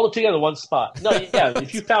 all together in one spot. No, yeah.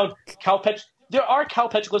 If you found there are cow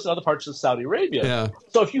petroglyphs in other parts of Saudi Arabia. Yeah.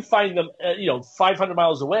 So if you find them, 500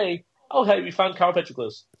 miles away, hey, we found cow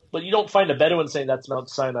petroglyphs. But you don't find a Bedouin saying that's Mount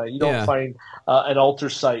Sinai. You don't find an altar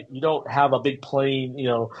site. You don't have a big plain.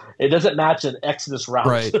 It doesn't match an Exodus route.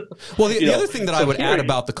 Right. Well, the other thing that I would add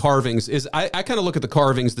about the carvings is I kind of look at the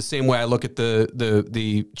carvings the same way I look at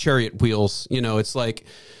the chariot wheels. It's like,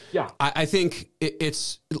 I think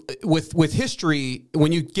it's with history,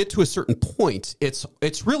 when you get to a certain point,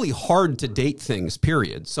 it's really hard to date things,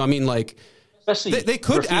 period. So, I mean, like, they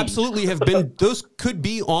could absolutely have been, those could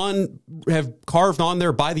have carved on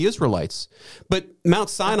there by the Israelites. But Mount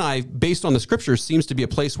Sinai, based on the scriptures, seems to be a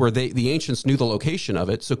place where the ancients knew the location of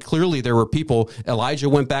it. So clearly there were people. Elijah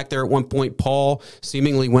went back there at one point. Paul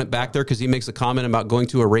seemingly went back there because he makes a comment about going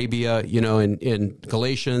to Arabia, in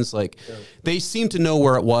Galatians. They seem to know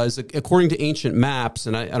where it was. According to ancient maps,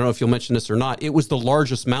 and I don't know if you'll mention this or not, it was the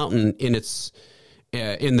largest mountain in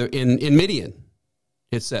Midian.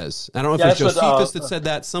 It says. I don't know if it's Josephus that said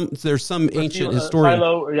that. There's some ancient historian.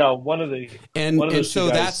 Philo, one of the and so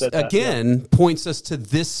that's again points us to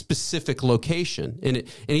this specific location. And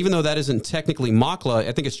even though that isn't technically Makla,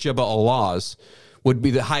 I think it's Jebel Alaz would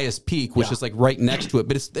be the highest peak, which is like right next to it.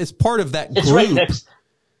 But it's part of that group. It's right next.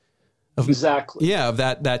 Exactly. Yeah, of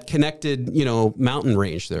that connected mountain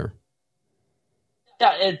range there.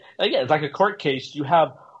 Yeah, and again, it's like a court case. You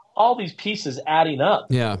have all these pieces adding up.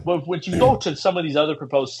 Yeah. But when you go to some of these other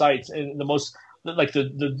proposed sites, and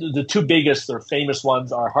the two biggest or famous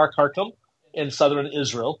ones are Har Khartoum in southern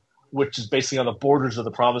Israel, which is basically on the borders of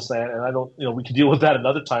the Promised Land. And I don't, we could deal with that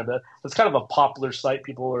another time. That's kind of a popular site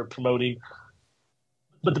people are promoting.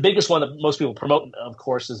 But the biggest one that most people promote, of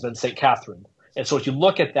course, has been St. Catherine. And so if you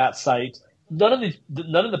look at that site, none of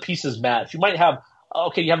the pieces match. You might have,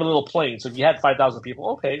 you have a little plain. So if you had 5,000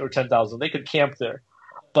 people, or 10,000, they could camp there.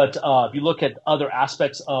 But if you look at other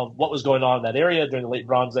aspects of what was going on in that area during the late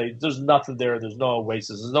Bronze Age, there's nothing there. There's no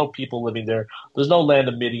oasis. There's no people living there. There's no land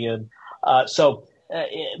of Midian. But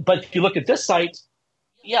if you look at this site,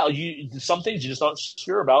 some things you're just not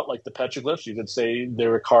sure about, like the petroglyphs. You could say they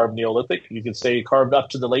were carved Neolithic. You could say carved up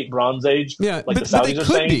to the late Bronze Age. Yeah, but they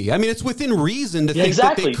could be. I mean, it's within reason to think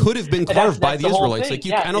that they could have been carved by the Israelites.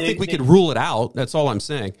 I don't think we could rule it out. That's all I'm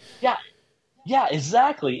saying. Yeah,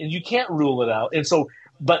 exactly. And you can't rule it out. And so,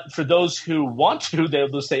 but for those who want to,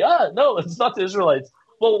 they'll say, no, it's not the Israelites.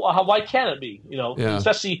 Well, why can't it be?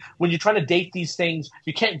 Especially when you're trying to date these things,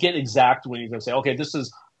 you can't get exact when you're going to say, okay, this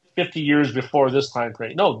is 50 years before this time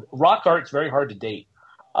frame. No, rock art's very hard to date.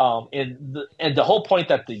 And the whole point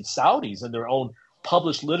that the Saudis in their own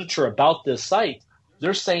published literature about this site,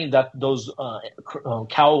 they're saying that those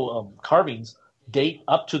cow carvings date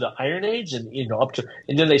up to the Iron Age and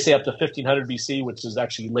then they say up to 1500 BC, which is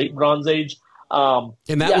actually late Bronze Age.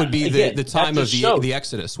 And that would be the time of the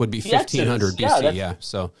Exodus would be 1500 BC.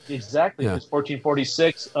 So exactly, it's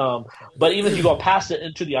 1446. But even if you go past it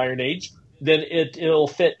into the Iron Age, then it'll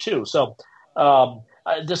fit too. So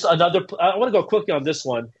just another. I want to go quickly on this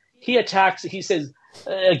one. He attacks. He says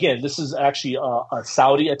again, this is actually a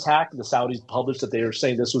Saudi attack. The Saudis published that they were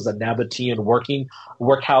saying this was a Nabatean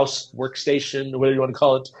workhouse, workstation, whatever you want to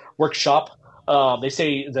call it, workshop. They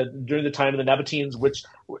say that during the time of the Nabateans, which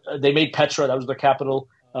they made Petra, that was their capital.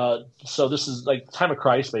 So this is like the time of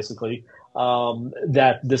Christ, basically,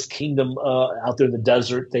 that this kingdom out there in the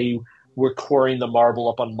desert, they were quarrying the marble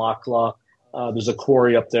up on Makla. There's a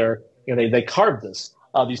quarry up there, and they carved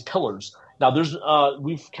these pillars. Now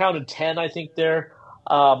we've counted 10, I think, there.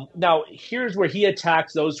 Now here's where he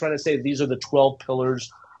attacks those trying to say these are the 12 pillars,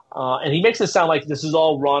 and he makes it sound like this is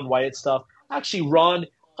all Ron Wyatt stuff. Actually, Ron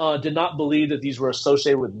did not believe that these were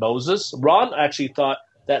associated with Moses. Ron actually thought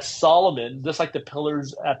that Solomon, just like the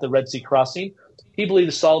pillars at the Red Sea crossing, he believed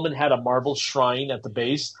that Solomon had a marble shrine at the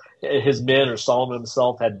base. His men, or Solomon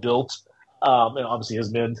himself, had built. And obviously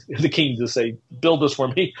his men, the king, to say, build this for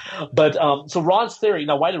me. But so Ron's theory,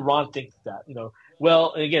 now why did Ron think that?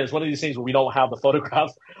 Well, again, it's one of these things where we don't have the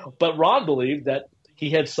photograph. But Ron believed that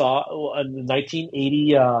he had saw in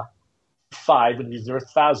 1980, 5, when he was there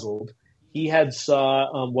with Fasold, he had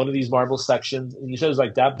saw one of these marble sections, and he said it was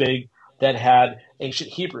like that big, that had ancient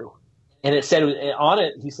Hebrew. And it said on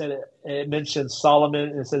it, he said it mentioned Solomon,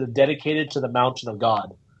 and it said dedicated to the mountain of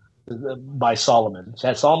God by Solomon. So it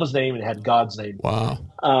had Solomon's name and it had God's name. Wow.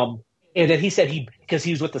 And then he said because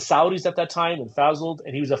he was with the Saudis at that time and Fasold,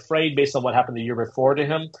 and he was afraid based on what happened the year before to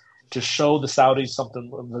him to show the Saudis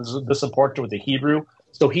something this important with the Hebrew.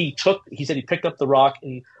 So he said he picked up the rock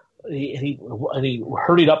and he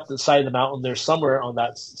hurried up the side of the mountain. There somewhere on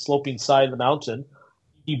that sloping side of the mountain,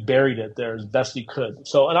 he buried it there as best he could.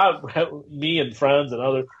 So, and me and friends and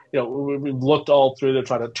other, we looked all through there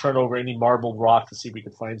trying to turn over any marble rock to see if we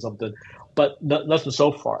could find something, but nothing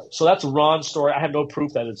so far. So that's Ron's story. I have no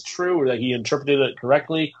proof that it's true or that he interpreted it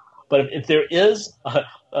correctly. But if there is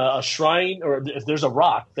a shrine, or if there's a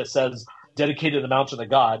rock that says dedicated to the mountain of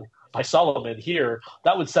God by Solomon here,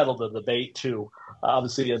 that would settle the debate too.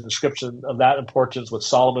 Obviously, a description of that importance with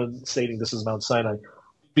Solomon stating this is Mount Sinai.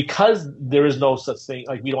 Because there is no such thing,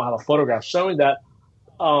 like we don't have a photograph showing that,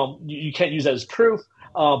 you can't use that as proof.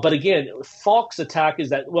 But again, Falk's attack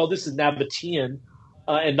is that, well, this is Nabatean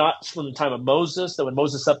and not from the time of Moses, that when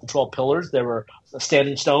Moses set up the 12 pillars, there were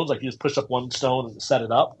standing stones, like you just push up one stone and set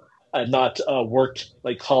it up, and not worked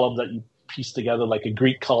like columns that you piece together like a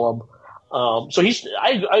Greek column. So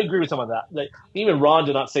I agree with him on that. Even Ron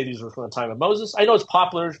did not say these were from the time of Moses. I know it's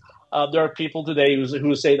popular. There are people today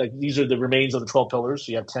who say like these are the remains of the 12 pillars.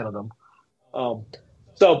 So you have 10 of them.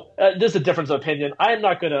 So there's a difference of opinion. I'm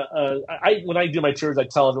not going to when I do my tours, I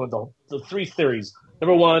tell everyone the 3 theories.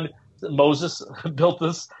 Number 1, Moses built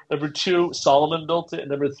this. Number 2, Solomon built it. And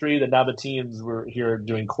number 3, the Nabateans were here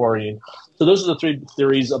doing quarrying. So those are the 3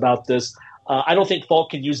 theories about this. I don't think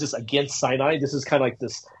Falk can use this against Sinai. This is kind of like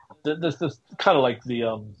this kind of like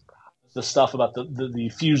the stuff about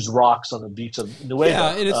the fused rocks on the beach of Nueva.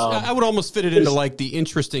 Yeah, and I would almost fit it into like the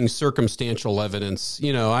interesting circumstantial evidence.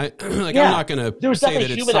 I'm not going to say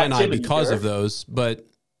that it's Sinai because of those, but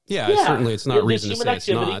certainly it's not reason to say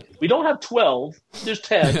activity. It's not. We don't have 12. There's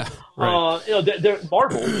 10. Yeah, right. They're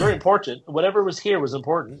marble, very important. Whatever was here was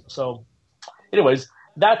important. So, anyways,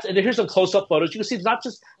 and here's some close-up photos. You can see it's not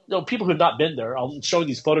just people who have not been there. I'm showing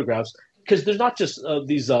these photographs because there's not just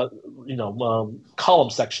these column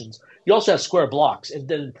sections. You also have square blocks, and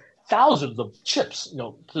then thousands of chips.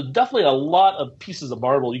 So definitely a lot of pieces of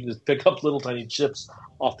marble. You can just pick up little tiny chips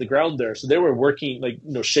off the ground there. So they were working,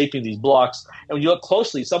 shaping these blocks. And when you look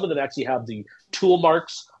closely, some of them actually have the tool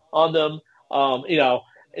marks on them.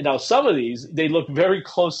 And now some of these, they look very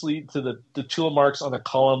closely to the tool marks on the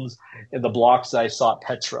columns and the blocks that I saw at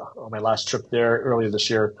Petra on my last trip there earlier this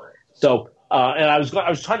year. So. And I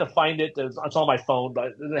was trying to find it. It's on my phone, but I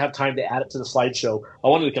didn't have time to add it to the slideshow. I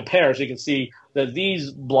wanted to compare so you can see that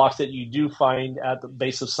these blocks that you do find at the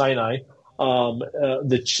base of Sinai,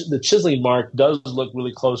 the chiseling mark does look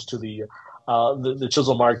really close to the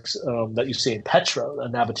chisel marks that you see in Petra, a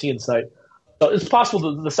Nabatean site. So it's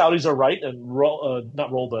possible that the Saudis are right and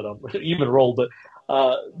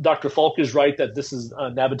Dr. Falk is right that this is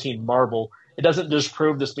Nabatean marble. It doesn't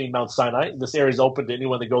disprove this being Mount Sinai. This area is open to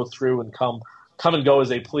anyone to go through and come and go as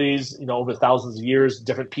they please. Over thousands of years,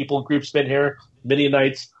 different people groups been here.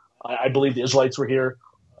 Midianites, I believe the Israelites were here.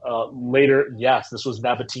 Later, yes, this was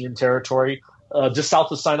Nabatean territory. Just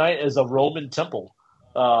south of Sinai is a Roman temple.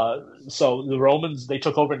 So the Romans, they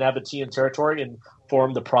took over Nabatean territory and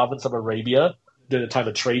formed the province of Arabia during the time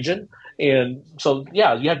of Trajan. And so, you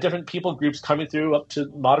have different people groups coming through up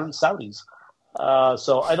to modern Saudis.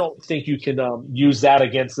 So I don't think you can use that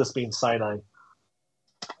against this being Sinai.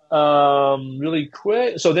 Really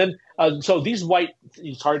quick. So then, so these white,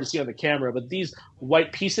 it's hard to see on the camera, but these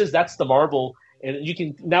white pieces, that's the marble. And you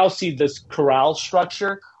can now see this corral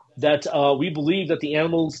structure that we believe that the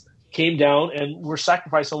animals came down and were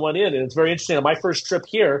sacrificed and went in. And it's very interesting. On my first trip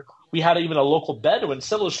here, we had even a local Bedouin,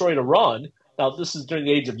 similar story to Ron. Now, this is during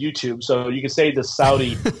the age of YouTube, so you can say the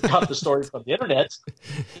Saudi got the story from the internet.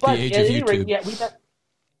 But the age of YouTube.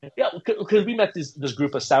 Because we met this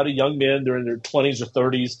group of Saudi young men. They're in their 20s or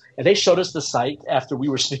 30s, and they showed us the site after we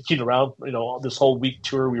were sneaking around, this whole week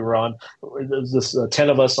tour we were on. There was this 10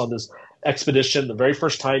 of us on this expedition, the very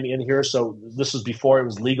first time in here, so this was before it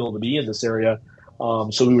was legal to be in this area.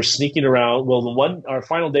 So we were sneaking around. Well, our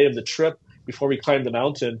final day of the trip, before we climbed the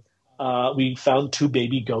mountain, we found 2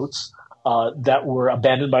 baby goats that were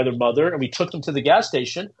abandoned by their mother, and we took them to the gas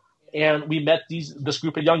station, and we met this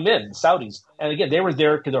group of young men, Saudis. And again, they were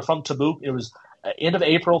there because they're from Tabuk. It was end of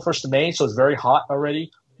April, 1st of May, so it's very hot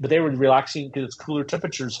already, but they were relaxing because it's cooler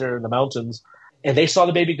temperatures here in the mountains. And they saw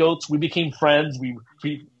the baby goats. We became friends. We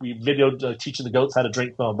videoed teaching the goats how to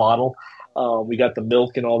drink from a bottle. We got the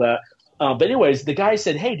milk and all that. But anyways, the guy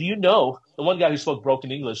said, "Hey, do you know the one guy who spoke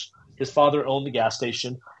broken English? His father owned the gas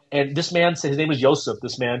station, and this man said his name was Joseph.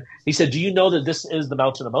 This man, he said, do you know that this is the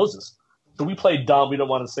Mountain of Moses?" So we played dumb. We don't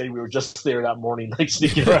want to say we were just there that morning, like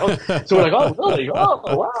sneaking around. So we're like, "Oh, really? Oh,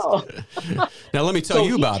 wow." Now let me tell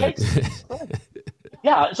you about it.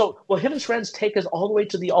 Yeah. So, well, him and his friends take us all the way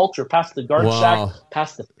to the altar, past the guard shack,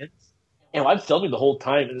 past the fence. And I'm filming the whole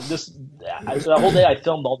time. And the whole day I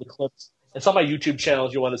filmed all the clips. It's on my YouTube channel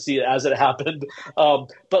if you want to see it as it happened.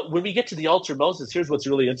 But when we get to the altar of Moses, here's what's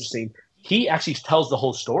really interesting. He actually tells the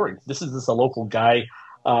whole story. This is a local guy.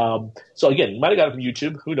 So again, he might have got it from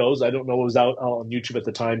YouTube. Who knows? I don't know what was out on YouTube at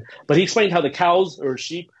the time. But he explained how the cows or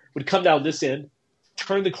sheep would come down this end,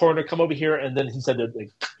 turn the corner, come over here, and then he said that,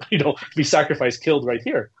 be sacrificed, killed right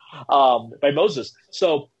here by Moses.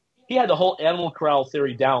 So he had the whole animal corral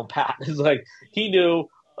theory down pat. It's like he knew.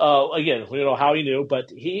 Again, we don't know how he knew,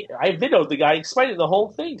 but I videoed the guy explaining the whole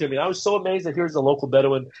thing to me. I was so amazed that here's a local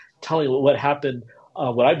Bedouin telling what happened,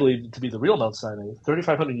 what I believe to be the real Mount Sinai,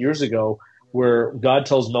 3,500 years ago, where God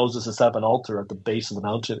tells Moses to set up an altar at the base of the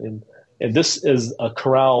mountain. And this is a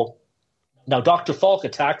corral. Now, Dr. Falk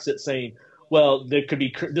attacks it, saying, well, this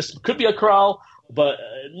could be a corral, but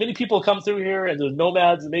many people come through here, and there's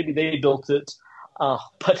nomads, and maybe they built it.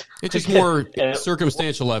 But it's just more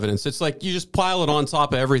circumstantial evidence. It's like you just pile it on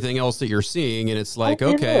top of everything else that you're seeing, and it's like,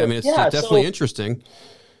 okay, I mean, it's definitely interesting,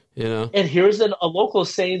 And here's a local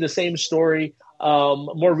saying the same story,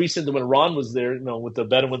 more recent than when Ron was there, with the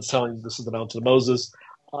Bedouins telling this is the Mountain of Moses.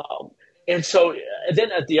 And so then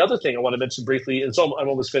the other thing I want to mention briefly, and so I'm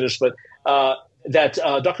almost finished, but that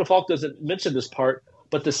Dr. Falk doesn't mention this part,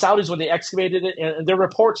 but the Saudis, when they excavated it, and their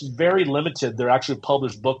reports very limited, their actually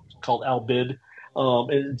published book called Al-Bid,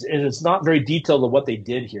 and it's not very detailed of what they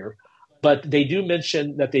did here, but they do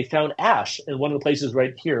mention that they found ash in one of the places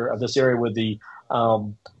right here of this area where the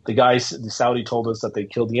guys, the Saudi, told us that they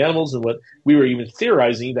killed the animals, and what we were even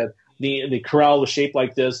theorizing that the corral was shaped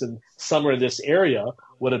like this, and somewhere in this area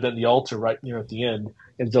would have been the altar right near at the end.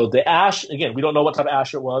 And so the ash, again, we don't know what type of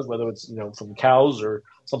ash it was, whether it's from cows or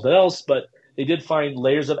something else, but they did find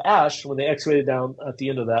layers of ash when they excavated down at the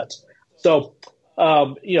end of that. So,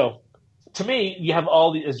 to me, you have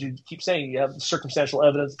all the, as you keep saying, you have circumstantial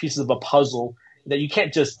evidence, pieces of a puzzle that you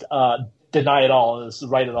can't just deny it all and just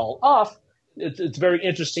write it all off. It's very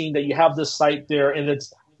interesting that you have this site there, and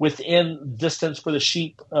it's within distance for the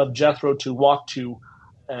sheep of Jethro to walk to,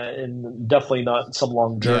 and definitely not some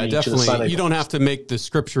long journey. Yeah, definitely. To the Sinai. You don't have to make the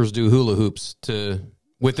scriptures do hula hoops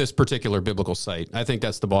with this particular biblical site. I think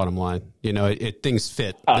that's the bottom line. Things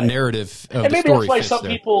fit. The narrative of the story fits. And maybe that's why some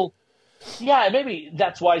people. Yeah, and maybe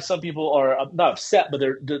that's why some people are not upset, but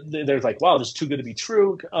they're like, wow, this is too good to be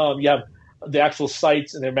true. You have the actual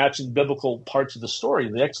sites, and they're matching biblical parts of the story,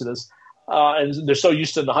 the Exodus, and they're so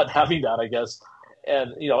used to not having that, I guess.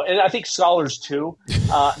 And and I think scholars too,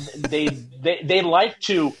 they like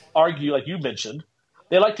to argue, like you mentioned.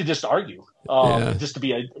 They like to just argue, just to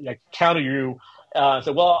be a counter you.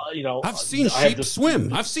 So, well, I've seen sheep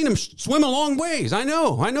swim. I've seen them swim a long ways. I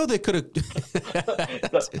know they could have.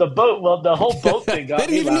 the boat. Well, the whole boat thing. Got they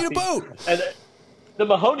didn't even need a boat. And the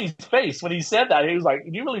Mahoney's face when he said that, he was like,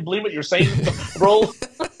 "Do you really believe what you're saying, bro?"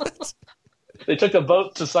 They took a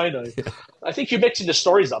boat to Sinai. I think you're mixing the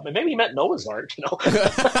stories up, and maybe he meant Noah's Ark.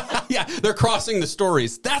 Yeah, they're crossing the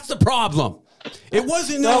stories. That's the problem. It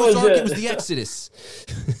wasn't Noah's Ark; it was the Exodus.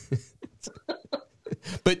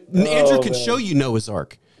 But Andrew could show you Noah's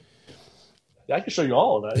Ark. Yeah, I can show you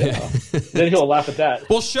all of that. Yeah. Then he'll laugh at that.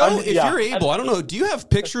 Well, if you're able. I don't know. Do you have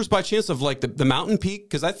pictures by chance of like the mountain peak?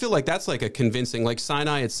 Because I feel like that's like a convincing, like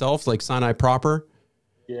Sinai itself, like Sinai proper.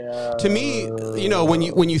 Yeah. To me,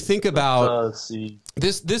 when you think about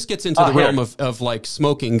this gets into the realm of like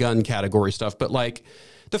smoking gun category stuff. But like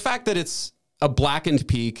the fact that it's a blackened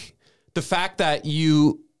peak, the fact that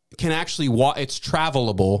you can actually walk, it's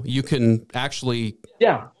travelable. You can actually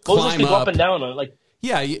climb up and down on like.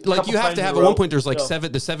 Yeah, like you have to have at one point. There's like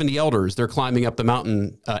the 70 elders. They're climbing up the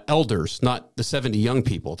mountain. Elders, not the 70 young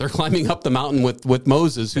people. They're climbing up the mountain with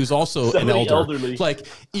Moses, who's also an elder. Elderly. Like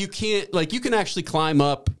you can actually climb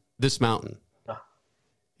up this mountain.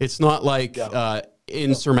 It's not like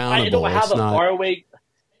insurmountable. I don't have it's a not, far away.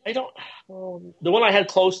 I don't. The one I had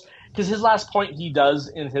close, because his last point he does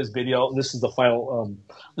in his video. And this is the final.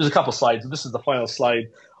 There's a couple slides. This is the final slide.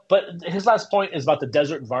 But his last point is about the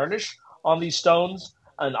desert varnish on these stones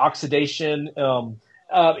and oxidation.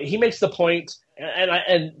 He makes the point,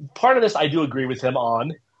 and part of this I do agree with him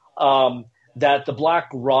on, that the black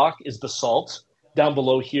rock is basalt. Down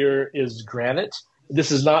below here is granite.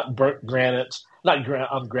 This is not burnt granite, granite,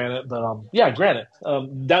 but granite.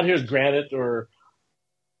 Down here is granite, or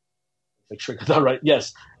Make sure I got that right.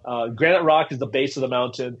 Yes, granite rock is the base of the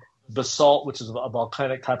mountain. Basalt, which is a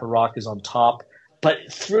volcanic type of rock, is on top. But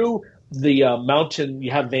through the mountain,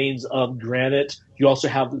 you have veins of granite. You also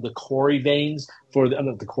have the quarry veins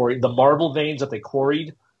the marble veins that they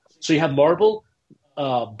quarried. So you have marble,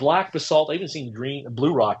 black basalt. I even seen green,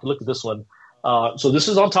 blue rock. Look at this one. So this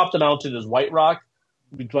is on top of the mountain. There's white rock.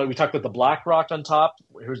 We talked about the black rock on top.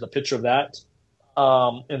 Here's the picture of that.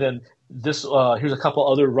 And then this. Here's a couple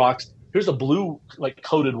other rocks. Here's a blue, like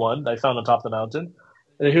coated one that I found on top of the mountain.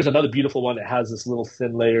 And then here's another beautiful one that has this little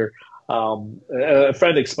thin layer. A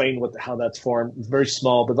friend explained how that's formed. It's very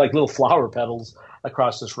small, but like little flower petals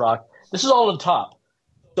across this rock. This is all on top.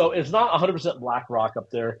 So it's not 100% black rock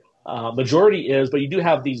up there. Majority is, but you do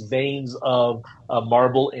have these veins of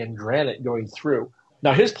marble and granite going through.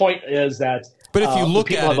 Now, his point is that. But if you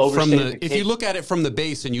look at it from the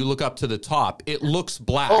base and you look up to the top, it looks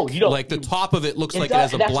black. Oh, like the top of it looks like it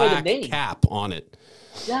has a black cap on it.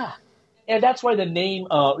 Yeah. And that's why the name,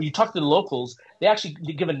 you talk to the locals, they actually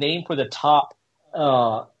give a name for the top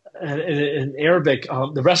in Arabic.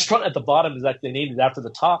 The restaurant at the bottom is actually named after the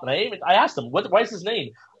top. And I asked them, why is this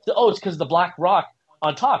name? Said, it's because the black rock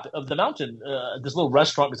on top of the mountain, this little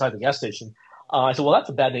restaurant beside the gas station. I said, well, that's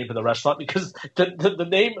a bad name for the restaurant because the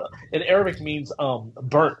name in Arabic means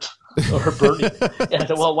burnt or burning. And I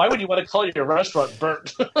said, well, why would you want to call your restaurant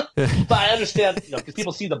burnt? But I understand, because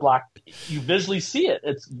people see the black, you visually see it.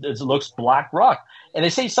 It looks black rock. And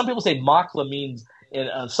some people say makla means, in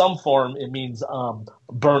some form, it means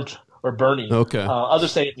burnt or burning. Okay.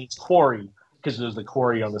 Others say it means quarry because there's the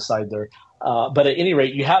quarry on the side there. But at any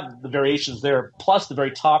rate, you have the variations there, plus the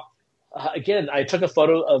very top. Again, I took a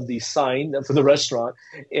photo of the sign for the restaurant,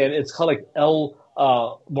 and it's called like El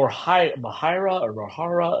Mahira or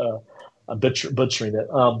Mahara. I'm butchering it.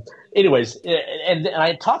 Anyways, and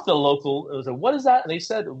I talked to the local. I was like, "What is that?" And they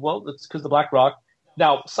said, "Well, it's because the black rock."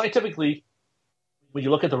 Now, scientifically, when you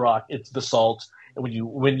look at the rock, it's basalt, and when you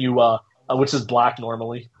which is black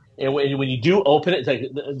normally. And when you do open it, it's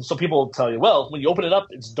like, so people will tell you, well, when you open it up,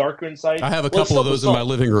 it's darker inside. I have a couple of those in my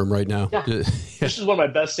living room right now. Yeah. This is one of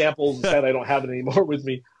my best samples. Sad I don't have it anymore with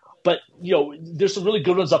me. But, there's some really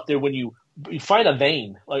good ones up there when you find a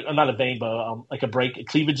vein, like not a vein, but like a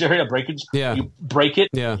cleavage area, a breakage. Yeah. You break it.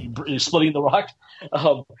 Yeah. You're splitting the rock.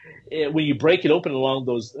 When you break it open along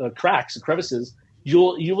those cracks and crevices,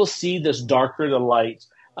 you will see this darker than light.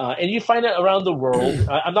 And you find it around the world.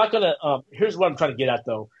 I'm not going to here's what I'm trying to get at,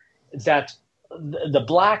 though. That the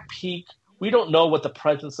Black Peak, we don't know what the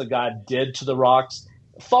presence of God did to the rocks.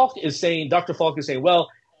 Dr. Falk is saying, well,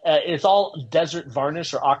 it's all desert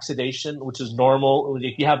varnish or oxidation, which is normal.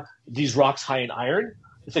 If you have these rocks high in iron,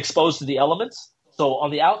 it's exposed to the elements. So on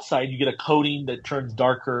the outside, you get a coating that turns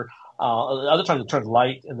darker. Other times it turns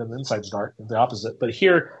light, and then the inside's dark, the opposite. But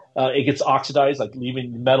here, it gets oxidized, like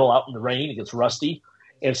leaving metal out in the rain. It gets rusty.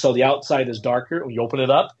 And so the outside is darker. When you open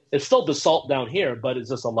it up, it's still basalt down here, but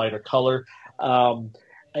it's just a lighter color.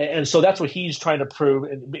 And so that's what he's trying to prove.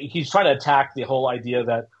 And he's trying to attack the whole idea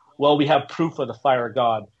that, well, we have proof of the fire of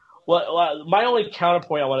God. Well, my only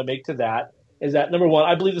counterpoint I want to make to that is that, number one,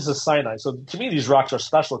 I believe this is Sinai. So to me, these rocks are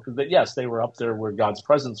special because, yes, they were up there where God's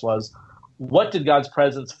presence was. What did God's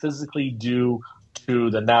presence physically do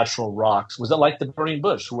to the natural rocks? Was it like the burning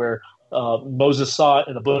bush where Moses saw it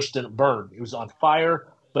and the bush didn't burn? It was on fire,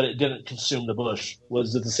 but it didn't consume the bush.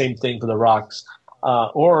 Was it the same thing for the rocks?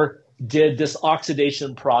 Or did this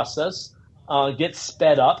oxidation process get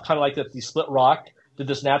sped up, kind of like the split rock? Did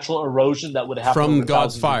this natural erosion that would happen from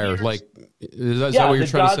God's fire? Like, is that what you're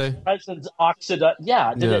trying to say? Presence did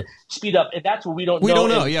it speed up? And that's what we don't know. We don't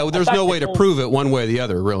know. Yeah, well, there's no way to prove it one way or the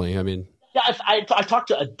other, really. I mean, yeah, I talked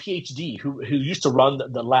to a PhD who used to run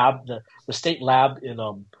the lab, the state lab in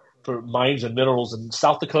for mines and minerals in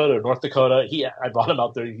South Dakota or North Dakota. I brought him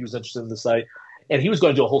out there. He was interested in the site. And he was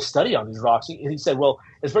going to do a whole study on these rocks. And he said, well,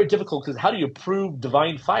 it's very difficult because how do you prove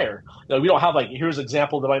divine fire? We don't have here's an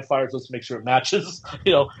example of divine fire, so let's make sure it matches.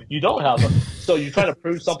 You don't have them. So you try to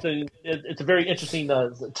prove something. It's a very interesting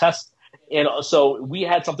test. And so we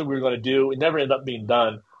had something we were going to do. It never ended up being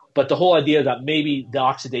done. But the whole idea that maybe the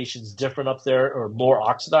oxidation is different up there or more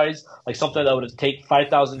oxidized, like something that would take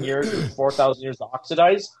 5,000 years or 4,000 years to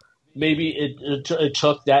oxidize, maybe it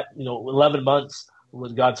took that 11 months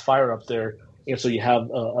with God's fire up there. And so you have,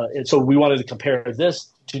 and so we wanted to compare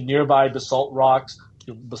this to nearby basalt rocks,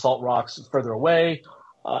 to basalt rocks further away.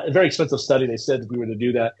 A very expensive study. They said we were to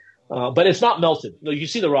do that, but it's not melted. You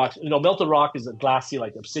see the rocks. Melted rock is a glassy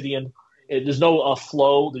like obsidian. There's no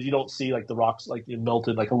flow that you don't see like the rocks like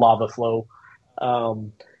melted like a lava flow.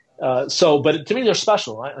 But to me they're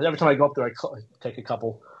special. Every time I go up there, I take a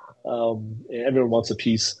couple. Everyone wants a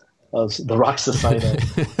piece. the rocks of Sinai.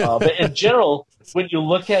 But in general, when you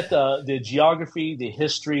look at the geography, the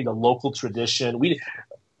history, the local tradition, we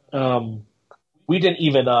didn't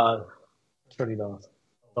even turn it off.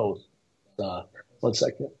 Oh, 1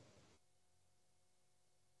 second.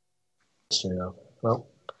 Well,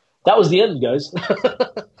 that was the end, guys.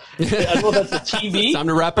 I know that's a TV. Time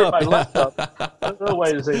to wrap up. My laptop. I don't know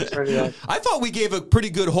why to say turn it on. I thought we gave a pretty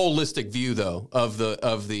good holistic view, though, of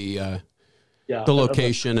the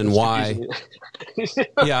location and why.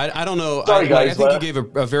 Yeah, I don't know. Sorry, guys. I think you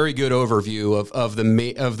gave a very good overview of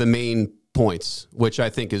the main points, which I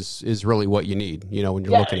think is really what you need, when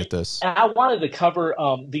you're looking at this. And I wanted to cover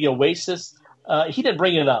the Oasis. He didn't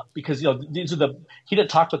bring it up because he didn't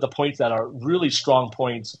talk about the points that are really strong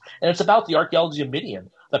points, and it's about the archaeology of Midian,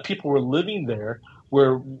 that people were living there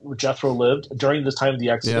where Jethro lived during this time of the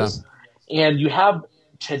Exodus, and you have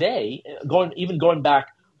today going back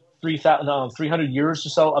 300 years or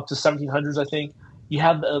so up to 1700s, I think. You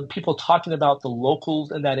have people talking about the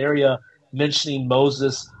locals in that area mentioning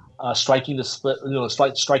Moses striking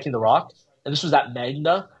the rock, and this was at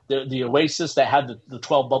Magna, the oasis that had the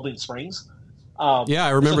 12 bubbling springs. I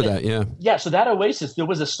remember that. Yeah. Yeah. So that oasis, there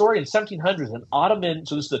was a story in 1700s,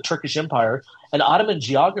 so this is the Turkish Empire, an Ottoman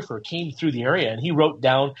geographer came through the area and he wrote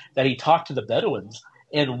down that he talked to the Bedouins.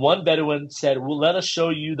 And one Bedouin said, well, let us show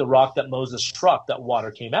you the rock that Moses struck, that water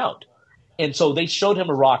came out. And so they showed him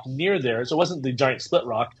a rock near there. So it wasn't the giant split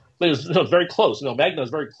rock, but it was very close. Magna is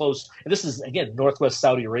very close. And this is, again, northwest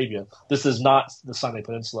Saudi Arabia. This is not the Sinai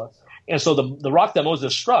Peninsula. And so the rock that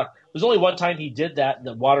Moses struck, there's only one time he did that, and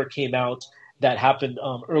the water came out. That happened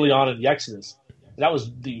early on in the Exodus. That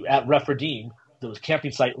was at Rephidim, the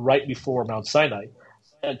camping site right before Mount Sinai.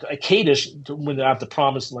 At Kadesh, when they're at the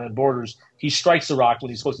Promised Land borders, he strikes the rock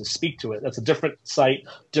when he's supposed to speak to it. That's a different site,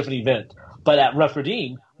 different event. But at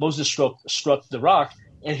Rephidim, Moses struck the rock,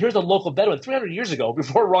 and here's a local Bedouin 300 years ago,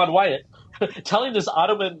 before Ron Wyatt, telling this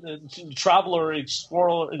Ottoman traveler,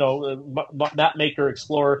 explorer, map maker,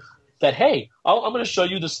 explorer, that, hey, I'm going to show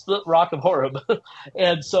you the split rock of Horeb.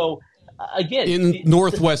 And so, again, in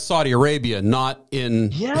northwest Saudi Arabia, not in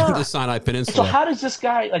the Sinai Peninsula. So how does this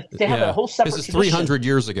guy, they have a whole separate tradition. This is 300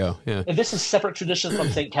 years ago. Yeah. And this is separate tradition from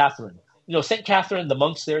St. Catherine. St. Catherine, the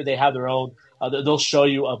monks there, they have their own. They'll show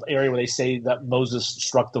you an area where they say that Moses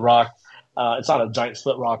struck the rock. It's not a giant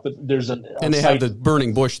split rock, but there's and they have the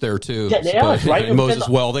burning bush there too. Yeah, they are, right? And Moses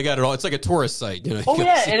Well, they got it all. It's like a tourist site, Oh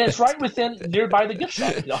yeah, and it's right nearby the gift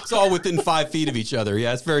shop. It's all within 5 feet of each other.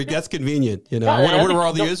 Yeah, that's convenient. I wonder where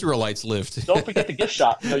all the Israelites lived. Don't forget the gift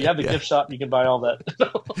shop. You have the gift shop. You can buy all that.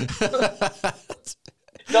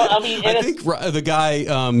 No, I mean, I think the guy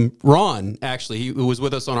Ron, actually, who was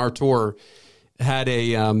with us on our tour, had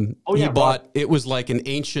a he bought. It was like an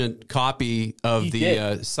ancient copy of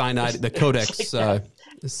the Sinai, the Codex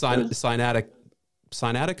Sinaitica.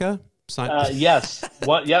 Yes,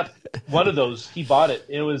 one of those. He bought it.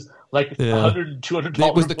 It was like $100, $200.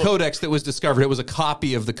 It was the Codex that was discovered. It was a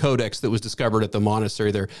copy of the Codex that was discovered at the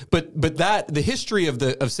monastery there. But the history of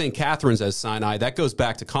St. Catherine's as Sinai, that goes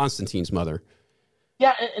back to Constantine's mother.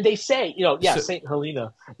 Yeah, and they say, St.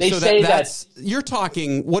 Helena. They say that you're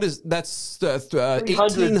talking. That's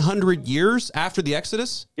 1,800 years after the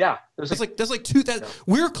Exodus. Yeah, that's like 2,000.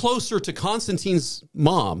 We're closer to Constantine's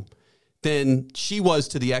mom than she was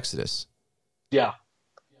to the Exodus. Yeah.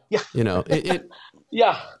 Yeah, I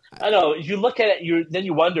know. You look at it, then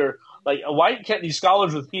you wonder, why can't these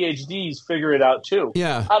scholars with PhDs figure it out too?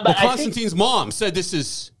 Yeah, but Constantine's mom said this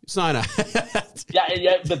is Sinai.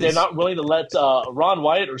 yeah, but they're not willing to let Ron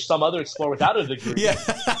Wyatt or some other explorer without a degree. Yeah,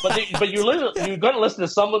 but you're going to listen to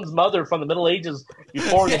someone's mother from the Middle Ages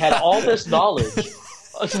before they had all this knowledge.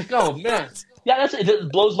 It's like, oh man, yeah,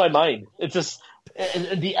 it blows my mind. It's just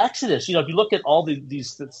and the Exodus. If you look at all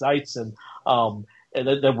these sites and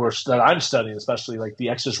that I'm studying, especially like the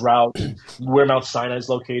Exodus route, where Mount Sinai is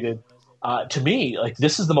located. To me,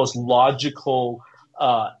 this is the most logical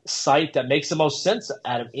site that makes the most sense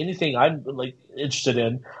out of anything I'm interested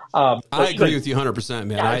in. I agree with you 100%,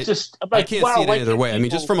 man. Yeah, I can't see it any other way. I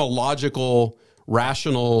mean, just from a logical,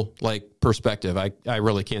 rational perspective, I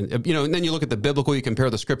really can't. And then you look at the biblical, you compare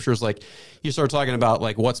the scriptures, you start talking about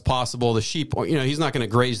what's possible. The sheep, he's not going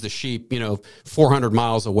to graze the sheep, 400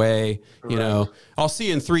 miles away. Right. I'll see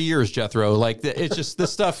you in 3 years, Jethro. It's just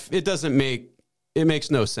this stuff. It makes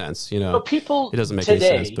no sense. But people it doesn't make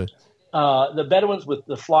today, any sense. But the Bedouins with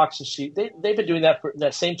the flocks of sheep, they've been doing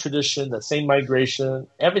that same tradition, that same migration,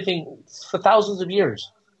 everything for thousands of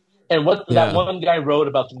years. And that one guy wrote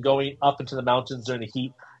about them going up into the mountains during the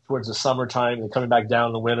heat towards the summertime and coming back down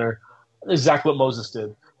in the winter, exactly what Moses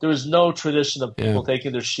did. There was no tradition of people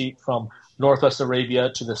taking their sheep from northwest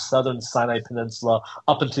Arabia to the southern Sinai Peninsula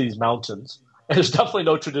up into these mountains. And there's definitely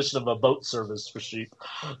no tradition of a boat service for sheep.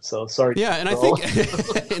 So sorry. Yeah, and I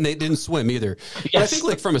think, and they didn't swim either. Yes. But I think,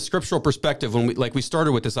 like, from a scriptural perspective, when we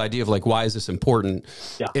started with this idea of, like, why is this important?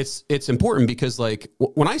 Yeah. It's important because, like,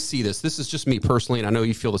 when I see this is just me personally, and I know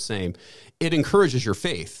you feel the same. It encourages your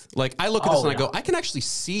faith. Like, I look at this and I go, I can actually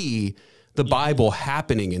see the Bible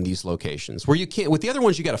happening in these locations where you can't. With the other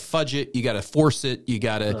ones, you got to fudge it, you got to force it, you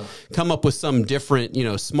got to come up with some different,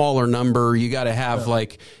 smaller number. You got to have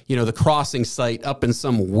the crossing site up in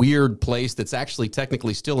some weird place that's actually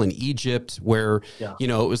technically still in Egypt, where it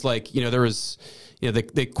was like there was.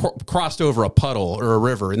 They crossed over a puddle or a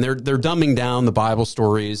river, and they're dumbing down the Bible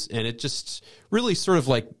stories, and it just really sort of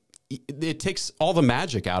like. It takes all the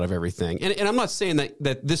magic out of everything. And I'm not saying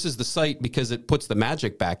that this is the site because it puts the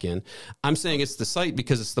magic back in. I'm saying it's the site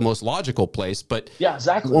because it's the most logical place. But yeah,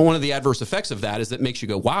 exactly. One of the adverse effects of that is that it makes you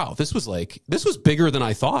go, wow, this was bigger than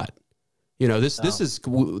I thought. This is,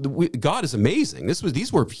 God is amazing.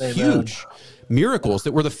 These were huge miracles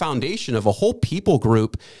that were the foundation of a whole people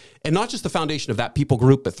group, and not just the foundation of that people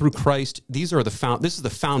group, but through Christ. This is the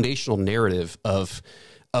foundational narrative of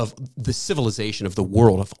the civilization of the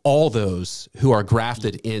world, of all those who are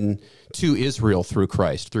grafted in to Israel through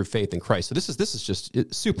Christ, through faith in Christ. So this is just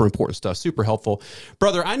super important stuff, super helpful.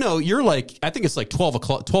 Brother, I know you're like, I think it's like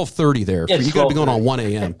 12:30 there. Yeah, you got to be going on 1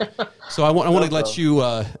 a.m. So I want to let you,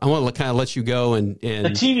 I want to kind of let you go and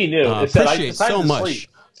the TV knew. Appreciate so much. Sleep.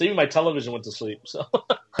 So even my television went to sleep. So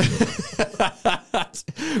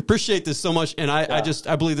appreciate this so much, and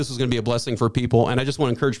I believe this is going to be a blessing for people, and I just want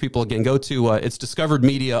to encourage people again, go to it's Discovered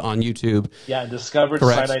Media on YouTube. Yeah,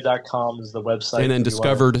 discoveredsinai.com is the website, and then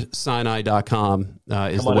discoveredsinai.com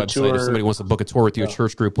is the website. If somebody wants to book a tour with you, a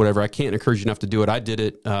church group, whatever, I can't encourage you enough to do it. I did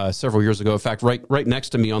it several years ago. In fact, right next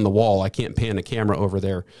to me on the wall, I can't pan the camera over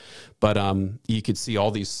there, but you could see all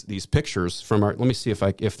these pictures from our. Let me see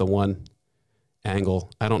if the one angle.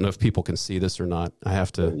 I don't know if people can see this or not. I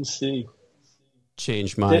have to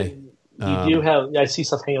change my. You do have. I see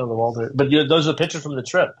stuff hanging on the wall there, but those are the pictures from the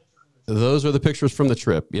trip. Those are the pictures from the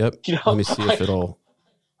trip. Yep. Let me see if it'll.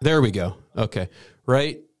 There we go. Okay.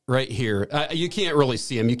 Right here. You can't really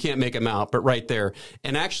see them. You can't make them out, but right there.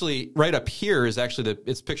 And actually, right up here is actually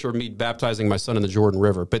it's a picture of me baptizing my son in the Jordan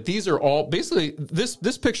River. But these are all basically this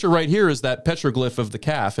picture right here is that petroglyph of the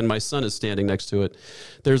calf, and my son is standing next to it.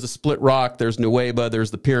 There's the split rock. There's Nueva.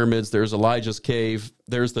 There's the pyramids. There's Elijah's cave.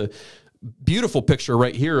 There's the beautiful picture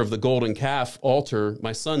right here of the golden calf altar.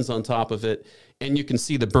 My son's on top of it, and you can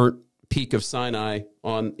see the burnt peak of Sinai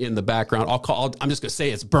in the background. I'm just going to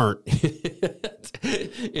say it's burnt.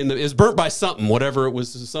 It's burnt by something, whatever it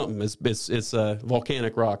was. Something. It's a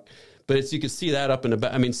volcanic rock, but you can see that up in the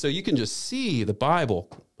back. I mean, so you can just see the Bible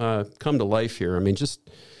come to life here. I mean, just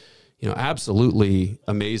absolutely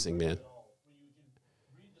amazing, man.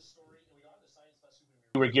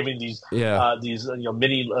 We were giving these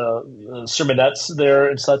mini sermonettes there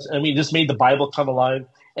and such. I mean, this made the Bible come alive,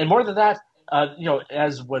 and more than that.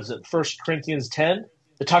 As was it 1 Corinthians 10,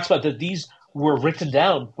 it talks about that these were written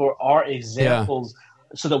down for our examples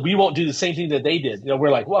so that we won't do the same thing that they did.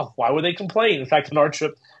 We're like, well, why would they complain? In fact, on our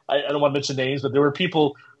trip, I don't want to mention names, but there were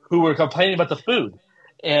people who were complaining about the food.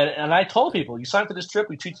 And I told people, you sign up for this trip,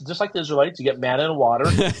 we treat you just like the Israelites. You get manna and water.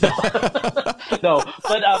 No,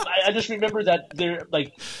 but I just remember that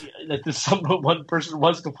one person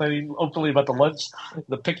was complaining openly about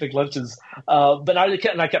the picnic lunches. But I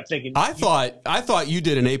kept thinking. I thought you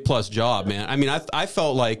did an A+ job, man. I mean, I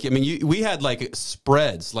felt like we had like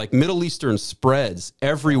spreads, like Middle Eastern spreads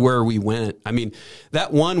everywhere we went. I mean,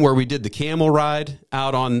 that one where we did the camel ride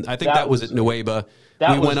out on, I think that was at Nueva.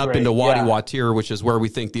 We went up into Wadi Watir, which is where we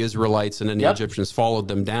think the Israelites and then the Egyptians followed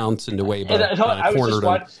them down to Nueva. I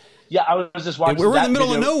was just watching. We're in the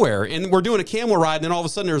middle of nowhere, and we're doing a camel ride, and then all of a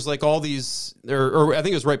sudden there's like all these, or I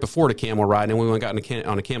think it was right before the camel ride, and we went and got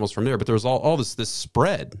on the camels from there. But there was all this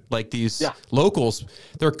spread, like these locals,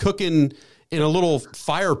 they're cooking in a little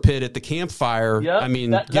fire pit at the campfire. Yep. I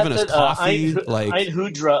mean, giving us coffee. Ein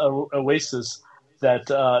Hudra Oasis that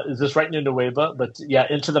is just right near Nueva, but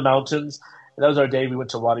into the mountains. And that was our day. We went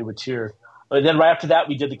to Wadi Watir. And then right after that,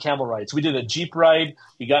 we did the camel ride. So we did a Jeep ride.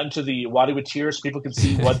 We got into the Wadi Watir so people could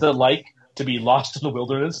see what they're like to be lost in the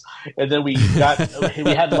wilderness. And then we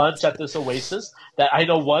had lunch at this oasis that I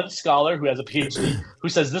know one scholar who has a PhD who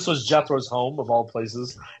says this was Jethro's home of all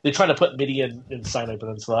places. They're trying to put Midian in Sinai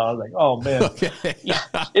Peninsula. I was like, oh, man. Okay. Yeah.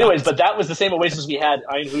 Anyways, but that was the same oasis we had,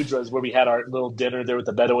 Ein Hudra's, where we had our little dinner there with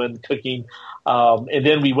the Bedouin cooking. And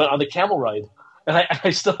then we went on the camel ride. And I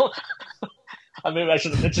still – maybe I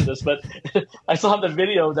should have mentioned this, but I still have the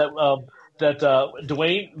video that that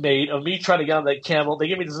Dwayne made of me trying to get on that camel. They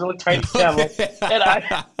gave me this little tiny camel, and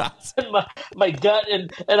I and my gut,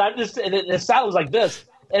 and I'm just, and the sound was like this.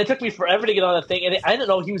 And it took me forever to get on that thing, and I didn't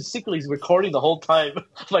know he was secretly recording the whole time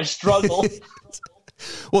my struggle.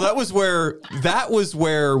 Well, that was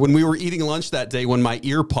where when we were eating lunch that day, when my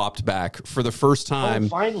ear popped back for the first time. Oh,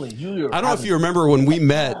 finally, I don't know if you remember when we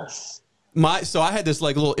met. Yes. So I had this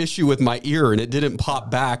like little issue with my ear, and it didn't pop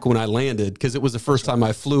back when I landed because it was the first time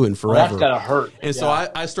I flew in forever. That's gotta hurt. And so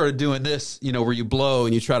I started doing this, where you blow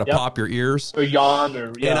and you try to pop your ears or yawn,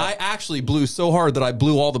 and I actually blew so hard that I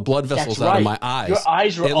blew all the blood vessels out of my eyes. Your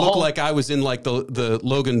eyes were. It looked like I was in like the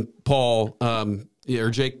Logan Paul.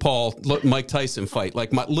 Or Jake Paul, Mike Tyson fight.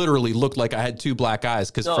 Like, literally looked like I had two black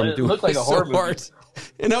eyes because from doing looked like a horror so hard.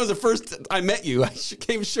 And that was the first I met you. I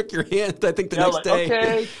shook your hand. I think the next day.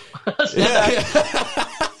 Okay.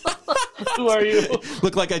 Who are you?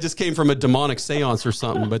 Looked like I just came from a demonic seance or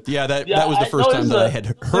something. But that was the first time that I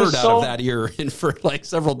had heard out of that ear in for like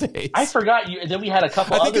several days. I forgot you. And then we had a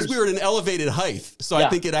couple. I think because we were at an elevated height, so I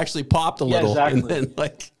think it actually popped a little. Exactly. And then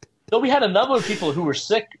like. No, we had a number of people who were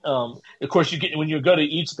sick. Of course, when you go to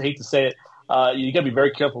Egypt, I hate to say it, you got to be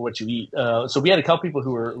very careful what you eat. So we had a couple people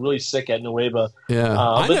who were really sick at Nueva. Yeah,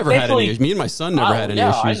 I never had any issues. Me and my son never had any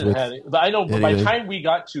issues with it. But I know by the time we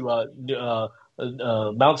got to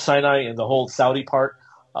Mount Sinai and the whole Saudi part,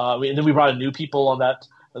 and then we brought in new people on that.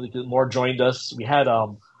 More joined us. We had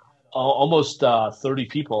almost 30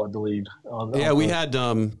 people, I believe. We had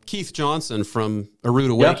Keith Johnson from A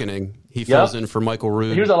Rude Awakening. Yep. He fills in for Michael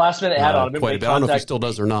Rood. Here's a last minute add-on. Quite a bit. I don't know if he still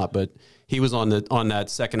does or not, but he was on that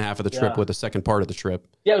second half of the trip with the second part of the trip.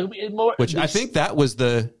 Yeah, which I think that was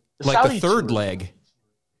the third leg.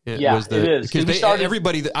 It is. Because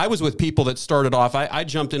everybody, I was with people that started off. I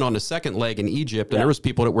jumped in on the second leg in Egypt, and there was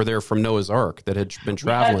people that were there from Noah's Ark that had been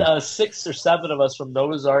traveling. We had 6 or 7 of us from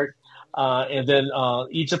Noah's Ark. And then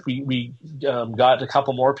Egypt, we got a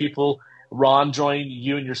couple more people. Ron joined,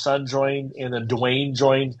 you and your son joined, and then Dwayne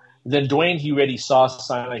joined. And then Dwayne, he already saw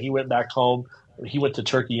Sinai. He went back home. He went to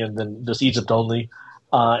Turkey and then just Egypt only.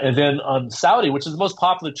 And then on Saudi, which is the most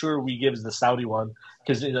popular tour we give, is the Saudi one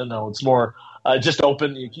because it's more just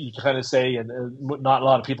open. You kind of say, and not a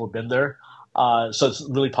lot of people have been there, so it's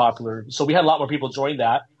really popular. So we had a lot more people join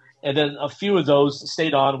that, and then a few of those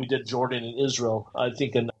stayed on. We did Jordan and Israel, I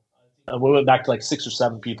think, and we went back to like 6 or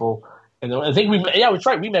 7 people. And I think that's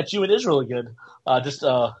right. We met you in Israel again. We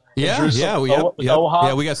got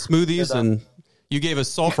smoothies and you gave us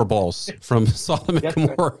sulfur balls from Sodom and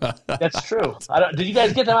Gomorrah. That's true. Did you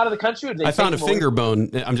guys get them out of the country? Or did they I found a finger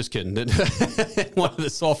bone. I'm just kidding. One of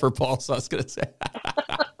the sulfur balls, I was going to say.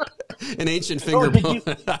 An ancient finger bone.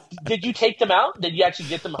 Did you take them out? Did you actually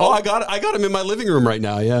get them home? Oh, I got them in my living room right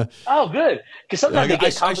now, yeah. Oh, good. Because sometimes they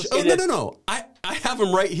get confiscated. No. I have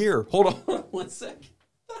them right here. Hold on 1 sec.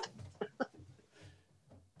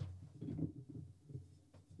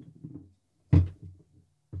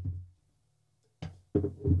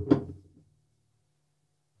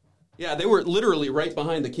 Yeah, they were literally right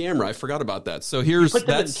behind the camera. I forgot about that. So here's you put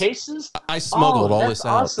them in cases. I smuggled all this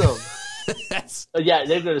out. Awesome. Yeah,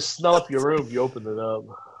 they're going to smell up your room if you open it up.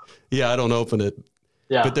 Yeah, I don't open it.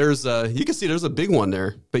 Yeah, but there's you can see there's a big one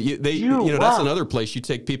there. But that's another place you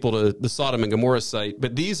take people to the Sodom and Gomorrah site.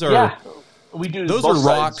 But these are we do. Those are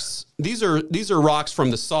rocks. These are rocks from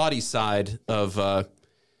the Saudi side of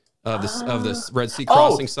this Red Sea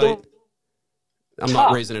crossing site. I'm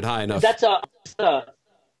not raising it high enough. That's the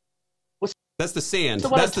sand.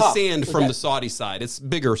 That's the sand from the Saudi side. It's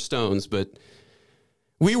bigger stones, but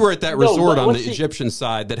we were at that resort on the Egyptian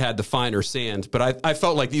side that had the finer sand. But I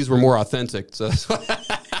felt like these were more authentic. So that's what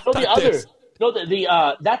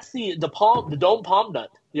that's the dome palm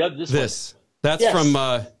nut. That's from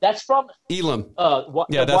Elam. That's from Elam.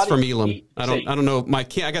 I don't know. I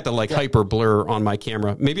got the hyper blur on my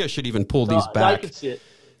camera. Maybe I should even pull these back. I can see it.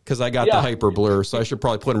 Because I got the hyper blur, so I should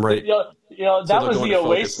probably put them right. That was the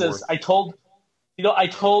oasis. I told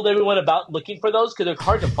everyone about looking for those because they're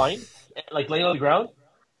hard to find, like laying on the ground.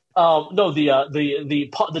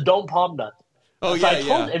 The dome palm nut. Oh so I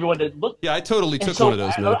told everyone to look. Yeah, I totally took one of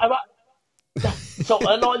those. So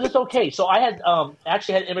no, it's okay. So I had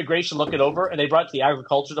actually had immigration look it over, and they brought it to the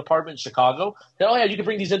agriculture department in Chicago. Said, "Oh yeah, you can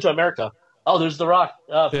bring these into America." Oh, there's the rock.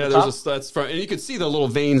 That's from, and you can see the little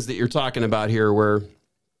veins that you're talking about here, where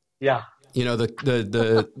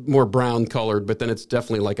the more brown colored, but then it's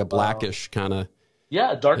definitely like a blackish kind of.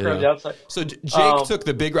 Yeah, darker on the outside. So Jake took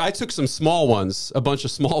the bigger. I took some small ones, a bunch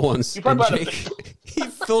of small ones. He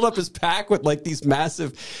filled up his pack with these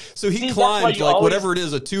massive. So he climbed whatever it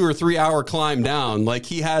is, a 2 or 3 hour climb down.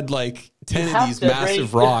 He had 10 of these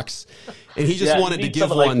massive rocks, and he just wanted to give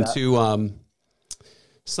one to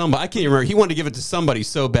somebody. I can't remember. He wanted to give it to somebody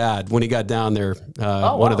so bad when he got down there.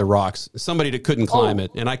 One of the rocks, somebody that couldn't climb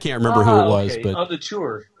it, and I can't remember who it was. But on the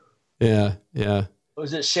tour, yeah.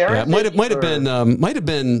 Was it Sharon? Yeah, might have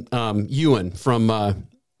been Ewan from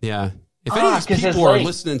If any of these people are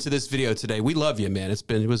listening to this video today, we love you, man.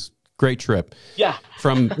 It was a great trip. Yeah,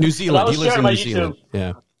 from New Zealand. He lives in New Zealand.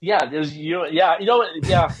 Yeah, there's you. Yeah, you know what?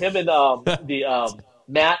 Yeah, him and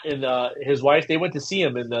Matt and his wife, they went to see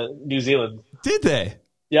him in New Zealand. Did they?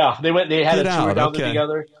 Yeah, they went. They had a tour down there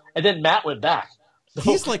together, and then Matt went back. So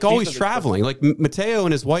he's like always traveling. Like Mateo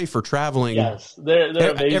and his wife are traveling. Yes, they're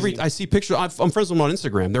amazing. I see pictures. I'm friends with them on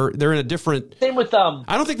Instagram. They're in a different. Same with I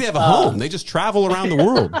don't think they have a home. They just travel around the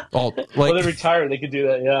world. Well, they're retired. They could do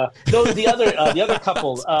that. Yeah. No, the other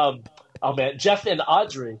couple. Oh man, Jeff and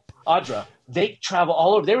Audra. They travel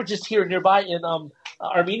all over. They were just here nearby in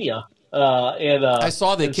Armenia. I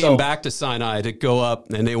saw they came back to Sinai to go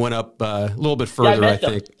up, and they went up a little bit further. I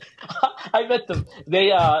think. I met them.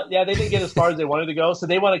 They didn't get as far as they wanted to go, so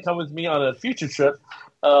they want to come with me on a future trip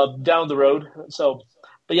down the road. So,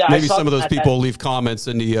 but yeah, maybe some of those people will leave comments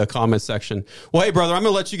in the comment section. Well, hey, brother, I'm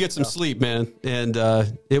gonna let you get some sleep, man. And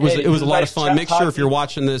it was a lot of fun. Make sure if you're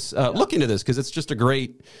watching this, look into this because it's just a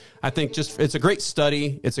great. I think it's a great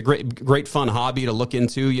study. It's a great fun hobby to look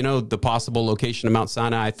into. You know, the possible location of Mount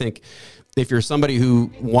Sinai. I think if you're somebody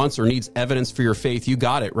who wants or needs evidence for your faith, you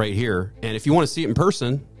got it right here. And if you want to see it in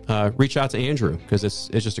person, reach out to Andrew because it's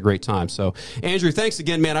just a great time. So, Andrew, thanks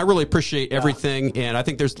again, man. I really appreciate everything, and I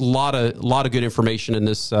think there's a lot of good information in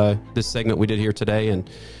this segment we did here today. And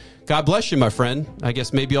God bless you, my friend. I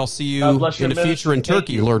guess maybe I'll see you in the future in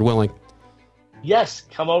Turkey, Lord willing. Yes,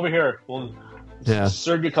 come over here. We'll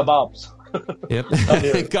serve you kebabs. Yep.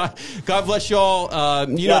 God bless you all.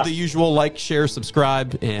 You know the usual: like, share,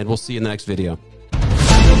 subscribe, and we'll see you in the next video.